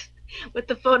 with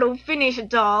the photo finish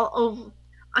doll over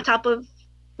on top of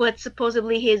what's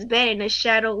supposedly his bed and a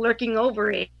shadow lurking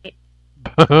over it.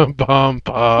 Bum bum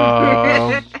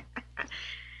bum.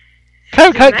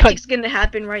 The magic's gonna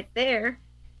happen right there.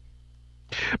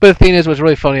 But the thing is, what's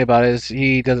really funny about it is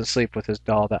he doesn't sleep with his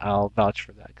doll. That I'll vouch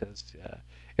for that because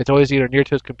it's always either near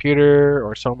to his computer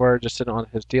or somewhere just sitting on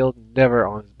his deal, never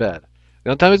on his bed. The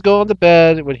only time he's going on the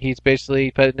bed when he's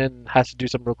basically petting it and has to do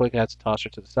something real quick and has to toss her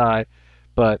to the side.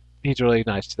 But he's really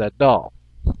nice to that doll.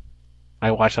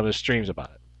 I watch some of his streams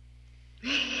about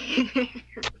it.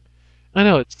 I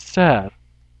know it's sad.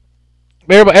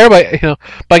 Everybody, you know.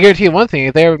 But I guarantee you one thing: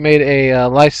 if they ever made a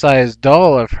life-size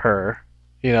doll of her,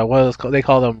 you know, what they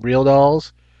call them real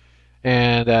dolls,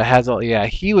 and has all, yeah,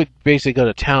 he would basically go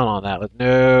to town on that with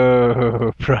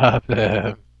no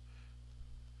problem.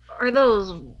 Or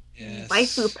those Yes.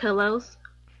 waifu pillows.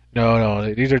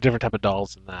 No, these are different type of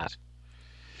dolls than that.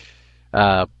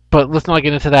 But let's not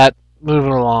get into that.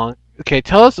 Moving along. Okay,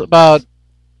 tell us about.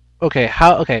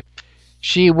 Okay,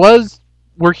 she was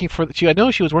working for. I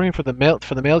know she was working for the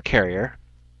mail carrier.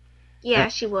 Yeah,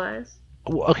 she was.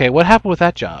 Okay, what happened with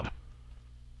that job?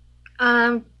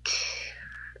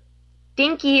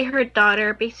 Dinky, her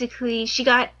daughter, basically, she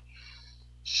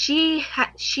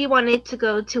wanted to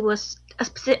go to a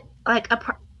specific,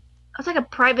 it's like a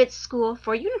private school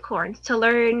for unicorns to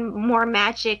learn more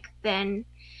magic than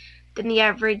the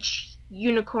average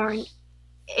unicorn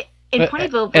in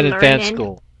Ponyville An would learn. advanced And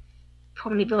school.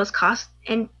 Ponyville's cost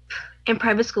and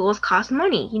private schools cost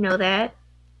money. You know that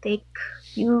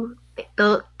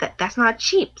that's not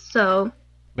cheap. So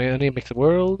Money makes the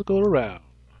world go around.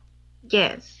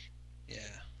 yes. Yeah.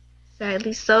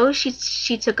 Sadly so,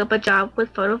 she took up a job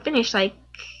with Photo Finish, like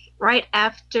right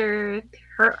after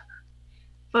her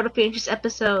Photo Finish's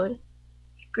episode,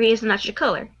 Green is Not Your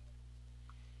Color.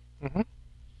 Mm-hmm.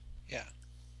 Yeah.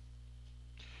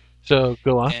 So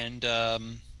go on. And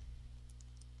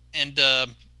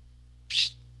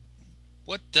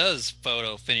what does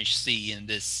Photo Finish see in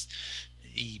this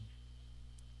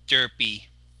Derpy?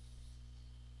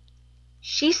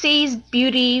 She sees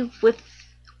beauty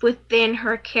within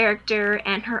her character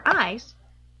and her eyes.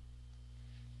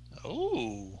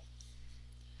 Oh.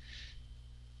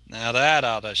 Now that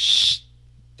oughta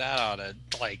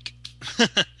like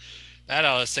that That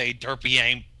ought to say Derpy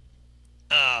ain't.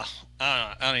 I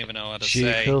don't even know what to She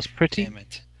say. feels pretty. Damn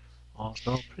it.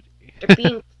 Also pretty. They're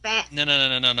being fat. No.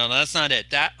 That's not it.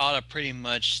 That ought to pretty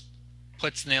much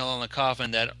puts nail on the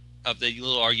coffin of the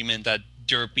little argument that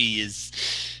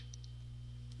Derpy's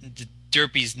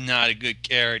not a good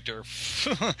character.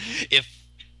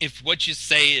 if what you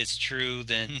say is true,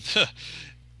 then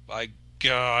by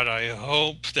God, I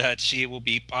hope that she will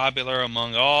be popular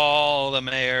among all the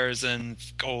mayors and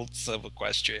colts of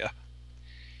Equestria.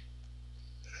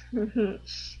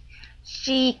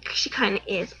 She kind of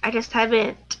is. I just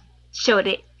haven't showed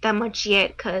it that much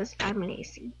yet because I'm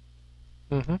lazy.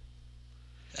 Mm-hmm.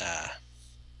 Ah.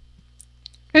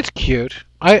 It's cute.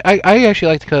 I actually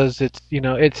like it because it's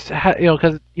because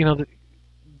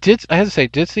I have to say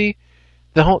Ditzy,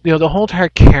 the whole entire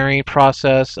caring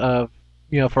process of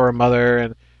for her mother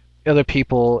and other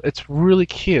people, it's really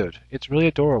cute. It's really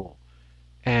adorable,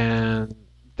 and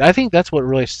I think that's what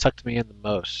really sucked me in the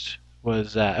most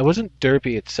was that it wasn't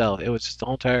Derpy itself. It was just the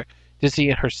whole entire Ditzy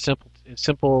and her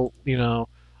simple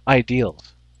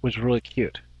ideals was really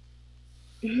cute.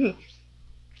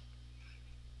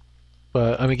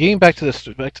 But I mean, getting back to the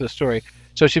story.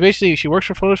 So she works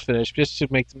for Photos Finish just to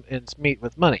make ends meet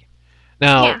with money.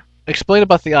 Now, Yeah. explain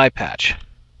about the eye patch.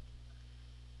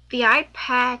 The eye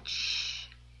patch.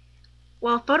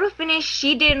 Well, Photo Finish,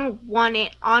 she didn't want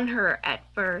it on her at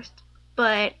first,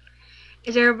 but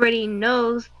as everybody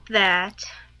knows that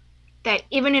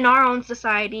even in our own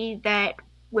society, that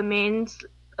women's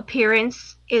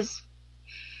appearance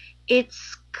they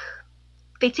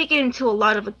take it into a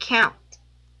lot of account.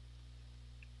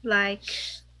 Like,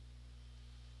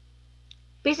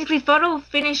 basically, Photo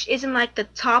Finish isn't like the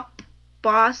top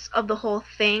boss of the whole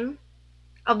thing,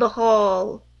 of the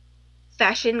whole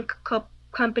fashion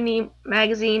company,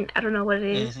 magazine, I don't know what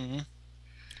it is. Mm-hmm.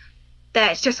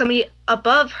 That's just somebody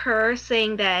above her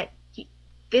saying that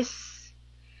this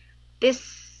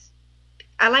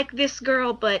I like this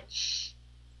girl, but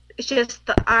it's just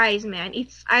the eyes, man.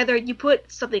 It's either you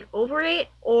put something over it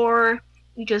or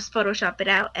you just Photoshop it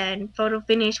out, and Photo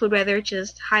Finish would rather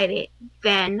just hide it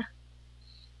than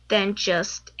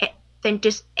just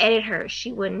edit her.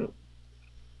 She'd rather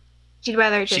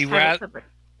just have it covered.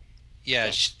 Yeah,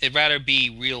 it'd rather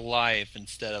be real life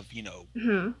instead of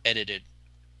edited.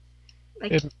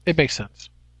 Like, It makes sense.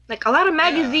 Like, a lot of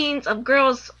magazines of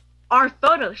girls are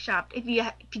photoshopped. If you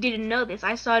didn't know this,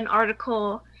 I saw an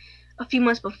article a few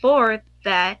months before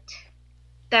that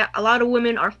a lot of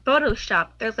women are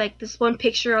photoshopped. There's like this one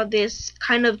picture of this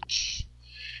kind of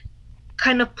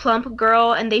plump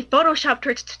girl, and they photoshopped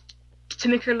her to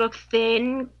make her look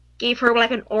thin, gave her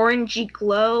like an orangey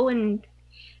glow, and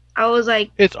I was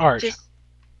like, it's art.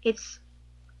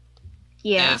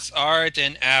 Yeah. It's art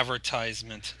and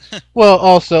advertisement. Well,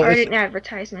 also art and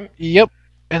advertisement. Yep,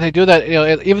 and they do that.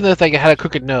 Even if they had a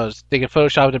crooked nose, they can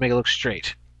Photoshop it to make it look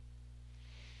straight.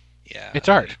 Yeah, it's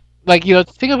art. Like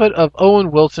think of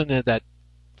Owen Wilson and that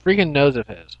freaking nose of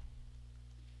his.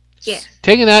 Yeah.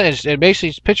 Taking that and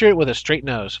basically picture it with a straight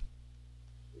nose.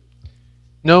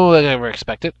 No one would ever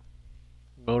expect it.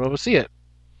 No one will see it.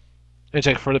 It's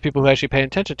like for the people who actually pay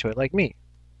attention to it, like me.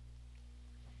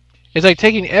 It's like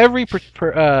taking every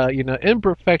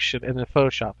imperfection and then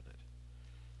photoshopping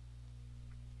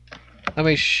it. I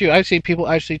mean, shoot, I've seen people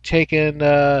actually taking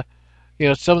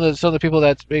some of the people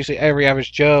that's basically every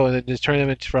average Joe and then just turn them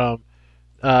into from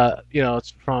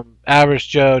from average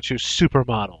Joe to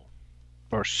supermodel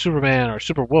or Superman or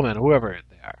Superwoman, whoever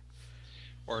they are.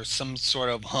 Or some sort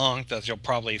of hunk that you'll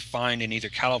probably find in either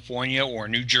California or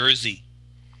New Jersey.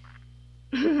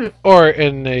 Or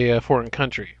in a foreign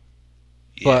country.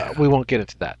 Yeah. But we won't get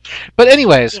into that. But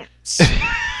anyways.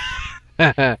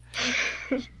 Yeah.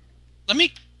 Let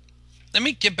me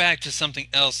get back to something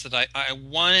else that I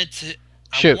wanted to...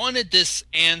 Shoot. I wanted this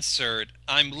answered.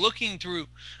 I'm looking through...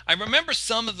 I remember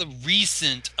some of the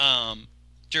recent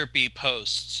Derpy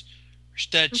posts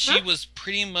that she was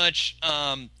pretty much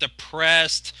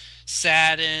depressed,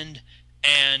 saddened,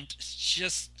 and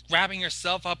just wrapping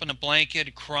herself up in a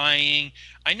blanket, crying.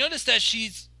 I noticed that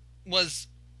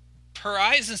her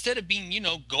eyes, instead of being,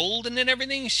 golden and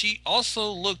everything, she also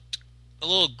looked a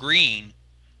little green.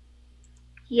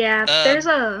 Yeah, there's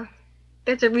a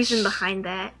reason behind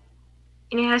that.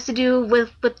 And it has to do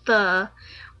with the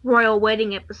royal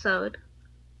wedding episode.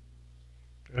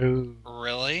 Oh.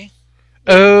 Really?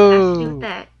 Oh. It has to do with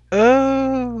that.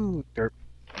 Oh. Derp.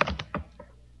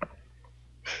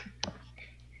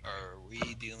 Are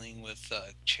we dealing with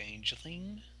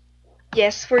changeling?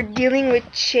 Yes, we're dealing with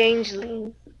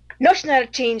changeling. No, she's not a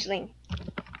changeling.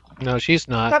 No, she's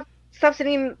not. Stop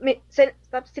sending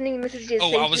messages.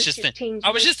 Oh, saying I was to just change I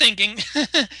was it. just thinking.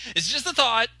 It's just a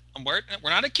thought. We're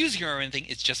not accusing her or anything.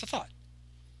 It's just a thought.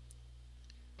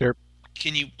 Derp.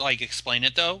 Can you like explain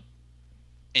it though,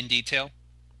 in detail?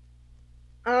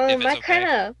 If it's I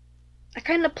okay.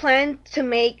 kind of plan to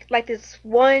make like this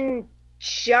one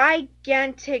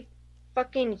gigantic,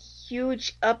 fucking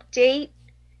huge update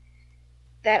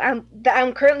that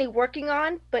I'm currently working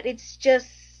on, but it's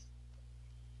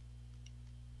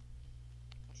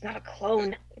not a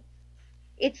clone.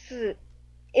 It's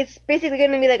it's basically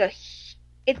gonna be like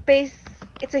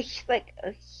it's a like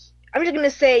a, I'm just gonna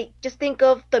say just think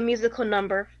of the musical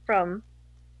number from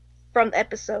the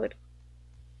episode.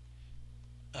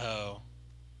 Oh,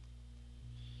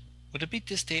 would it be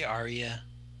This Day Aria?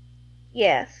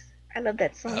 Yes, I love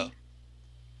that song. Oh,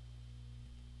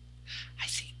 I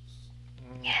see.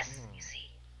 Yes, you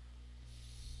see.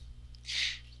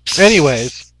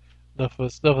 Anyways, enough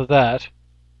of that.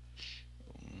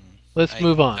 Let's I-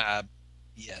 move on.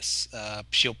 Yes,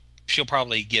 she'll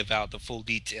probably give out the full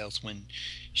details when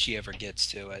she ever gets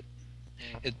to it.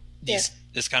 Yes.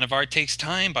 This kind of art takes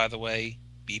time, by the way.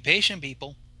 Be patient,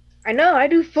 people. I know, I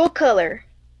do full color.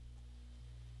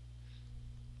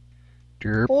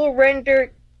 Derp. Full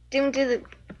render, dim to the.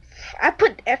 I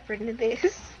put effort into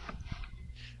this.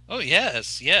 Oh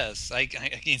yes, yes. I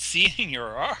can see in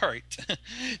your art.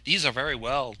 These are very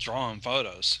well drawn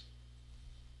photos.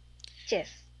 Yes.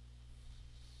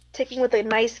 Taken with a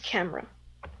nice camera.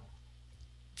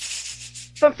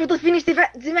 But for the finish the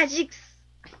magics.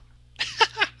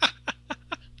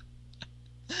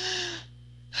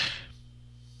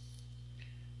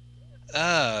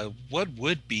 What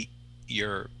would be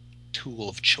your tool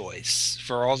of choice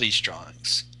for all these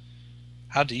drawings?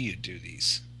 How do you do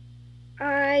these?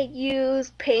 I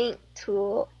use Paint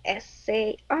Tool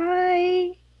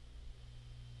SAI.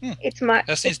 It's my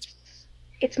That seems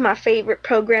it's my favorite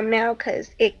program now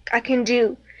because I can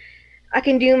do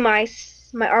my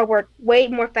artwork way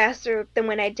more faster than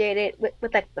when I did it with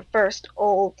like the first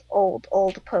old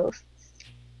posts.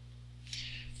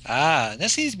 that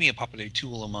seems to be a popular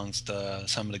tool amongst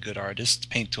some of the good artists.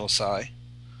 Paint Tool SAI.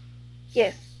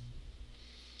 Yes.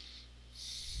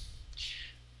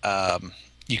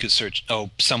 You could search. Oh,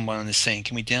 someone is saying,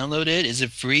 "Can we download it? Is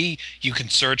it free?" You can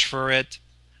search for it.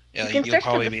 You can You'll search for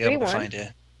probably the be free able to one. find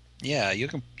it. Yeah, you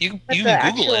can But Google the it and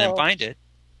actual- find it.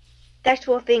 The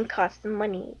actual thing costs some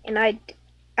money, and I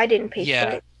didn't pay Yeah.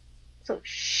 for it. So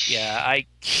shh. Yeah, I.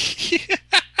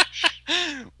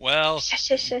 Well, Shush,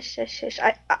 shush, shush, shush, shush.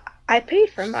 I paid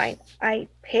for mine. I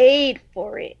paid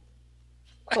for it.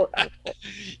 Quote unquote.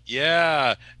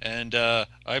 yeah, and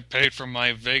I paid for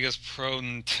my Vegas Pro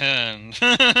 10.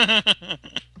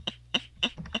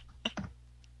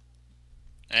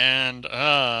 And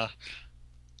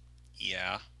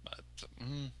yeah, but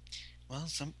well,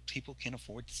 some people can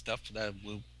afford stuff that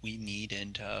we need,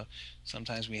 and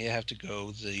sometimes we have to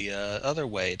go the other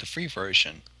way, the free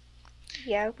version,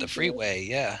 Yeah. the free way,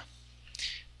 yeah.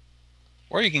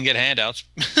 Or you can get handouts.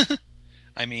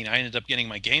 I mean, I ended up getting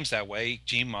my games that way.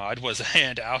 Gmod was a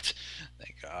handout.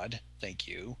 Thank God. Thank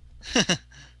you.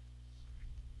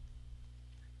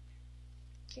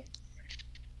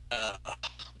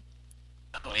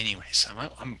 Oh, anyways,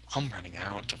 I'm running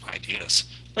out of ideas.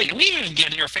 Wait, we didn't even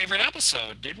get your favorite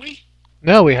episode, did we?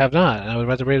 No, we have not. I was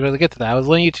about to really get to that. I was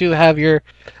letting you two have your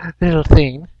little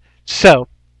thing. So,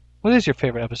 what is your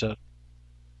favorite episode?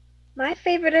 My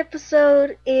favorite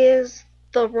episode is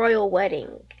the royal wedding,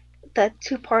 the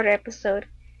 2-part episode,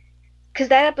 because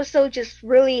that episode just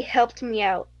really helped me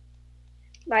out.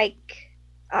 Like,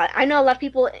 I know a lot of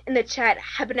people in the chat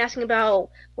have been asking about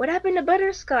what happened to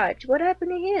Butterscotch, what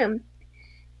happened to him.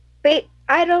 But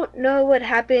I don't know what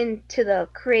happened to the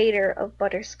creator of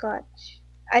Butterscotch.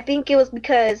 I think it was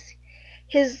because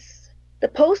the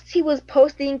posts he was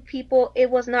posting people, it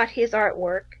was not his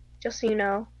artwork, just so you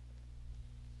know.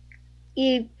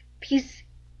 He's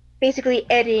basically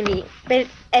editing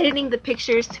the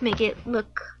pictures to make it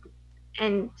look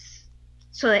and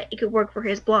so that it could work for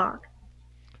his blog.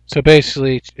 So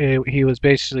basically, he was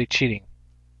basically cheating.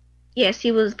 Yes,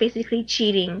 he was basically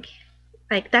cheating.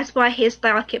 Like that's why his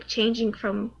style kept changing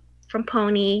from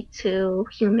pony to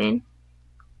human.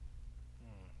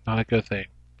 Not a good thing.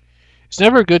 It's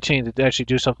never a good thing to actually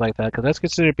do something like that because that's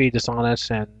considered to be dishonest,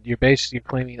 and you're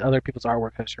claiming other people's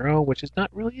artwork as your own, which is not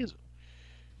really is.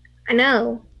 I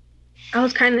know. I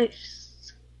was trying to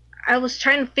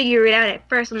figure it out at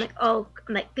first. I'm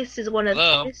like, this is one of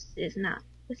Hello? this is not.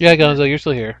 This Yeah, is not. Gonzo, you're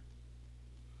still here.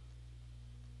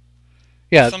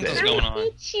 Yeah. Something's going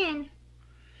on. Kitchen.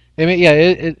 I mean, yeah,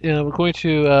 according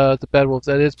to the Bad Wolves,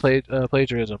 that is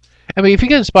plagiarism. I mean, if you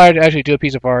get inspired to actually do a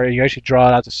piece of art and you actually draw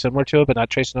it out to similar to it, but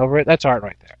not tracing over it, that's art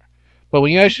right there. But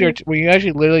when you actually when you're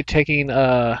actually literally taking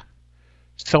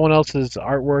someone else's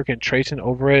artwork and tracing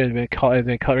over it and then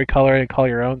recolor it and call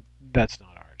your own, that's not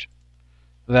art.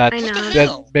 I know.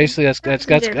 That's basically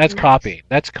that's copying.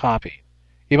 That's copying.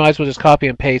 You might as well just copy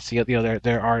and paste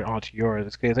their art onto yours.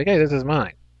 It's like, hey, this is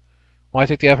mine. Why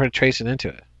take the effort of tracing into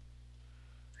it?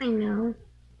 I know.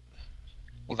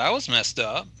 Well, that was messed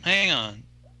up. Hang on.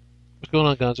 What's going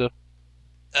on, Gonzo?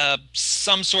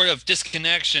 Some sort of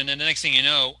disconnection, and the next thing you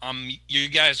know, you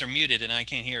guys are muted, and I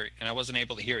can't hear it, and I wasn't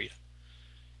able to hear you.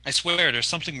 I swear, there's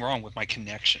something wrong with my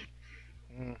connection.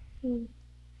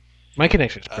 My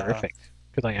connection is perfect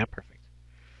because I am perfect.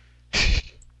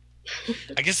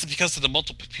 I guess it's because of the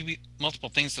multiple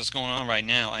things that's going on right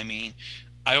now. I mean,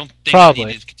 I don't think Probably. I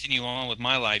need to continue on with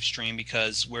my live stream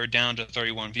because we're down to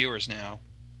 31 viewers now.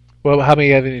 Well, how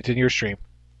many have it in your stream?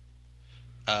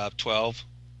 12.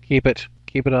 Keep it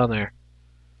on there,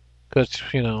 because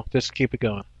just keep it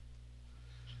going.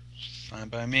 Fine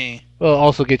by me. Well,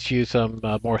 also gets you some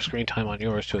more screen time on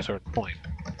yours to a certain point.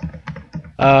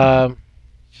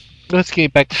 Let's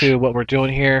get back to what we're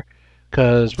doing here,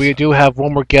 because we do have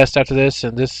one more guest after this,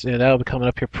 and that'll be coming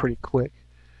up here pretty quick.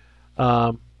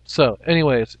 So,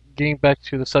 anyways, getting back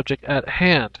to the subject at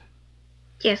hand.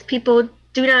 Yes, people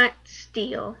do not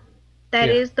steal. That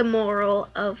Yeah. is the moral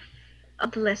of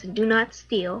the lesson. Do not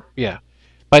steal. Yeah,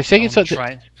 by taking Don't something,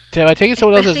 try- by taking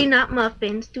someone Especially else's, not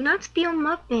muffins. Do not steal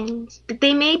muffins.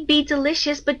 They may be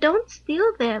delicious, but don't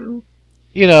steal them.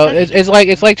 it's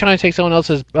like trying to take someone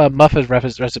else's muffin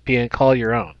recipe and call it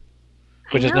your own,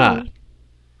 which I is know. not.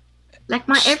 Like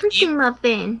my everything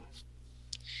muffin.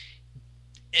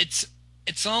 It's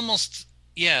almost,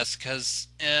 yes, because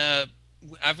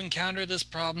I've encountered this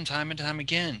problem time and time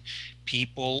again.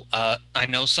 People, I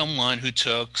know someone who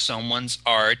took someone's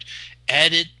art,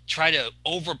 try to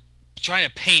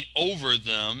paint over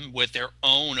them with their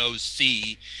own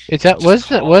OC.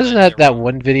 Wasn't that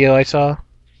one video I saw?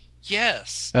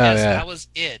 Yes, Oh, yes, yeah. that was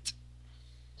it.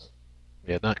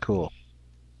 Yeah, not cool.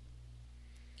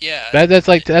 Yeah, That's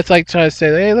like trying to say,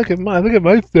 hey, look at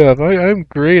my stuff. I'm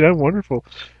great. I'm wonderful.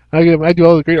 I do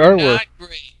all the great you're artwork. not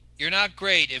great. You're not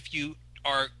great if you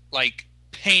are like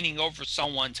painting over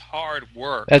someone's hard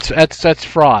work. That's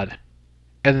fraud,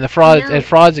 and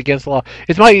fraud's against the law.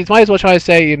 It might as well try to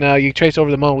say you trace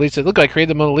over the Mona Lisa. Look, I created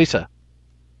the Mona Lisa,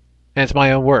 and it's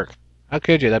my own work. How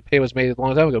could you? That paint was made a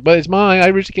long time ago, but it's mine. I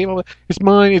originally came up with it's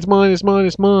mine. It's mine. It's mine.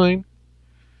 It's mine.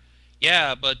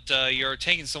 Yeah, but you're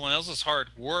taking someone else's hard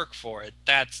work for it.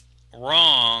 That's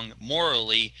wrong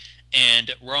morally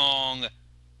and wrong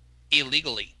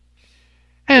illegally.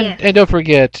 And don't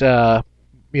forget,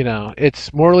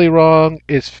 it's morally wrong.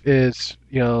 It's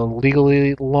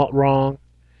legally wrong,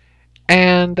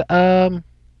 and last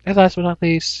but not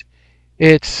least,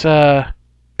 it's wrong.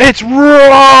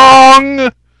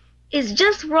 It's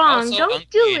just wrong. Also Don't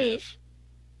do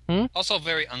it. Also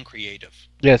very uncreative.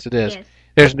 Yes, it is. Yes.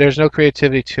 There's no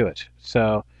creativity to it.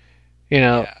 So,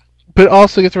 Yeah. but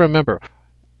also you have to remember,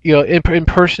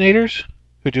 impersonators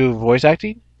who do voice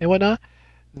acting and whatnot,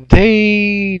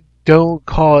 they don't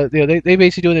call it. They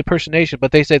basically do an impersonation,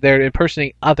 but they say they're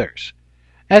impersonating others.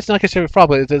 That's not considered fraud,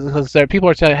 because people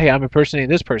are saying, "Hey, I'm impersonating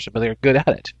this person," but they're good at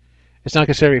it. It's not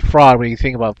considered fraud when you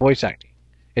think about voice acting.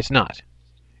 It's not.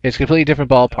 It's a completely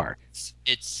different ballpark.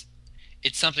 It's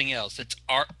something else. It's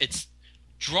art. It's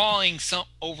drawing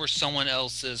over someone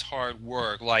else's hard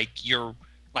work, like your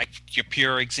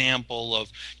pure example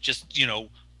of just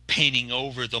painting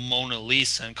over the Mona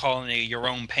Lisa and calling it your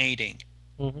own painting.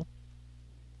 Mm-hmm.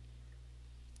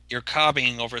 You're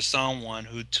copying over someone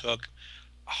who took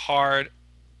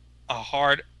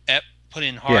put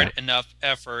in hard enough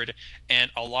effort and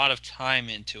a lot of time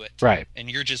into it. Right. And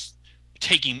you're just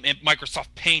taking Microsoft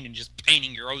Paint and just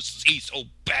painting your OC so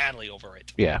badly over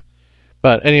it. Yeah.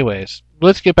 But anyways,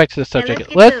 let's get back to the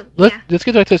subject. let's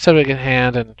get back to the subject at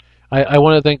hand, and I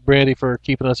want to thank Brandy for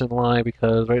keeping us in line,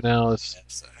 because right now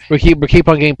we keep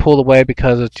on getting pulled away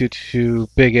because it's due to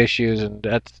big issues, and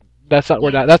that's not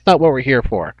what we're here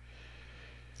for.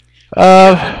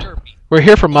 We're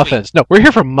here for muffins. No, we're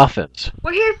here for muffins.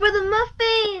 We're here for the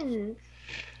muffins.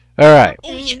 All right.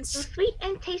 Oh, yes. So sweet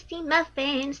and tasty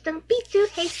muffins. Don't be too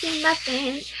hasty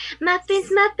muffins. Muffins,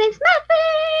 muffins,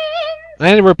 muffins.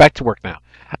 And we're back to work now.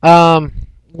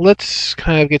 Let's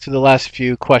kind of get to the last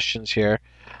few questions here.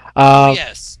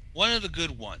 Yes, one of the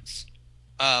good ones.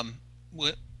 I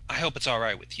hope it's all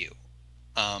right with you.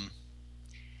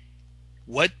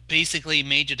 What basically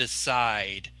made you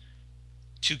decide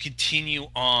to continue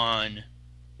on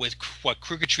with what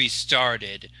Crookedtrees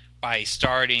started by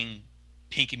starting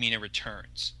Pinkamena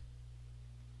Returns?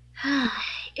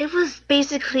 It was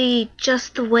basically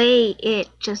just the way it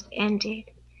just ended.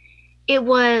 It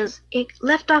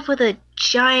left off with a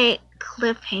giant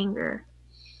cliffhanger.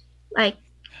 Like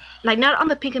not on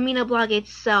the Pinkamena blog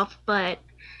itself, but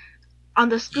on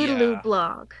the Scootaloo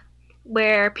blog,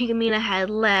 where Pinkamena had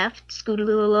left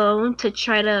Scootaloo alone to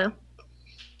try to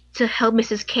help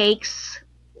Mrs. Cakes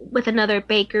with another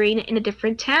bakery in a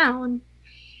different town.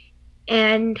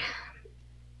 And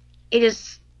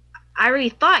I really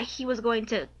thought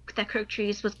that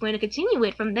Crookedtrees was going to continue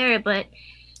it from there, but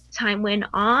time went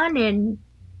on and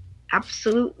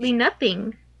absolutely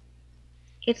nothing.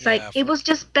 It's it was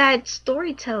just bad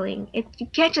storytelling. You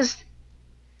can't just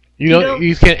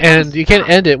you can't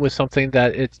end it with something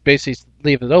that it's basically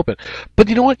leaving it open. But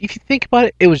you know what? If you think about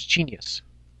it, it was genius.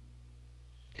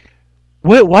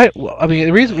 Why? I mean,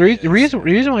 the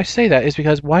reason why I say that is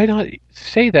because why not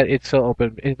say that it's so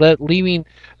open and leaving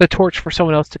the torch for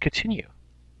someone else to continue?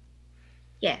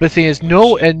 Yeah. The thing is,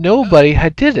 nobody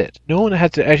had did it. No one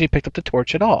had to actually pick up the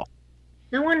torch at all.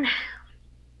 No one.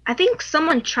 I think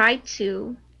someone tried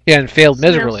to. Yeah, and failed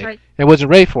miserably, and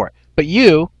wasn't ready for it. But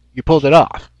you pulled it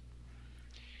off.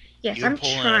 Yes, You're I'm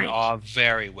pulling trying. it off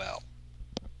very well.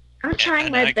 I'm trying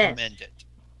and my I best. Commend it.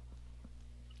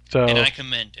 So, and I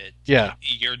commend it. Yeah.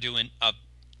 You're doing a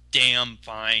damn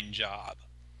fine job.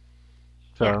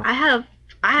 So yeah,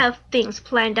 I have things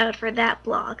planned out for that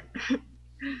blog.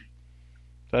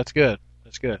 That's good.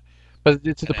 That's good. But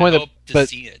it's to the I point hope to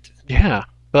see it. Yeah.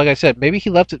 But like I said, maybe he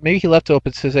left it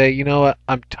open to say, you know what,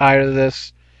 I'm tired of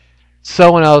this.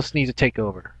 Someone else needs to take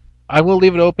over. I will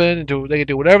leave it open and they can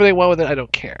do whatever they want with it. I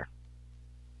don't care.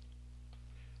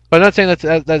 But I'm not saying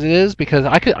that it is, because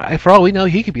for all we know,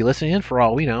 he could be listening in. For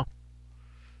all we know,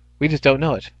 we just don't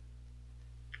know it.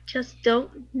 Just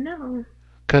don't know.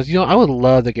 Because I would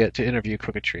love to get to interview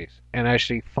Crookedtrees and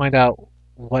actually find out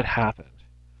what happened.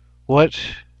 What,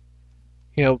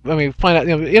 find out,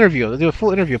 interview, do a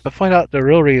full interview, but find out the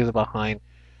real reason behind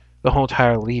the whole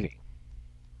entire leaving.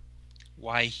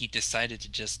 Why he decided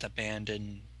to just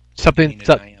abandon something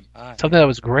that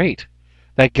was great.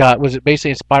 Was it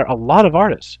basically inspired a lot of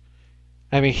artists.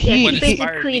 I mean, he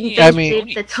basically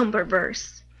invented the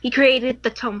Tumblrverse. He created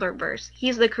the Tumblrverse.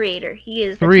 He's the creator. He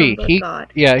is the Tumblr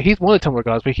god. Yeah, he's one of the Tumblr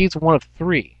gods, but he's one of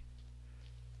 3.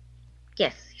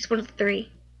 Yes, he's one of the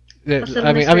 3.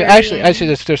 Actually,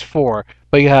 there's 4,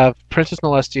 but you have Princess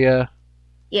Celestia,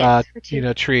 yes,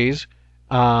 Trees,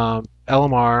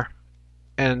 LMR,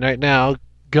 and right now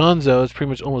Gonzo is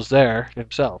pretty much almost there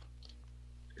himself.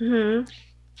 Mhm.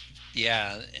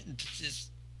 Yeah,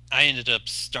 I ended up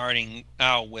starting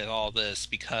out with all this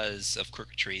because of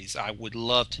Crookedtrees. I would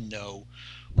love to know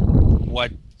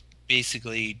what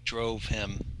basically drove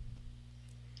him.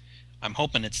 I'm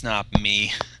hoping it's not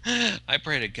me. I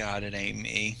pray to God it ain't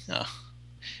me.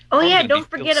 Oh yeah, don't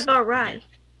forget about Rye.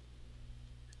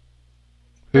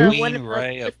 One of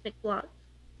the McBlogs.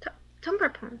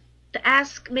 Tumblr pun. The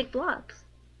Ask McBlogs.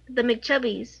 The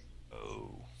McChubbies.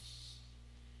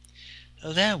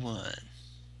 Oh, that one.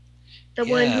 The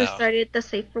one who started the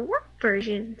Safe for Work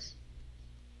versions.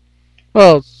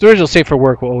 Well, the original Safe for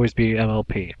Work will always be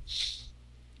MLP.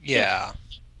 Yeah.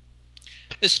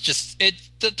 It's just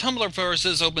the Tumblrverse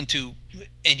is open to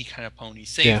any kind of pony,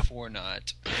 safe or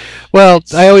not. Well,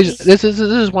 this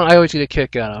is one I always get a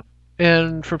kick out of.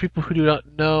 And for people who do not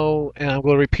know, and I'm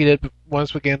going to repeat it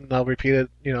once again, and I'll repeat it.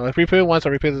 If I repeat it once,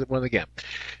 I'll repeat it once again.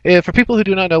 For people who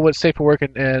do not know what Safe for Work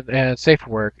and Safe for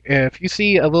Work, if you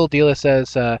see a little deal that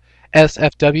says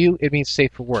SFW, it means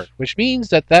Safe for Work, which means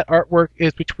that artwork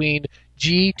is between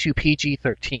G to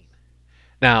PG-13.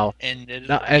 Now,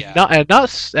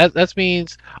 that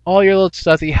means all your little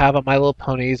stuff that you have on My Little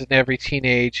Ponies and every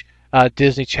teenage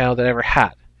Disney Channel that ever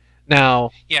had. Now,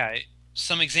 yeah,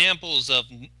 some examples of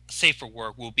Safe for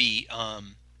Work will be,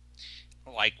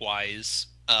 likewise,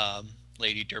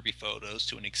 Lady Derpy Photos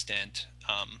to an extent.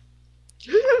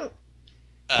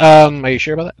 Are you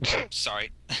sure about that?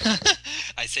 Sorry,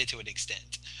 I say to an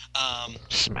extent.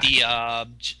 The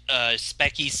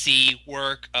Specky C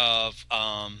work of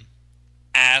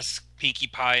Ask Pinkie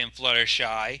Pie and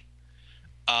Fluttershy.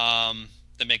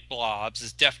 The McBlobs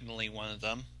is definitely one of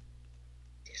them.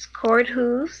 Discord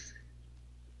Who's?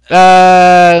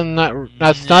 Not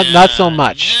so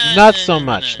much. Not so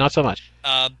much.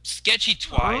 Sketchy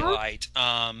Twilight.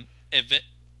 Actually,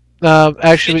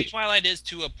 Sketchy Twilight is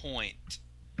to a point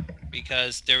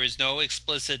because there is no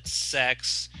explicit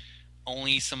sex,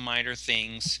 only some minor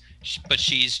things. But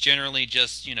she's generally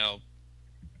just,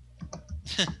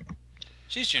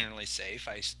 she's generally safe.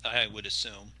 I would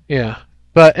assume. Yeah.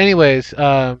 But anyways,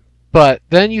 but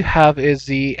then you have is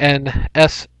the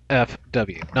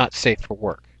NSFW, not safe for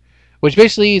work, which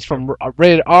basically is from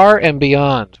rated R and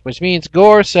beyond, which means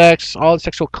gore, sex, all the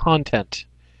sexual content,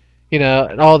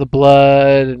 and all the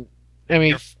blood. And, I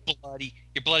mean,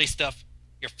 your bloody stuff,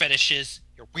 your fetishes,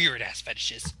 your weird ass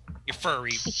fetishes, your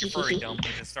furry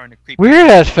dumplings is starting to creep. Weird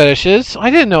ass fetishes. I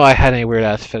didn't know I had any weird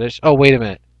ass fetish. Oh, wait a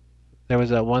minute. There was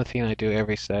that one thing I do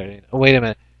every Saturday. Oh, wait a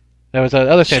minute. There was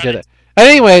another thing I did.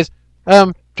 Anyways,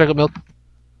 chocolate milk.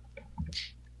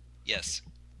 Yes.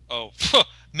 Oh,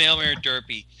 Mailman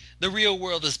Derpy. The real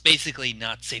world is basically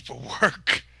not safe for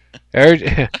work.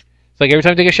 It's like every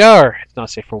time I take a shower, it's not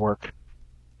safe for work.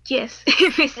 Yes,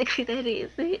 basically that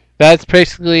is it. That's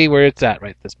basically where it's at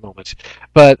right this moment.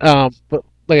 But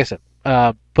like I said,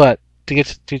 but to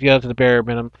get down to the bare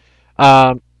minimum,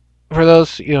 for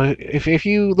those, if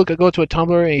you go to a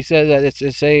Tumblr and he says that it's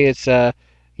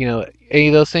any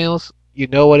of those things, you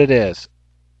know what it is.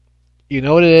 You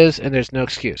know what it is, and there's no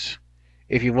excuse.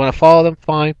 If you want to follow them,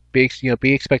 fine. Be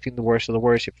expecting the worst of the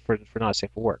worst for not safe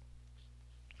for work.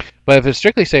 But if it's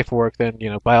strictly safe for work, then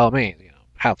by all means,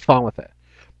 have fun with it.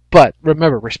 But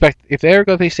remember, respect. If they're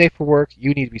going to be safe for work,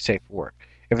 you need to be safe for work.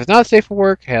 If it's not safe for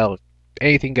work, hell,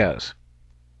 anything goes.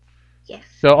 Yes.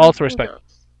 So also respect.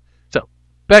 So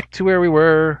back to where we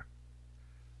were.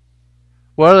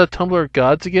 What are the Tumblr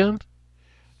gods again?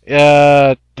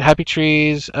 Happy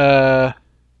Trees.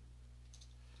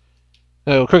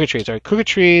 Crookedtrees. Sorry,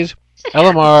 Crookedtrees.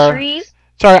 LMR. Trees?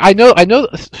 Sorry, I know.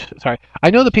 Sorry,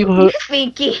 I know the people who. What are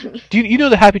you thinking? Do you know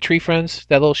the Happy Tree Friends?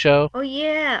 That little show. Oh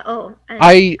yeah. Oh.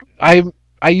 I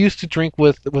used to drink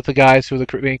with the guys who are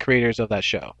the main creators of that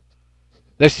show.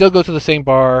 They still go to the same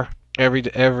bar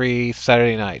every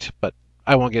Saturday night, but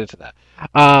I won't get into that.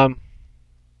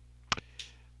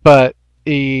 But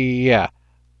yeah.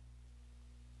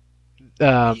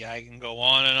 Yeah, I can go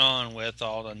on and on with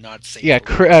all the not safe. Yeah,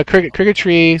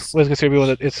 Crookedtree was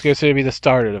considered it's considered to be the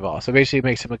starter of all. So basically, it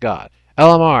makes him a god.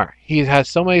 LMR, he has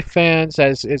so many fans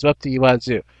that it's up to you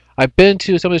wazoo. I've been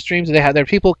to some of the streams and there are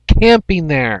people camping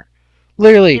there,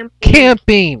 literally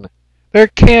camping. They're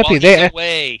camping.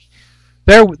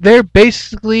 They're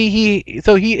basically he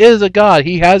is a god.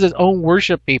 He has his own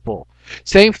worship people.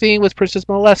 Same thing with Princess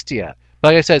Molestia.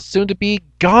 Like I said, soon to be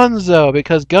Gonzo,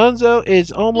 because Gonzo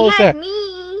is almost there.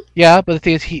 Me. Yeah, but the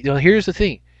thing is, here's the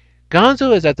thing: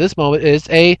 Gonzo is at this moment is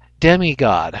a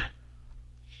demigod.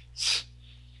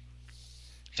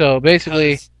 So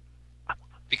basically,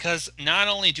 because not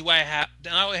only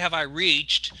have I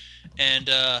reached,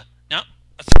 not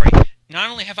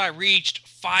only have I reached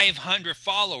 500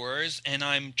 followers, and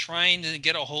I'm trying to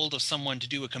get a hold of someone to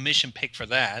do a commission pick for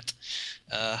that.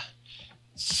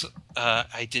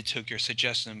 I did take your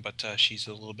suggestion, but she's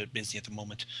a little bit busy at the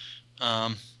moment.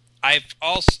 I'm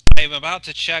about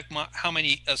to check how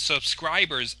many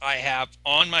subscribers I have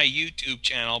on my YouTube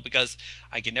channel, because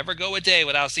I can never go a day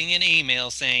without seeing an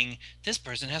email saying this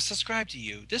person has subscribed to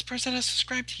you. This person has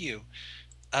subscribed to you.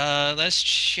 Let's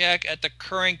check at the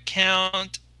current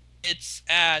count. It's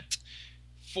at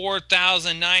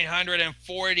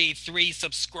 4,943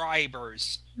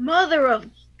 subscribers. Mother of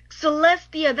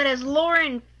Celestia, that is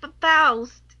Lauren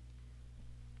Faust.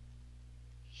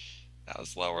 That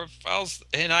was Lauren Faust,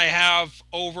 and I have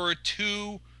over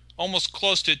almost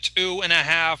close to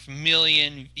 2.5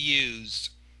 million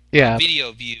views. Yeah,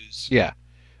 video views. Yeah,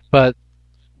 but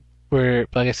like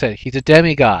I said, he's a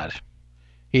demigod.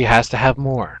 He has to have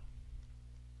more.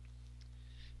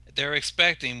 They're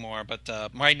expecting more, but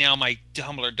right now my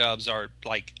Tumblr dubs are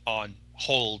like on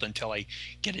hold until I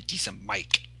get a decent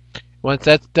mic. Once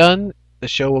that's done, the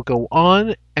show will go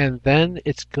on, and then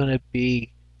it's gonna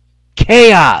be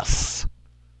chaos.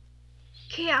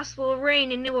 Chaos will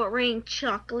reign, and it will rain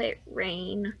chocolate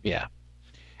rain. Yeah,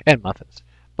 and muffins.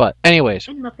 But anyways,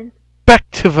 and muffins. Back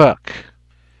to work.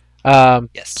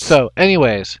 Yes. So,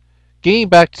 anyways, getting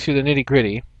back to the nitty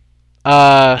gritty.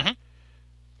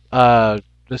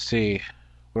 Let's see.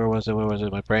 Where was it?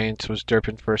 My brain was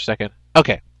derping for a second.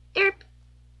 Okay. Derp.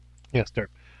 Yes, derp.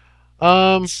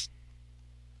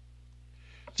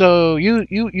 So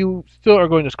you still are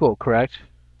going to school, correct?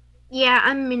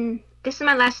 Yeah, this is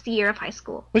my last year of high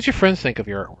school. What do your friends think of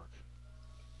your artwork?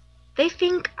 They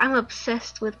think I'm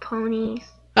obsessed with ponies.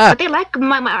 But they like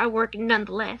my artwork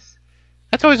nonetheless.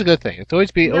 That's always a good thing. It's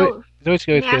always good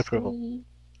approval.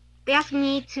 They ask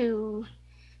me to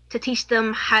teach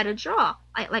them how to draw.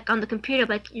 Like on the computer,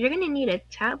 like, you're gonna need a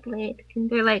tablet. And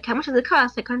they're like, how much does it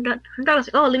cost? Like $100. Like,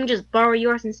 oh, let me just borrow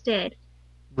yours instead.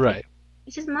 Right.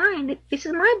 This is mine. This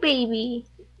is my baby.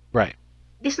 Right.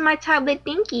 This is my tablet,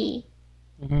 Dinky.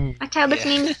 Mm-hmm. My tablet's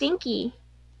name is Dinky.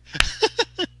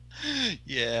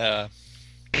 Yeah.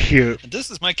 Cute. And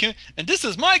this is my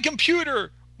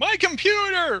computer. My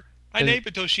computer. I And- named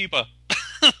it Toshiba.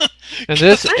 And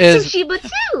this I'm is Toshiba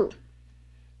too.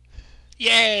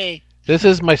 Yay.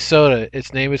 my soda.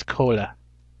 Its name is Cola.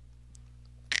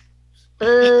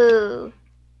 Boo.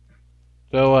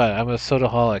 So what? I'm a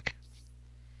sodaholic.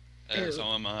 So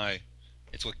am I.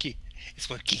 It's what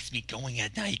keeps me going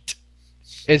at night.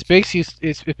 It makes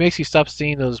you stop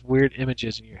seeing those weird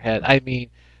images in your head. I mean,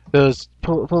 those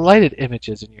polite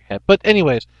images in your head. But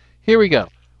anyways, here we go.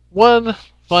 One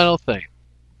final thing.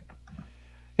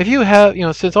 If you have,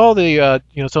 since all the,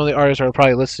 some of the artists are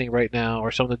probably listening right now,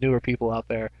 or some of the newer people out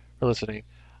there are listening,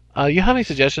 you have any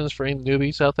suggestions for any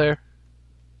newbies out there?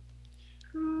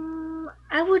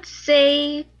 I would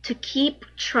say to keep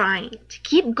trying, to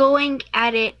keep going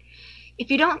at it. If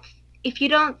you don't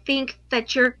think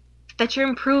that you're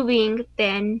improving,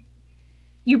 then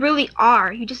you really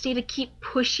are. You just need to keep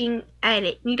pushing at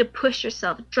it. You need to push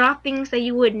yourself. Draw things that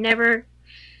you would never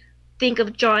think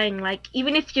of drawing. Like,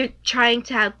 even if you're trying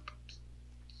to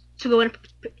go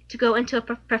into a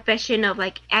profession of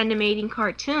like animating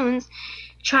cartoons,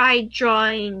 try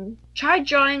drawing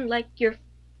like your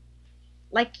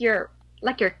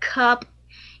cup,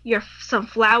 some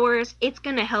flowers. It's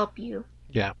gonna help you.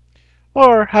 Yeah.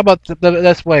 Or how about the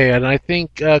best way? And I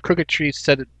think Crookedtrees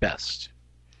said it best.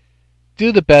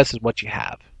 Do the best is what you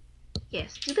have.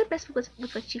 Yes, do the best with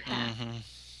what you have. Mm-hmm.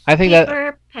 I think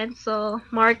Paper, pencil,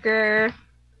 marker,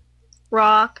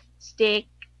 rock, stick,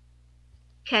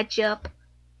 ketchup.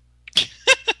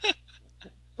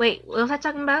 Wait, what was I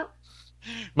talking about?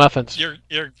 muffins. You're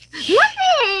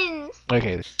Muffins!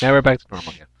 Okay, now we're back to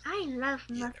normal again. I love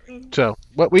muffins. So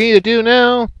what we need to do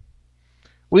now,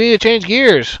 we need to change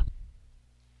gears.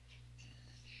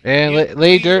 And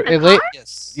Lady Derpy,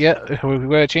 yes. yeah, we're going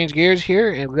to change gears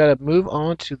here, and we've got to move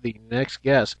on to the next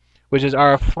guest, which is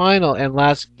our final and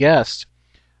last guest,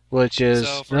 which is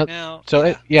So for now,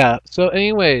 So yeah. So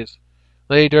anyways,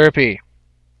 Lady Derpy,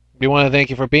 we want to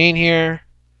thank you for being here.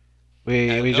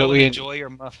 Enjoy your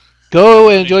muffins. Go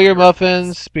and enjoy your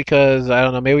muffins, because I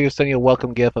don't know, maybe we'll send you a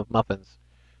welcome gift of muffins.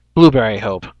 Blueberry, I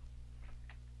hope.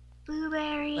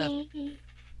 Blueberry.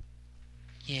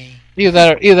 Yay. Either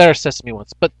that or sesame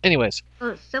ones. But anyways,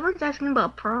 Oh, someone's asking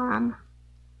about prom.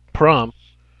 prom.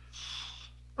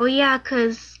 Oh yeah,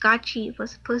 'cause Scotchy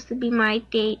was supposed to be my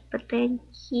date, but then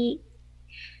he...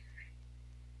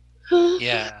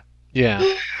 Yeah. Yeah.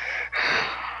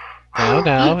 Now,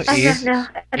 No, I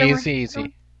don't want-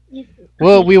 easy. Easy.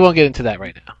 Well, we won't get into that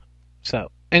right now. So,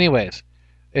 anyways,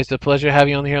 it's a pleasure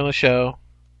having you on here on the show.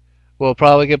 We'll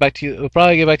probably get back to you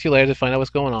later to find out what's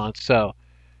going on. So,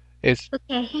 it's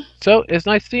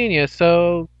nice seeing you.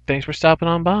 So, thanks for stopping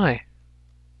on by.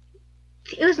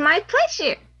 It was my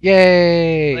pleasure.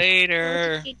 Yay!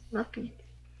 Later.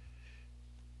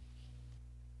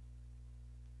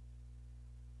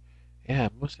 Yeah,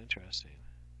 most interesting.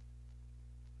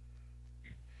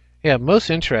 Yeah, most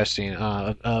interesting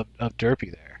of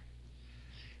Derpy there.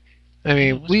 I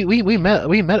mean, we met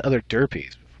other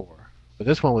Derpies before, but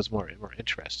this one was more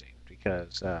interesting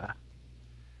because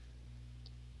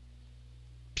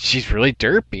she's really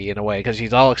derpy in a way because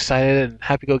she's all excited and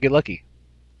happy-go-get-lucky.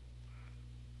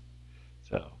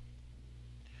 So,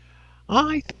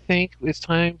 I think it's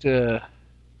time to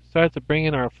start to bring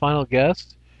in our final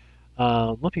guest.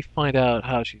 Let me find out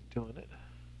how she's doing it.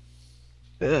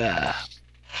 Ugh.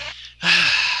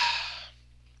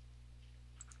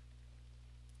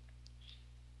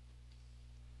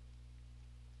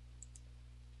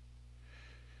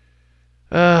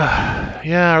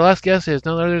 Yeah, our last guest is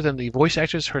none other than the voice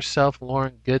actress herself,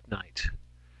 Lauren Goodnight.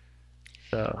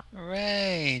 So,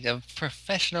 Right, a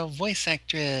professional voice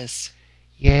actress.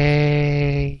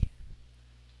 yay!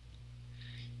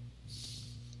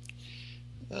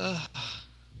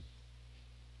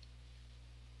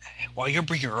 While you're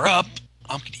bringing her up,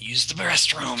 I'm going to use the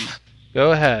restroom.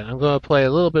 Go ahead. I'm going to play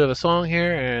a little bit of a song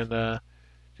here, and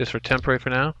just for temporary for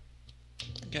now.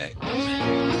 Okay.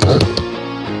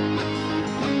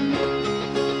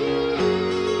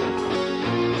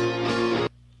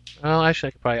 Well, actually,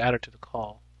 I could probably add her to the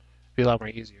call. It'd be a lot more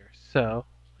easier. So,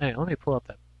 hey, let me pull up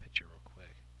that picture real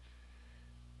quick.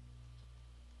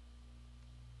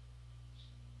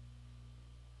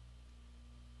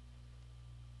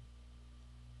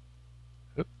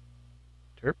 Oop.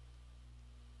 Derp.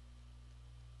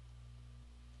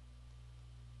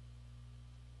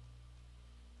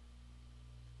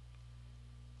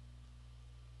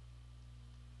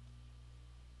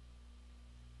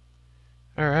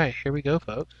 Alright, here we go,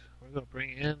 folks. We're going to bring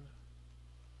in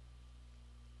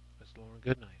Miss Lauren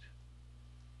Goodnight.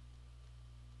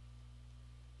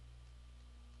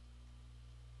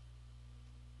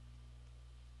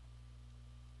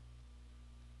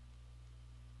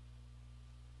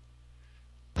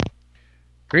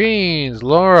 Greens,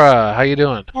 Laura, how you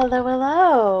doing? Hello,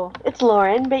 hello. It's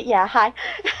Lauren, but yeah, hi.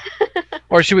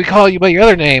 Or should we call you by your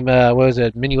other name? What was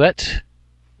it, Minuet?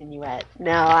 Minuet.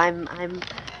 No, I'm.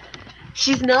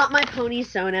 She's not my pony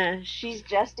Sona. She's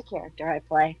just a character I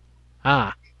play.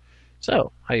 Ah,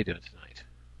 so how you doing tonight?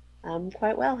 I'm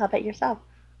quite well. How about yourself?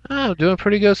 Oh, doing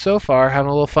pretty good so far. Having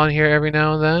a little fun here every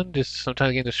now and then. Just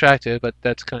sometimes getting distracted, but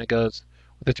that's kind of goes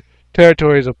with the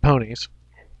territories of ponies.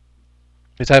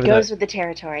 Besides Goes that, with the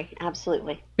territory,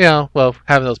 absolutely. yeah, well,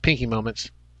 having those pinky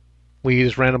moments. We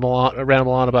just ramble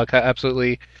on about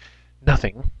absolutely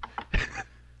nothing.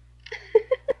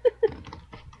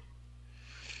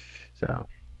 So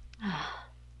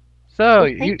Well,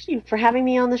 thank you for having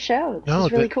me on the show. This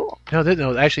is really cool.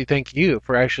 No, actually, thank you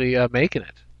for actually making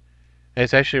it.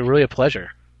 It's actually really a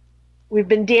pleasure. We've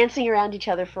been dancing around each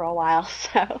other for a while,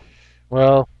 so.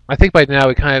 Well, I think by now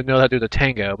we kind of know how to do the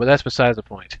tango, but that's besides the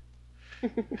point.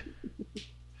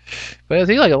 But I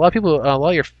think like a lot of people, a lot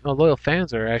of your loyal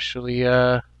fans are actually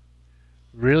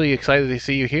really excited to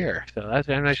see you here. So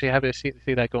I'm actually happy to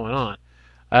see that going on.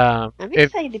 I'm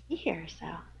excited to be here, so.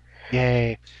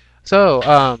 Yay! So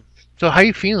how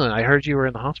you feeling? I heard you were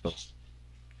in the hospital.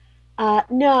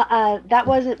 No, that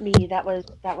wasn't me. That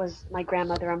was my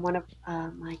grandmother. I'm one of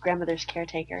my grandmother's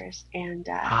caretakers, and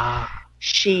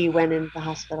she went into the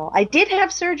hospital. I did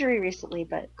have surgery recently,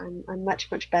 but I'm much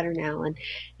better now.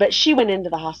 But she went into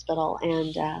the hospital,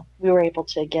 and we were able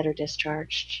to get her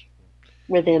discharged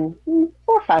within 4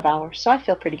 or 5 hours. So I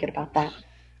feel pretty good about that.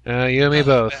 You and me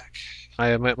both.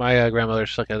 My grandmother's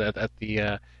stuck at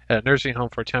the nursing home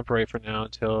temporary for now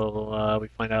until we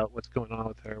find out what's going on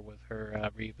with her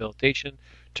rehabilitation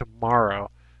tomorrow.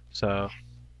 So.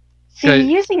 See,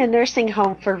 using a nursing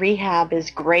home for rehab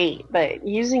is great, but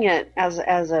using it as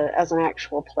an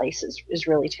actual place is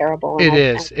really terrible. And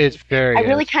It's very. I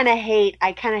really kind of hate.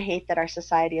 I kind of hate that our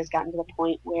society has gotten to the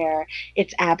point where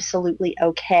it's absolutely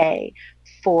okay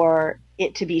for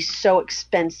it to be so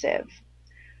expensive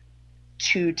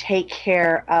to take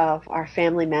care of our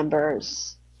family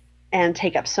members and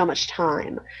take up so much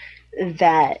time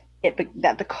that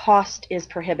the cost is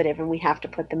prohibitive, and we have to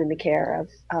put them in the care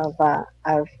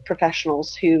of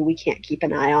professionals who we can't keep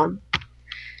an eye on.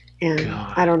 And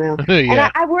God. I don't know. Yeah.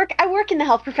 And I work in the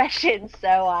health profession, so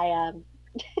I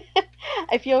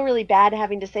I feel really bad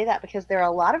having to say that, because there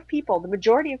are a lot of people. The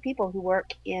majority of people who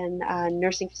work in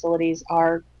nursing facilities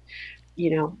are,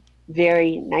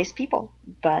 very nice people,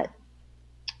 but.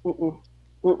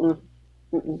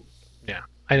 Yeah,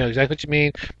 I know exactly what you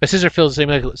mean. My sister feels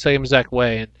the same exact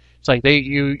way, and it's like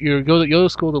you go to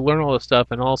school to learn all this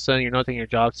stuff, and all of a sudden you're not taking your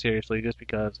job seriously just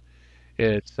because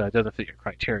it doesn't fit your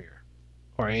criteria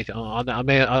or anything on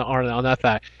that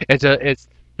fact. It's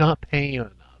not paying you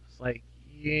enough. It's like,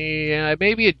 yeah,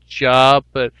 maybe a job,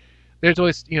 but there's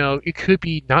always it could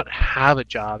be not have a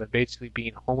job and basically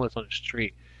being homeless on the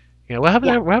street. What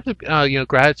happened to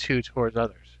gratitude towards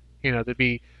others? To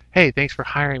be, hey, thanks for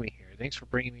hiring me here. Thanks for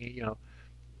bringing me,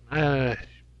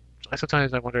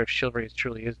 sometimes I wonder if chivalry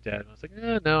truly is dead. And I was like,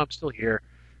 no, I'm still here.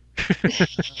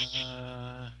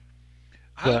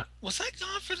 Was I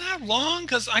gone for that long?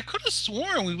 Because I could have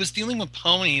sworn we was dealing with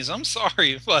ponies. I'm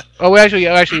sorry, but we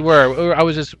actually were. I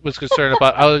was just concerned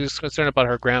about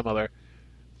her grandmother,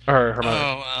 or her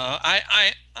mother.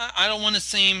 I don't want to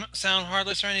sound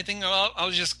heartless or anything. I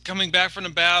was just coming back from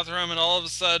the bathroom, and all of a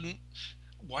sudden.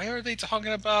 Why are they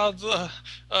talking about the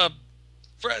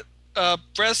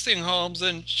breasting homes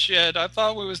and shit? I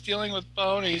thought we was dealing with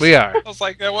ponies. We are. I was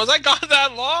like, was I gone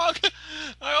that long?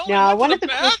 I only went to the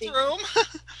bathroom.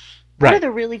 One of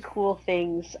the really cool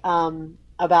things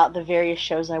about the various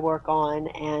shows I work on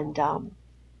and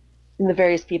the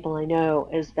various people I know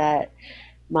is that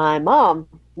my Mama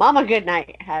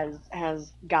Goodnight,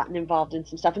 has gotten involved in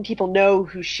some stuff, and people know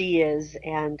who she is,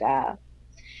 and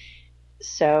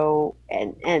so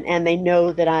and they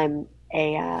know that I'm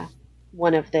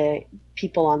one of the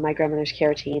people on my grandmother's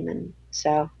care team, and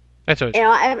so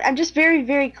I'm just very,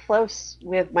 very close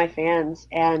with my fans,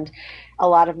 and a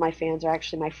lot of my fans are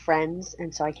actually my friends,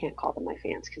 and so I can't call them my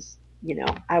fans because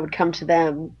I would come to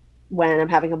them when I'm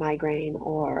having a migraine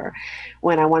or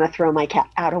when I want to throw my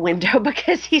cat out a window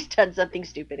because he's done something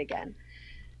stupid again.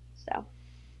 So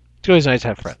it's always nice to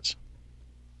have friends.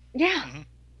 Yeah. Mm-hmm.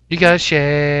 You gotta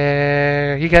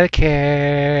share. You gotta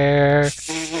care.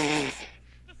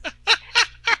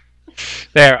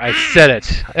 There, I said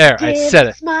it. I said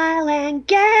it. Smile and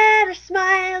get a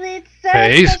smile. It's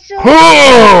so special.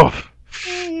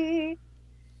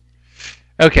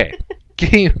 Okay,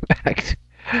 getting back.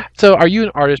 So, are you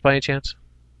an artist by any chance?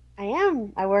 I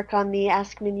am. I work on the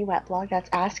Ask Minuet blog. That's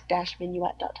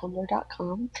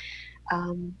ask-minuet.tumblr.com.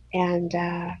 And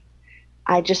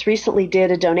I just recently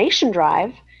did a donation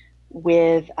drive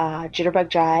with Jitterbug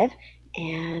Drive,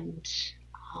 and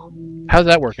How did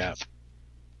that work out?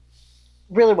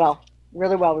 really well.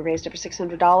 Really well. We raised over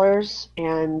 $600,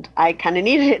 and I kind of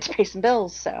needed it to pay some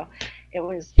bills, so it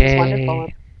was wonderful.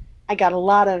 I got a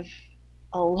lot of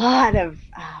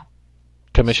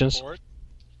Commissions? Support?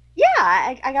 yeah,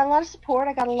 I got a lot of support.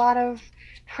 I got a lot of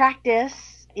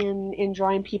practice in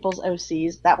drawing people's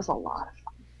OCs. That was a lot of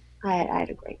fun. I had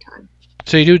a great time.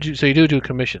 So you do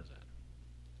commissions.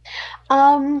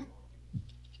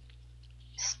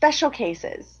 Special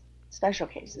cases.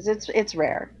 It's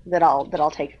rare that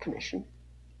I'll take a commission.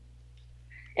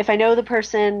 If I know the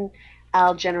person,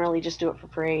 I'll generally just do it for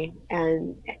free,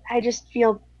 and I just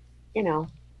feel,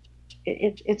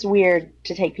 it's weird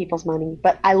to take people's money,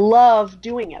 but I love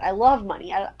doing it. I love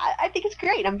money. I think it's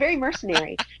great. I'm very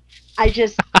mercenary. I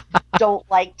just don't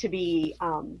like to be.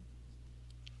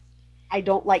 I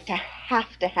don't like to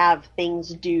have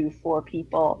things due for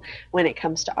people when it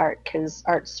comes to art, because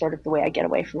art's sort of the way I get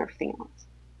away from everything else.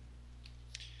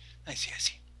 I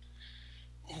see.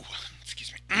 Ooh,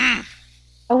 excuse me.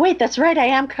 Oh wait, that's right. I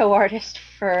am co-artist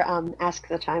for Ask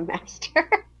the Time Master.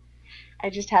 I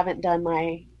just haven't done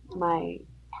my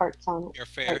parts on it. Your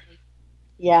fair.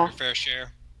 Yeah. Your fair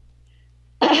share.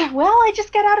 Well, I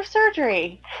just got out of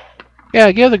surgery. Yeah,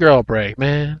 give the girl a break,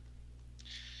 man.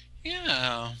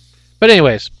 Yeah. But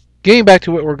anyways, getting back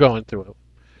to what we're going through.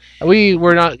 We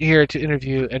were not here to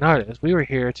interview an artist. We were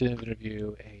here to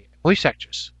interview a voice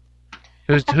actress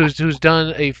who's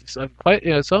done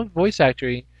some voice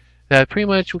acting that pretty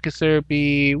much would consider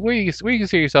be where you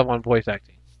consider yourself on voice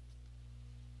acting.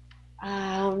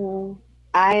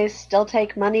 I still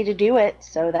take money to do it,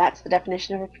 so that's the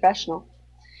definition of a professional.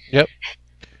 Yep.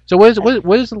 So what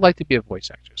is it like to be a voice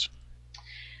actress?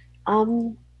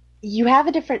 You have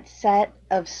a different set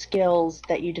of skills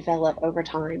that you develop over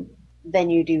time than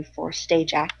you do for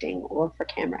stage acting or for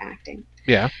camera acting.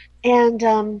 Yeah.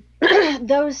 And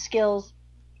those skills,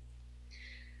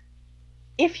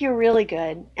 if you're really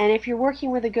good, and if you're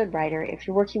working with a good writer, if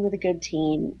you're working with a good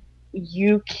team,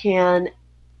 you can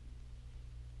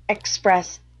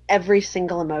express every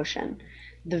single emotion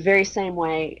the very same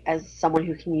way as someone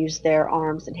who can use their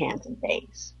arms and hands and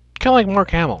face. Kind of like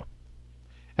Mark Hamill.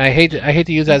 And I hate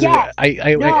to use that Yes.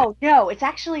 as No, it's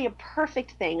actually a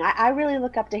perfect thing. I really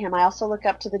look up to him. I also look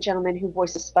up to the gentleman who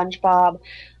voices SpongeBob.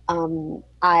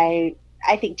 I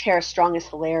think Tara Strong is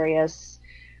hilarious.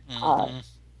 Mm-hmm.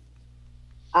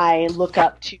 I look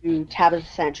up to Tabitha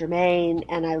St. Germain,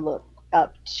 and I look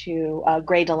up to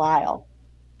Gray Delisle.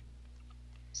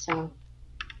 So,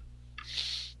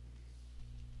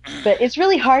 but it's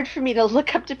really hard for me to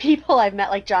look up to people I've met,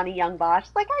 like Johnny Young Bosch.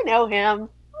 Like, I know him.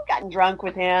 I've gotten drunk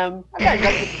with him. I've gotten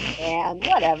drunk with his band.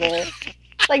 Whatever.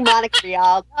 Like Monica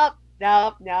Rial.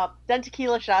 Nope. Done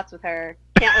tequila shots with her.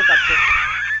 Can't look up to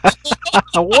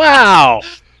her. Wow.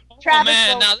 Oh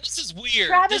man, now this is weird.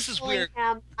 Travis This is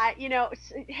Willingham, weird.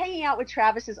 hanging out with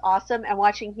Travis is awesome, and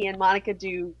watching he and Monica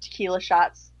do tequila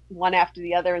shots one after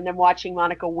the other, and then watching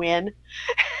Monica win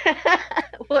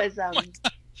was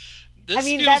This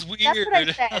feels feels weird. weird.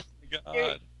 That's what I said. Oh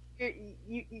my god.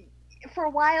 You, for a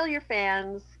while you're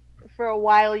fans, for a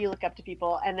while you look up to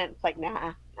people, and then it's like,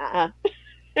 nah,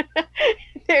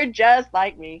 they're just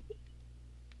like me.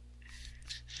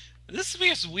 This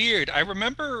feels weird. I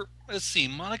remember, let's see,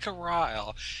 Monica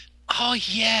Ryle. Oh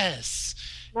yes.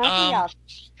 Monica Rial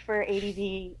for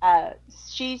ADV,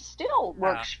 she still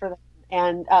works for them,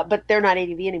 and but they're not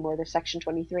ADV anymore. They're Section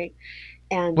 23,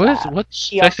 and what's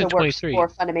she Section also works 23? for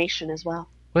Funimation as well.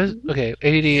 Okay,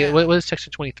 ADD. Yeah. What is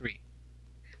Section 23?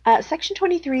 Section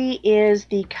 23 is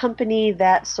the company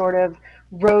that sort of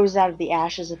rose out of the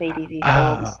ashes of ADV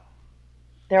films.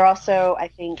 They're also, I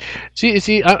think. See.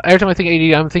 Every time I think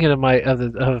ADD, I'm thinking of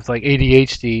like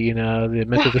ADHD. The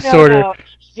mental disorder. No.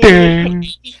 Ding.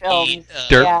 Films.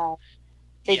 Derp. Yeah.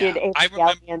 They did I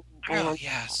April remember. and Oh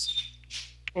yes.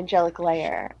 Angelic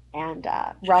Layer and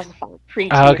Rosafon.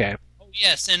 Okay. Oh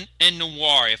yes, and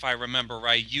Noir, if I remember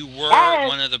right, you were Yes.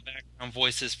 one of the background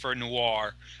voices for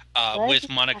Noir Was with it?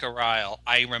 Monica Ryle.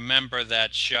 I remember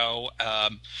that show,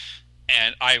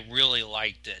 and I really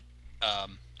liked it.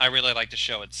 I really liked the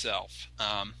show itself.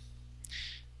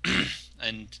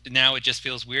 And now it just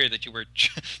feels weird that you were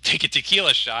taking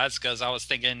tequila shots, because I was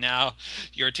thinking now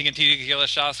you're taking tequila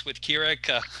shots with Kirik.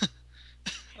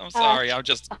 I'm sorry, I'm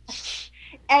just.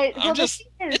 And, I'm well, just- the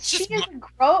thing is, it's just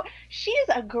she is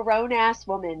a grown ass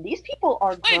woman. These people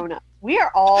are grown up. We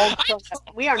are all grown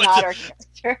up. We are not our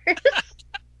characters.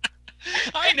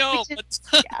 I know, Which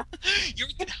but yeah. you're,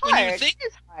 It's when hard. you think, It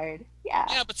is hard. Yeah.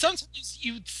 yeah, but sometimes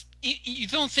you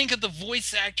don't think of the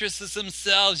voice actresses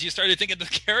themselves. You start to think of the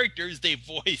characters they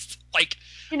voiced. Like,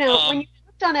 You know,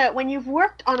 when you've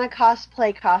worked on a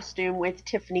cosplay costume with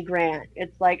Tiffany Grant,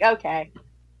 it's like, okay,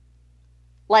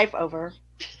 life over.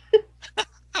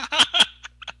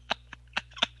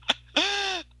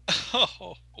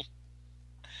 oh,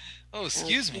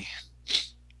 excuse me.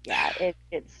 Yeah,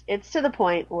 it's to the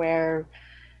point where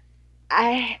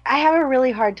I have a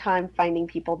really hard time finding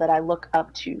people that I look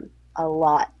up to a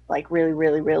lot, like really,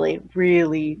 really, really,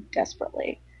 really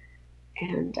desperately.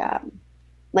 And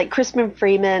like Crispin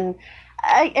Freeman,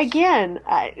 I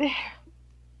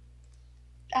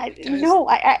no,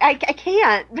 I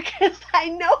can't because I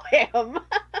know him.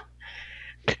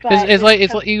 But It's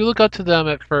like you look up to them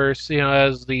at first,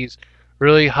 as these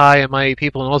really high and mighty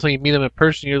people, and also you meet them in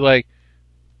person, you're like,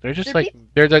 they're just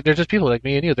They're like they're just people like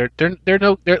me and you.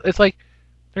 It's like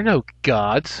they're no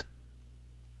gods.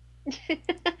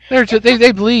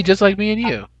 They bleed just like me and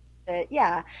you.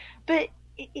 yeah, but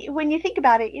when you think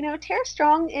about it, Tara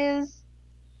Strong is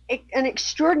an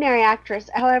extraordinary actress.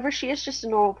 However, she is just a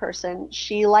normal person.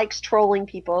 She likes trolling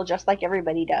people just like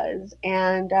everybody does,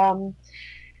 and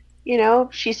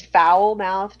she's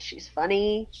foul-mouthed, she's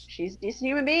funny, she's a decent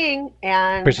human being,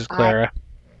 and Princess Clara.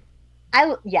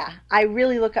 I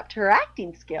really look up to her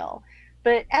acting skill.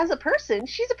 But as a person,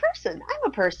 she's a person. I'm a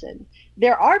person.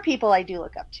 There are people I do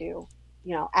look up to,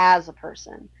 as a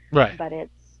person. Right. But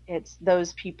it's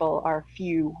those people are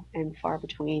few and far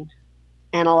between,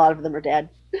 and a lot of them are dead.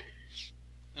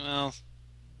 Well,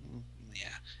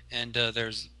 yeah, and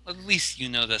there's at least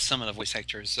that some of the voice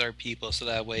actors are people, so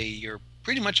that way you're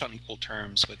pretty much on equal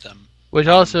terms with them. Which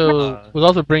also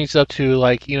brings up to,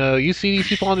 like, you see these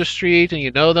people on the street and you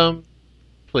know them,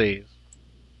 please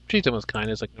treat them with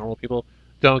kindness like normal people.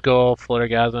 Don't go all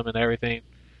flirgasm and everything.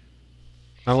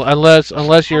 Unless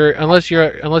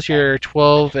you're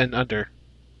 12 and under.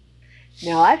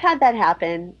 No, I've had that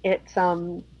happen. It's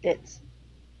kind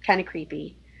of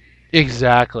creepy.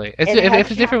 Exactly.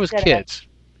 It's different with kids.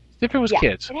 It's different with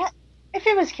kids. If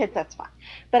it was kids, that's fine.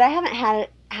 But I haven't had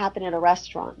it happen at a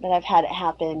restaurant, but I've had it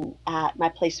happen at my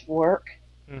place of work.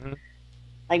 Mm-hmm.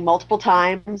 Like multiple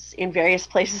times in various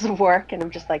places of work, and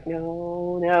I'm just like,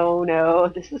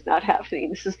 no, this is not happening.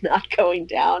 This is not going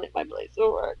down at my place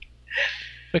of work.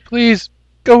 Like, please,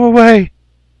 go away.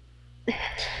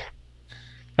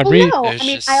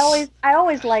 I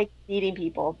always like meeting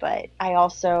people, but I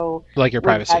also like your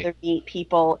privacy. Would rather meet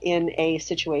people in a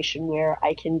situation where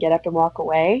I can get up and walk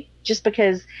away, just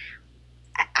because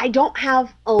I don't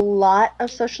have a lot of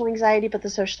social anxiety, but the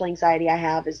social anxiety I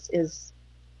have is it's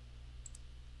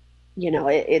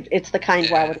the kind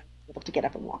where I would be able to get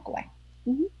up and walk away.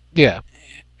 Mm-hmm. Yeah,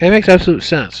 it makes absolute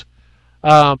sense.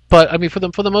 But I mean, for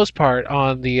the most part,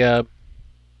 on the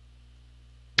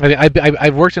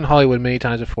I've worked in Hollywood many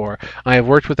times before. I have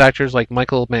worked with actors like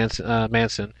Michael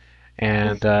Manson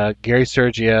and Gary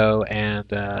Sergio and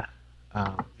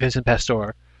Vincent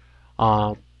Pastore,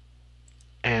 and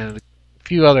a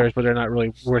few others, but they're not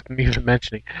really worth even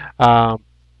mentioning.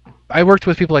 I worked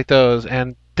with people like those,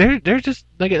 and they're just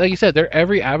like you said, they're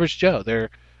every average Joe.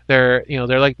 They're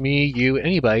like me, you,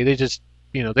 anybody. They just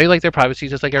they like their privacy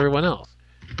just like everyone else.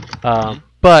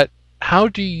 But how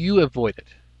do you avoid it?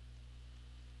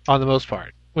 On the most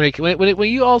part, when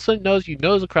you all of a sudden notice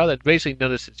a crowd that basically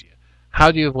notices you,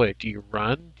 how do you avoid it? Do you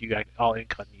run? Do you act all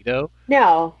incognito?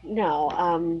 No.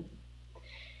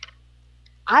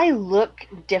 I look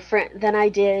different than I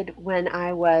did when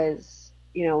I was,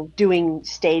 doing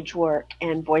stage work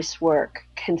and voice work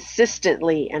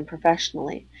consistently and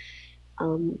professionally.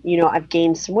 I've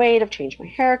gained some weight. I've changed my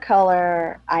hair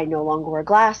color. I no longer wear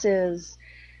glasses.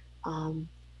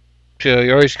 So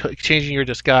you're always changing your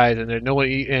disguise, and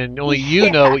only you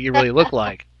know what you really look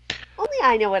like. Only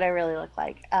I know what I really look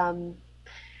like.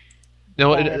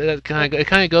 No, it kind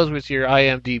of goes with your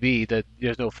IMDb that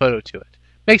there's no photo to it.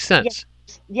 Makes sense.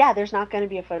 Yeah, there's not going to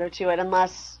be a photo to it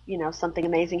unless something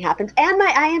amazing happens. And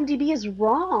my IMDb is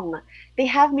wrong. They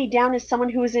have me down as someone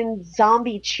who was in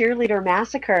Zombie Cheerleader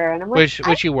Massacre, and I'm like,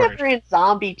 which you weren't. Never in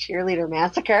Zombie Cheerleader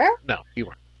Massacre. No, you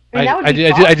weren't.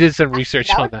 I did some research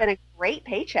on that. That would have been a great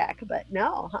paycheck, but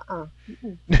no.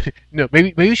 No,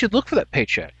 maybe you should look for that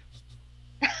paycheck.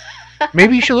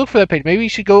 Maybe you should look for that paycheck. Maybe you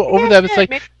should go over that. It's like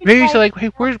maybe you should like, hey,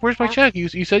 where's my check? You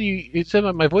said you said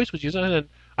my voice was used, and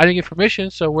I didn't get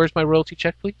permission. So where's my royalty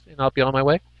check, please? And I'll be on my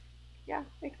way. Yeah,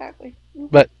 exactly. Mm-hmm.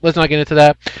 But let's not get into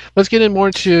that. Let's get in more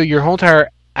into your whole entire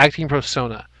acting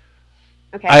persona.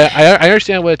 Okay. I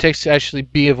understand what it takes to actually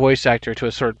be a voice actor to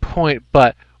a certain point,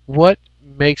 but what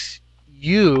makes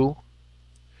you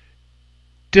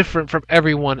different from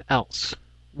everyone else?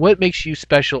 what makes you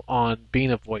special on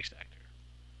being a voice actor?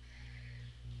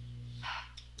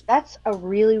 That's a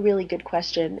really, really good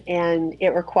question, and it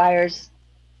requires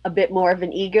a bit more of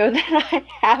an ego than I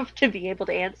have to be able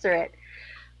to answer it.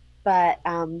 But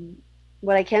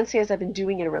what I can say is I've been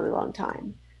doing it a really long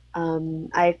time.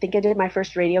 I think I did my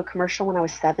first radio commercial when I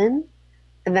was 7,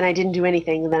 and then I didn't do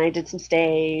anything, and then I did some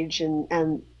stage,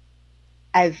 and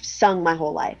I've sung my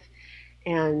whole life.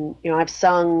 And, you know, I've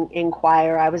sung in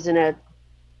choir. I was in a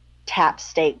TAP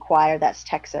state choir, that's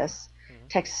Texas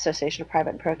Association of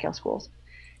Private and Parochial Schools.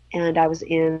 And I was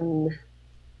in,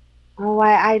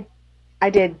 I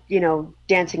did, you know,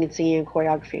 dancing and singing and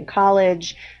choreography in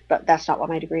college, but that's not what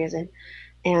my degree is in.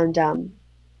 And,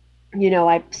 you know,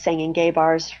 I sang in gay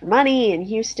bars for money in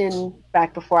Houston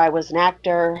back before I was an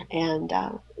actor. And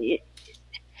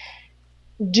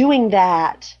doing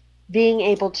that, being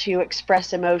able to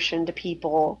express emotion to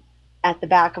people at the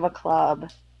back of a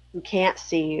club who can't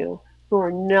see you, who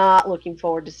are not looking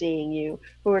forward to seeing you,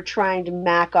 who are trying to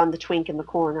mac on the twink in the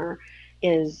corner,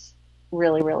 is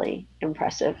really, really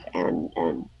impressive. And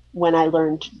when I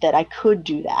learned that I could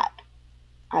do that,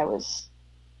 I was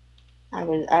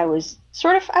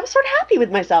sort of happy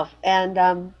with myself, and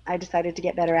I decided to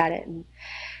get better at it. And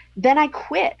then I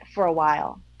quit for a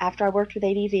while. After I worked with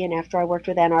ADV and after I worked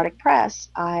with Antarctic Press,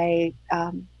 I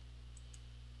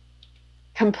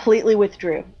completely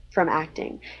withdrew from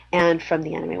acting and from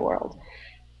the anime world.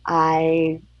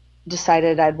 I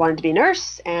decided I wanted to be a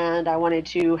nurse, and I wanted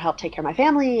to help take care of my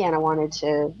family, and I wanted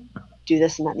to do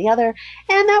this and that and the other.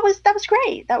 And that was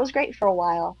great. That was great for a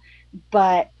while.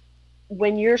 But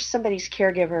when you're somebody's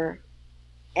caregiver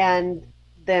and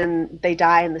then they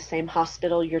die in the same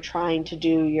hospital you're trying to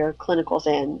do your clinicals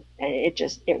in,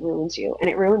 it ruins you, and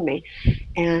it ruined me.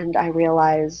 And I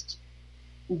realized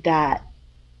that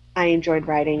I enjoyed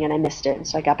writing and I missed it, and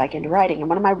so I got back into writing. And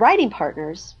one of my writing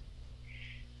partners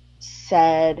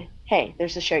said, "Hey,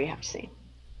 there's a show you have to see."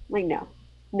 I'm like,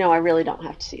 no, I really don't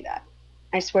have to see that.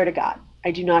 I swear to God,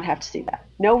 I do not have to see that.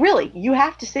 No, really, you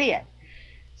have to see it.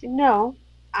 I said, no,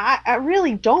 I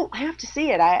really don't have to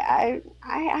see it. I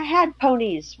had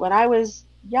ponies when I was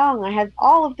young. I had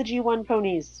all of the G1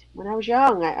 ponies when I was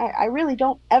young. I really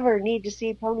don't ever need to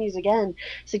see ponies again.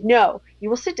 It's like, no, you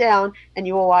will sit down and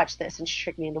you will watch this. And she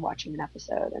tricked me into watching an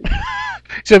episode. And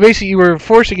So basically, you were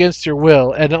forced against your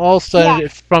will, and all of a sudden, Yeah.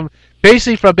 from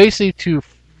basically to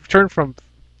turn from,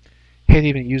 I can't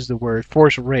even use the word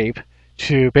forced rape,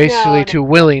 to basically No. to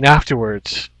willing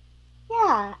afterwards.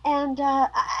 Yeah, and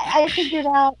I figured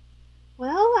out,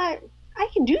 well, I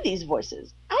can do these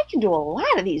voices. I can do a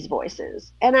lot of these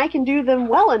voices, and I can do them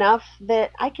well enough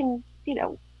that I can, you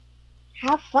know,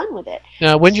 have fun with it.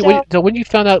 Now, when you So- when you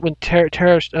found out when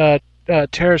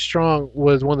Tara Strong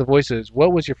was one of the voices,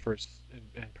 what was your first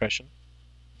impression?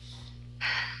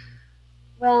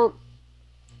 Well,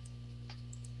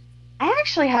 I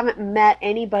actually haven't met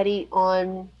anybody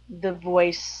on the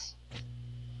voice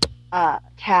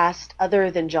cast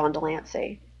other than John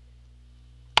Delancey.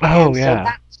 Oh And so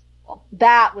yeah,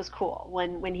 that was cool.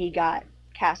 When he got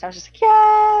cast, I was just like,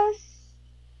 yes,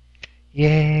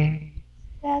 yay!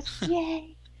 yes,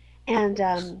 yay. And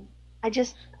I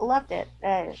just loved it.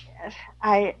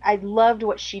 I loved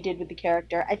what she did with the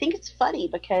character. I think it's funny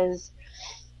because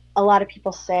a lot of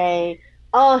people say,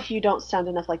 oh, you don't sound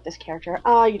enough like this character.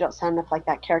 Oh, you don't sound enough like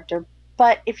that character.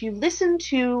 But if you listen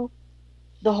to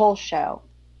the whole show,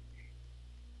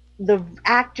 the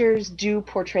actors do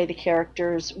portray the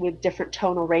characters with different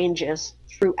tonal ranges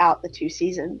throughout the 2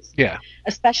 seasons. Yeah.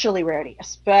 Especially Rarity.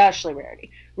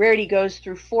 Rarity goes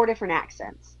through 4 different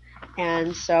accents.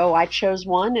 And so I chose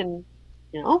one, and,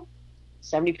 you know,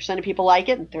 70% of people like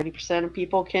it, and 30% of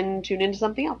people can tune into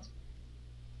something else.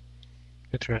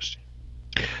 Interesting.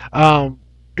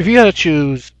 If you had to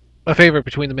choose a favorite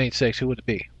between the main 6, who would it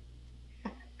be?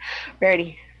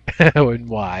 Rarity. And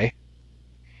why?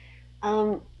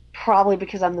 Probably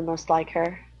because I'm the most like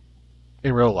her.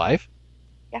 In real life?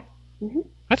 Yeah. Mm-hmm.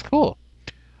 That's cool.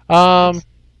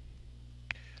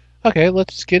 Okay,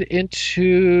 let's get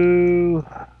into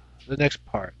the next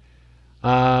part.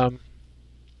 Now,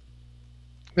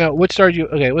 what started you?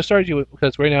 Okay, what started you?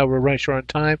 Because right now we're running short on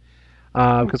time.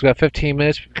 Because we got 15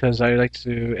 minutes. Because I like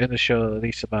to end the show at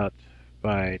least about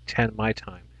by 10 my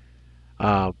time.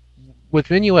 With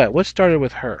Minuet, what started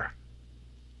with her?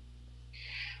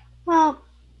 Well,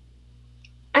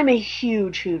 I'm a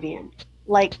huge Whovian,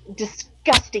 like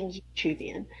disgusting huge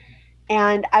Whovian,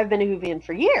 and I've been a Whovian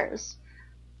for years.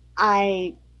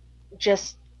 I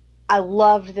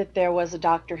loved that there was a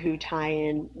Doctor Who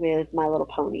tie-in with My Little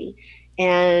Pony,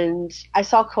 and I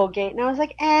saw Colgate, and I was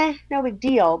like, no big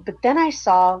deal. But then I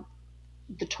saw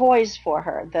the toys for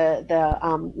her,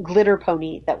 the glitter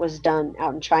pony that was done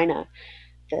out in China,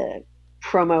 the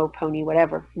promo pony,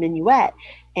 whatever, Minuet.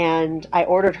 And I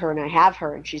ordered her, and I have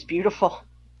her, and she's beautiful.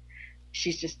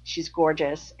 She's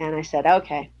gorgeous. And I said,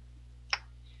 okay,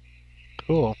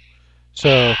 Cool.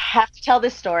 So have to tell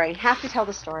this story. Have to tell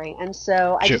the story. And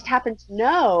so I Sure. just happened to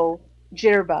know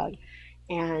Jitterbug,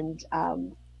 and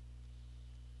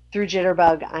through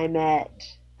Jitterbug, I met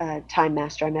Time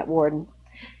Master. I met Warden,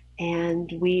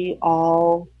 and we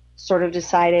all sort of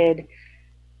decided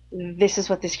this is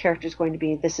what this character is going to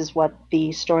be. This is what the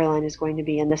storyline is going to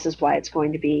be, and this is why it's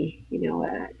going to be,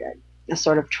 a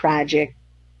sort of tragic,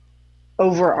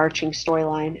 overarching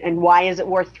storyline. And why is it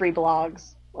worth 3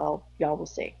 blogs? Well, y'all will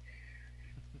see.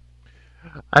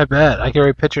 I bet I can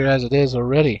already picture it as it is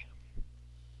already.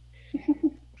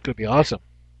 It's gonna be awesome.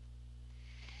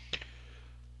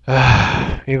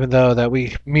 Even though that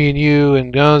me and you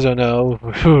and Gonzo know,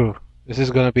 whew, this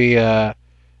is gonna be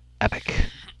epic.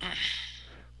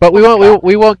 But we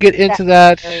won't get into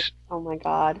that. Oh my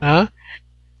god. Huh?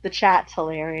 The chat's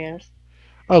hilarious.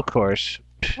 Of course.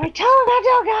 Like, tell him about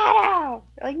Delgado!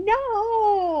 Like,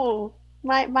 no!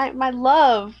 My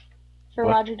love for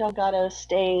What? Roger Delgado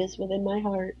stays within my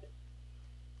heart.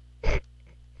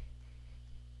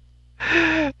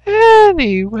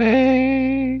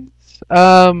 Anyways,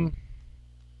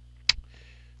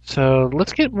 so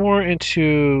let's get more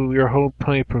into your whole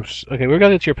pony okay, we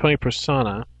got into your pony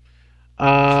persona.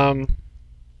 Why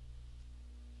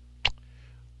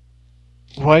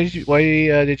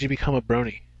did you become a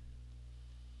brony?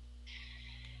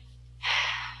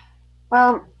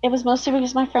 Well, it was mostly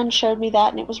because my friend showed me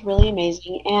that, and it was really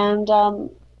amazing. And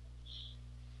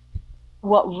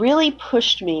what really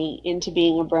pushed me into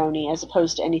being a brony, as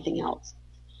opposed to anything else,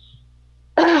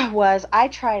 was I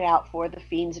tried out for the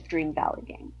Fiends of Dream Valley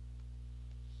game.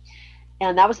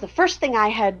 And that was the first thing I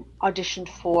had auditioned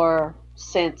for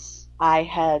since I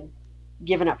had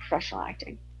given up professional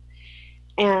acting.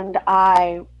 And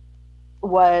I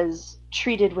was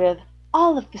treated with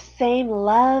all of the same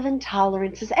love and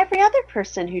tolerance as every other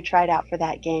person who tried out for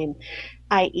that game,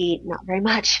 i.e. not very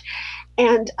much.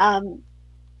 And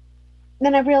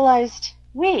then I realized,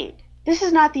 wait, this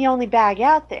is not the only bag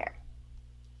out there.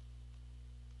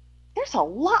 There's a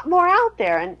lot more out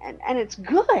there, and it's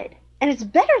good, and it's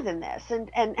better than this, and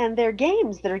there are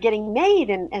games that are getting made,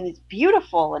 and it's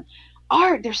beautiful, and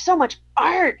art, there's so much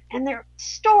art, and there are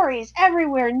stories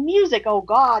everywhere, and music, oh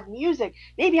god, music,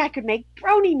 maybe I could make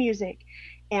brony music,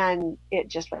 and it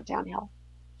just went downhill.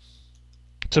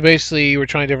 So basically, you were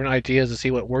trying different ideas to see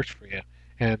what worked for you,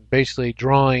 and basically,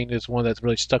 drawing is one that's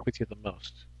really stuck with you the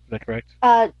most. Is that correct?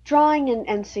 Drawing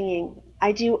and singing.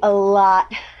 I do a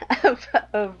lot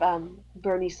of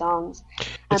Bernie songs.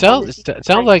 It sounds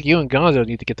like you and Gonzo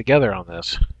need to get together on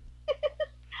this.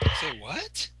 Say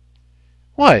what?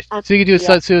 What? So you can do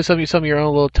Yeah. some of your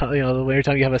own little, every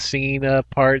time you have a scene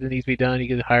part that needs to be done, you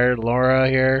can hire Laura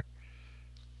here.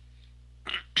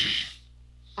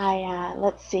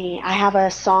 Let's see. I have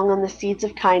a song on the Seeds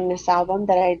of Kindness album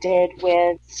that I did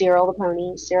with Cyril the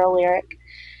Pony, Cyril Lyric,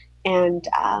 and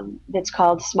it's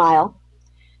called Smile.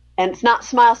 And it's not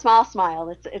Smile, Smile, Smile.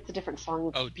 It's a different song.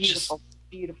 It's a beautiful,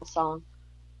 beautiful song.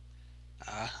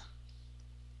 That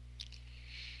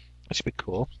should be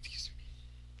cool.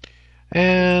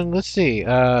 And let's see.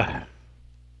 We're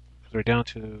down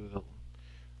to the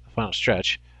final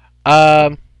stretch.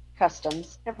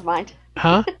 Customs. Never mind.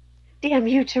 Huh? Damn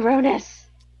you, Tyronus.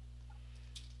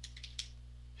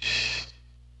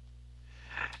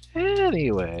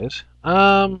 Anyways,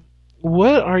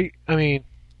 what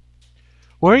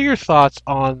are your thoughts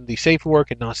on the safe for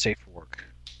work and not safe for work?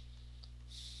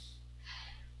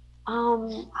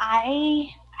 I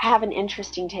have an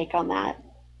interesting take on that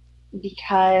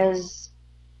because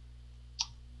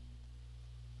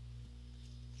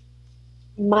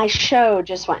my show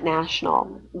just went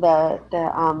national. The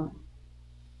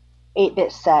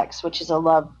 8-Bit Sex, which is a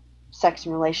love, sex,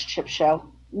 and relationship show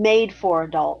made for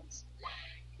adults.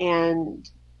 And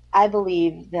I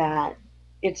believe that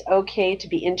it's okay to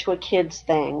be into a kid's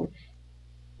thing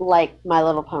like My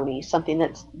Little Pony, something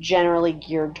that's generally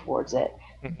geared towards it.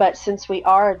 But since we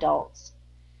are adults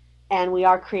and we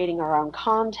are creating our own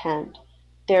content,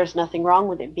 there's nothing wrong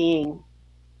with it being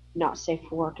not safe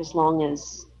for work as long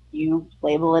as you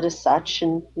label it as such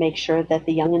and make sure that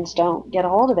the youngins don't get a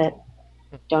hold of it.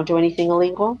 Don't do anything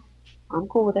illegal. I'm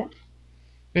cool with it.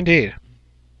 Indeed.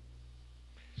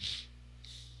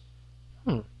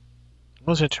 That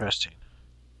was interesting.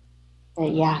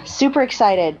 Yeah, super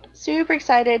excited. Super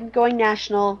excited. Going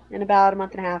national in about a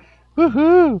month and a half.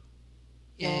 Woohoo!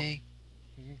 Yay.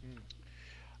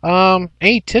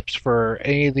 Any tips for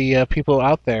any of the people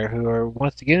out there who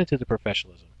wants to get into the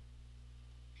professionalism?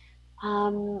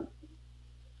 Um,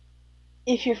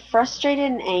 if you're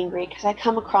frustrated and angry, because I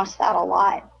come across that a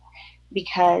lot,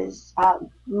 because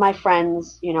my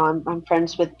friends, I'm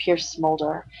friends with Pierce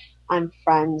Smolder. I'm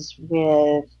friends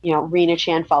with, Rena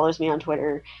Chan follows me on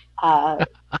Twitter.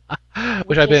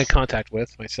 Which I've been in contact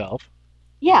with myself.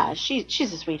 Yeah, she's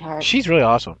a sweetheart. She's really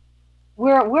awesome.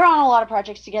 We're on a lot of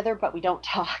projects together, but we don't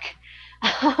talk.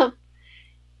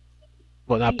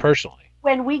 Well, not personally.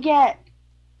 When we get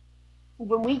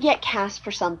cast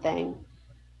for something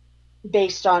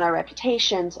based on our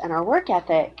reputations and our work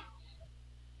ethic,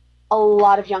 a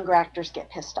lot of younger actors get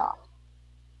pissed off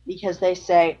because they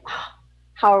say,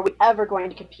 how are we ever going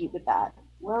to compete with that?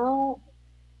 Well,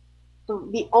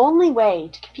 the only way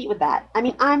to compete with that, I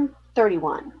mean, I'm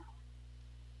 31.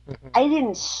 Mm-hmm. I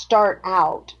didn't start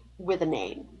out with a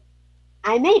name.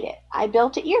 I made it. I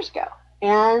built it years ago.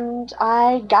 And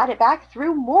I got it back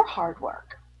through more hard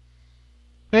work.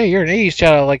 Hey, you're an 80s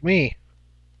child like me.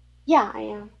 Yeah, I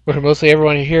am. But mostly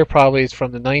everyone here probably is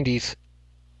from the 90s.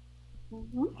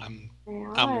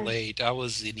 Mm-hmm. I'm late. I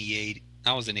was in 89.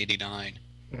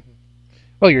 Mm-hmm.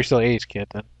 Well, you're still an 80s kid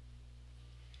then.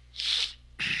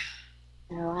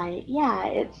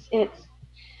 It's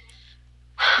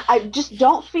I just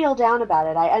don't feel down about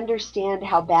it. I understand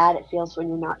how bad it feels when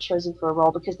you're not chosen for a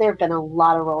role, because there have been a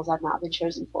lot of roles I've not been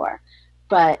chosen for.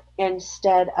 But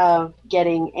instead of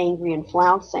getting angry and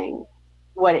flouncing,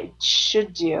 what it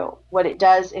should do, what it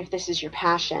does if this is your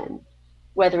passion,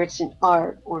 whether it's in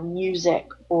art or music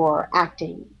or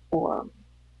acting or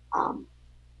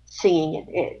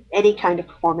singing, any kind of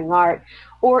performing art,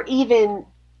 or even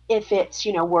if it's,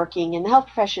 working in the health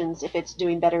professions, if it's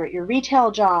doing better at your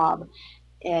retail job,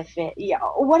 if it,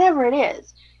 whatever it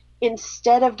is,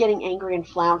 instead of getting angry and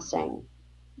flouncing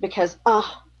because,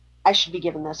 I should be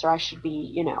given this or I should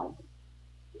be,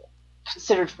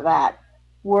 considered for that,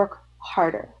 work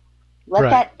harder. Let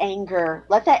that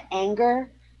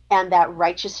anger and that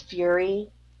righteous fury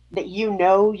that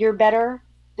you're better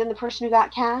than the person who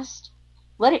got cast,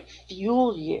 let it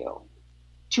fuel you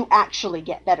to actually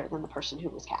get better than the person who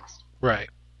was cast. Right.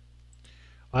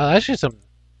 Well,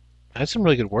 that's some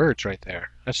really good words right there.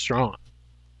 That's strong.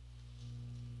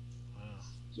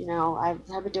 Wow.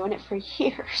 I've been doing it for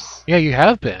years. Yeah, you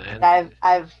have been. And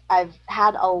I've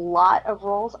had a lot of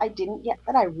roles I didn't get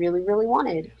that I really, really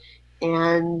wanted.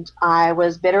 And I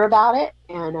was bitter about it,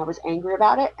 and I was angry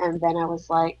about it, and then I was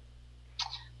like,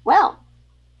 well,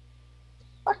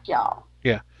 fuck y'all.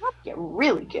 Yeah. I'll get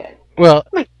really good. Well,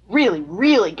 really,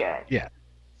 really good. Yeah.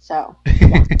 So,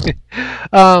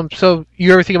 yeah. So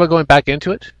you ever think about going back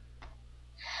into it?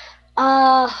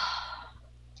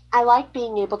 I like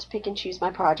being able to pick and choose my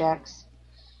projects.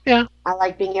 Yeah. I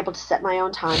like being able to set my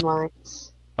own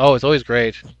timelines. Oh, it's always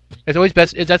great. It's always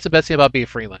best. That's the best thing about being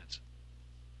freelance.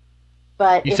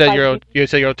 But you set your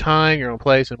own time, your own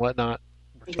place, and whatnot.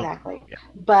 Exactly. Yeah.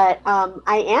 But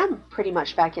I am pretty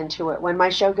much back into it. When my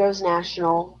show goes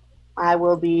national, I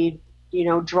will be,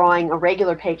 drawing a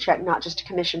regular paycheck, not just a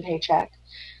commission paycheck.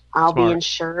 I'll be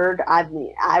insured.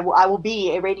 I will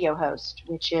be a radio host,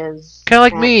 which is kind of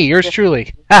like me, yours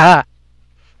truly. Haha.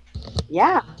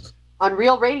 Yeah, on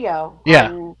real radio.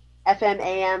 Yeah. On FM,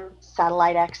 AM,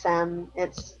 satellite XM.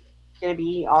 It's going to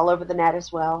be all over the net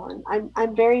as well, and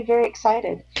I'm very, very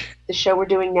excited. The show we're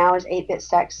doing now is 8-bit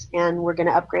sex, and we're going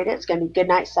to upgrade it. It's going to be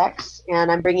Goodnight sex,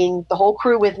 and I'm bringing the whole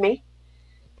crew with me.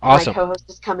 Awesome. My co-host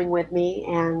is coming with me,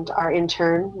 and our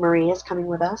intern Marie is coming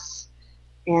with us,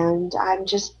 and I'm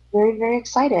just very, very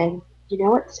excited.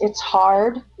 It's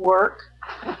hard work,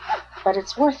 but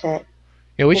it's worth it.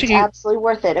 Yeah, it's absolutely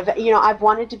worth it. I've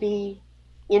wanted to be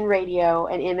in radio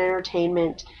and in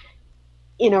entertainment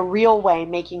in a real way,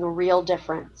 making a real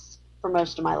difference for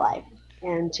most of my life,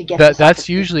 and to get that's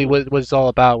usually what it's all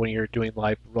about when you're doing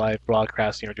live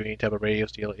broadcasting or doing any type of radio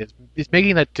deal. It's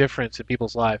making that difference in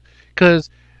people's lives, because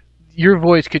your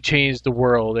voice could change the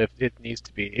world if it needs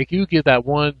to be. If you give that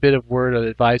one bit of word of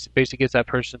advice, it basically gets that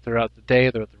person throughout the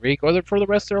day, throughout the week, or for the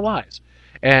rest of their lives.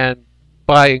 And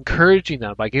by encouraging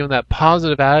them, by giving them that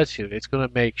positive attitude, it's going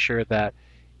to make sure that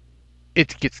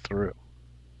it gets through.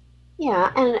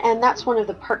 Yeah, and that's one of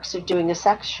the perks of doing a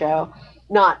sex show,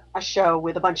 not a show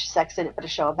with a bunch of sex in it, but a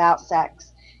show about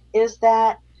sex, is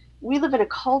that we live in a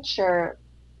culture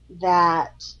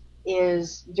that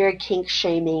is very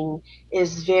kink-shaming,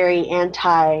 is very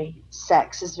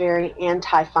anti-sex, is very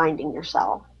anti-finding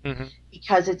yourself. Mm-hmm.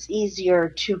 Because it's easier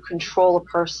to control a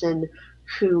person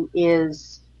who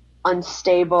is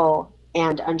unstable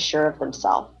and unsure of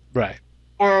themselves. Right.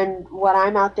 And what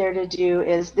I'm out there to do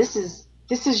is this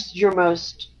is your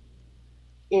most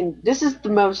this is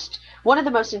one of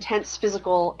the most intense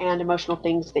physical and emotional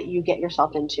things that you get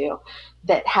yourself into,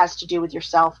 that has to do with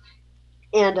yourself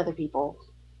and other people.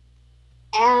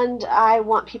 And I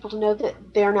want people to know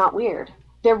that they're not weird.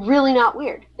 They're really not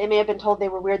weird. They may have been told they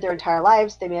were weird their entire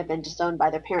lives. They may have been disowned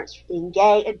by their parents for being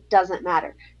gay. It doesn't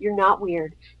matter. You're not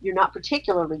weird. You're not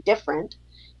particularly different.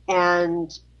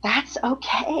 And that's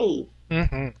okay.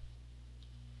 Mm-hmm.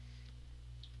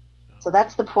 So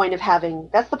that's the point of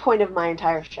my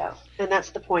entire show. And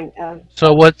that's the point of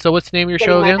So what's the name of your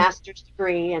getting show my again? master's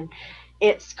degree. And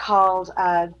it's called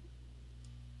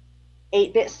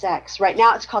 8-Bit Sex. Right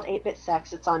now it's called 8-Bit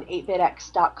Sex. It's on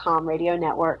 8bitx.com radio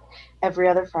network every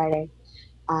other Friday.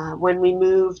 When we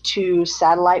move to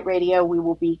satellite radio, we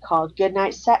will be called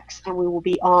Goodnight Sex, and we will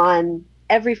be on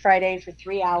every Friday for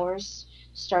 3 hours,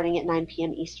 starting at 9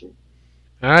 p.m. Eastern.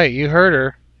 All right, you heard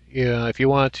her. If you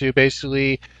want to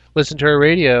basically listen to her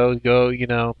radio, go.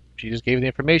 She just gave you the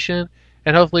information,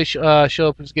 and hopefully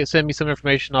she'll send me some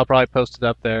information. I'll probably post it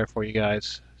up there for you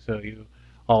guys, so you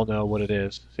all know what it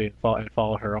is, so you can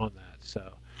follow her on that.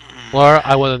 So, Laura,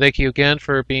 I want to thank you again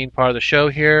for being part of the show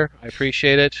here. I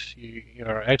appreciate it. You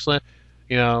are excellent.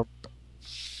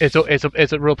 It's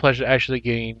a real pleasure actually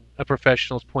getting a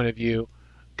professional's point of view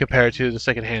compared to the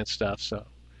secondhand stuff. So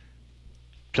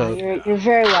You're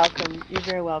very welcome. You're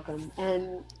very welcome.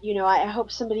 And I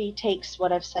hope somebody takes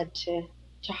what I've said to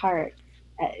heart.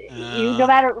 No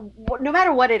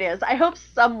matter what it is, I hope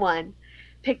someone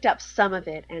picked up some of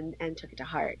it and took it to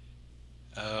heart.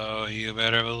 Oh, you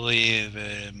better believe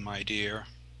it, my dear.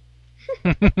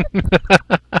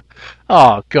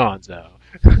 Oh, Gonzo.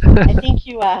 I think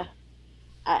you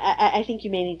I think you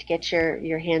may need to get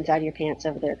your hands out of your pants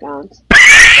over there, Gons.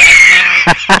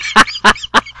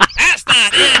 That's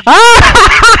not it.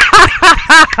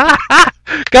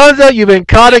 Gonzo, you've been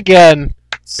caught again.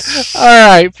 All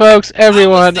right, folks,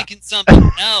 everyone. I was thinking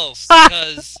something else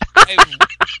because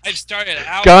I've started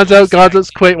out.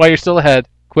 Gonzo's quit while you're still ahead.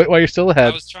 Quit while you're still I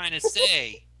ahead. was trying to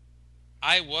say,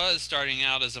 I was starting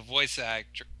out as a voice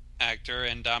actor,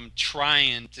 and I'm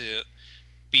trying to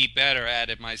be better at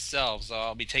it myself. So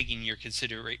I'll be taking your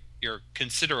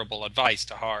considerable advice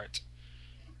to heart.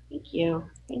 Thank you.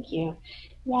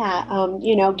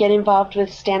 Yeah, get involved with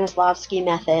Stanislavski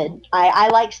method. I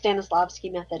like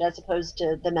Stanislavski method as opposed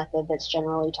to the method that's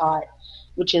generally taught,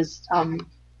 which is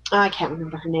I can't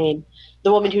remember her name.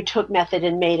 The woman who took method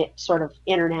and made it sort of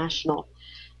international.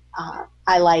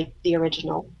 I like the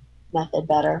original method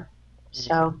better.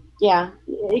 So yeah,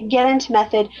 get into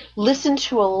method. Listen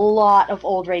to a lot of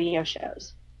old radio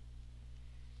shows.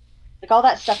 Like all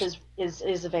that stuff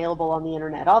is available on the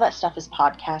internet. All that stuff is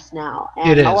podcast now,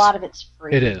 and a lot of it's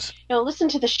free. It is. Listen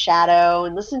to The Shadow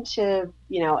and listen to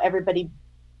everybody.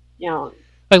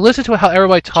 Like listen to how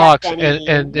everybody talks, and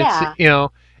yeah.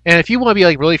 it's and if you want to be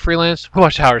like really freelance,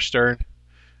 watch Howard Stern.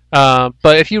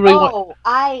 But if you really want,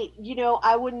 I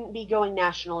wouldn't be going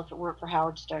national if it weren't for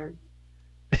Howard Stern.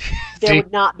 See?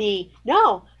 Would not be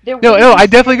no. I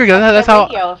definitely agree. That's how.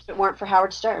 Radio if it weren't for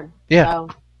Howard Stern. Yeah. So.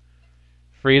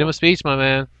 Freedom of speech, my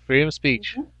man. Freedom of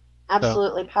speech. Mm-hmm.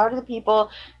 Absolutely, power to the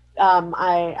people. I'm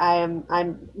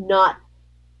not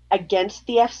against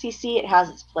the FCC. It has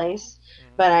its place,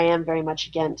 but I am very much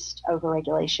against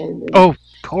overregulation. Oh, of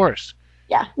course.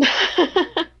 Yeah.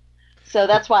 So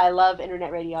that's why I love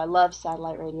internet radio. I love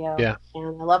satellite radio. Yeah.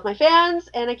 And I love my fans,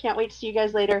 and I can't wait to see you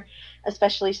guys later,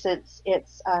 especially since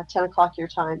it's 10 o'clock your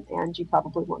time, and you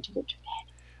probably want to go to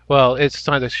bed. Well, it's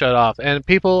time to shut off. And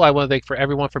people, I want to thank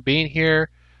everyone for being here.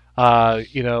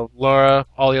 Laura,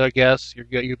 all the other guests,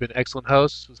 you've been excellent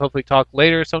hosts. We'll hopefully talk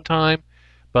later sometime.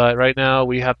 But right now,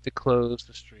 we have to close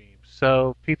the stream.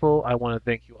 So, people, I want to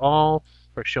thank you all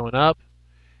for showing up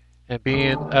and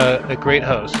being a great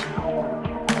host.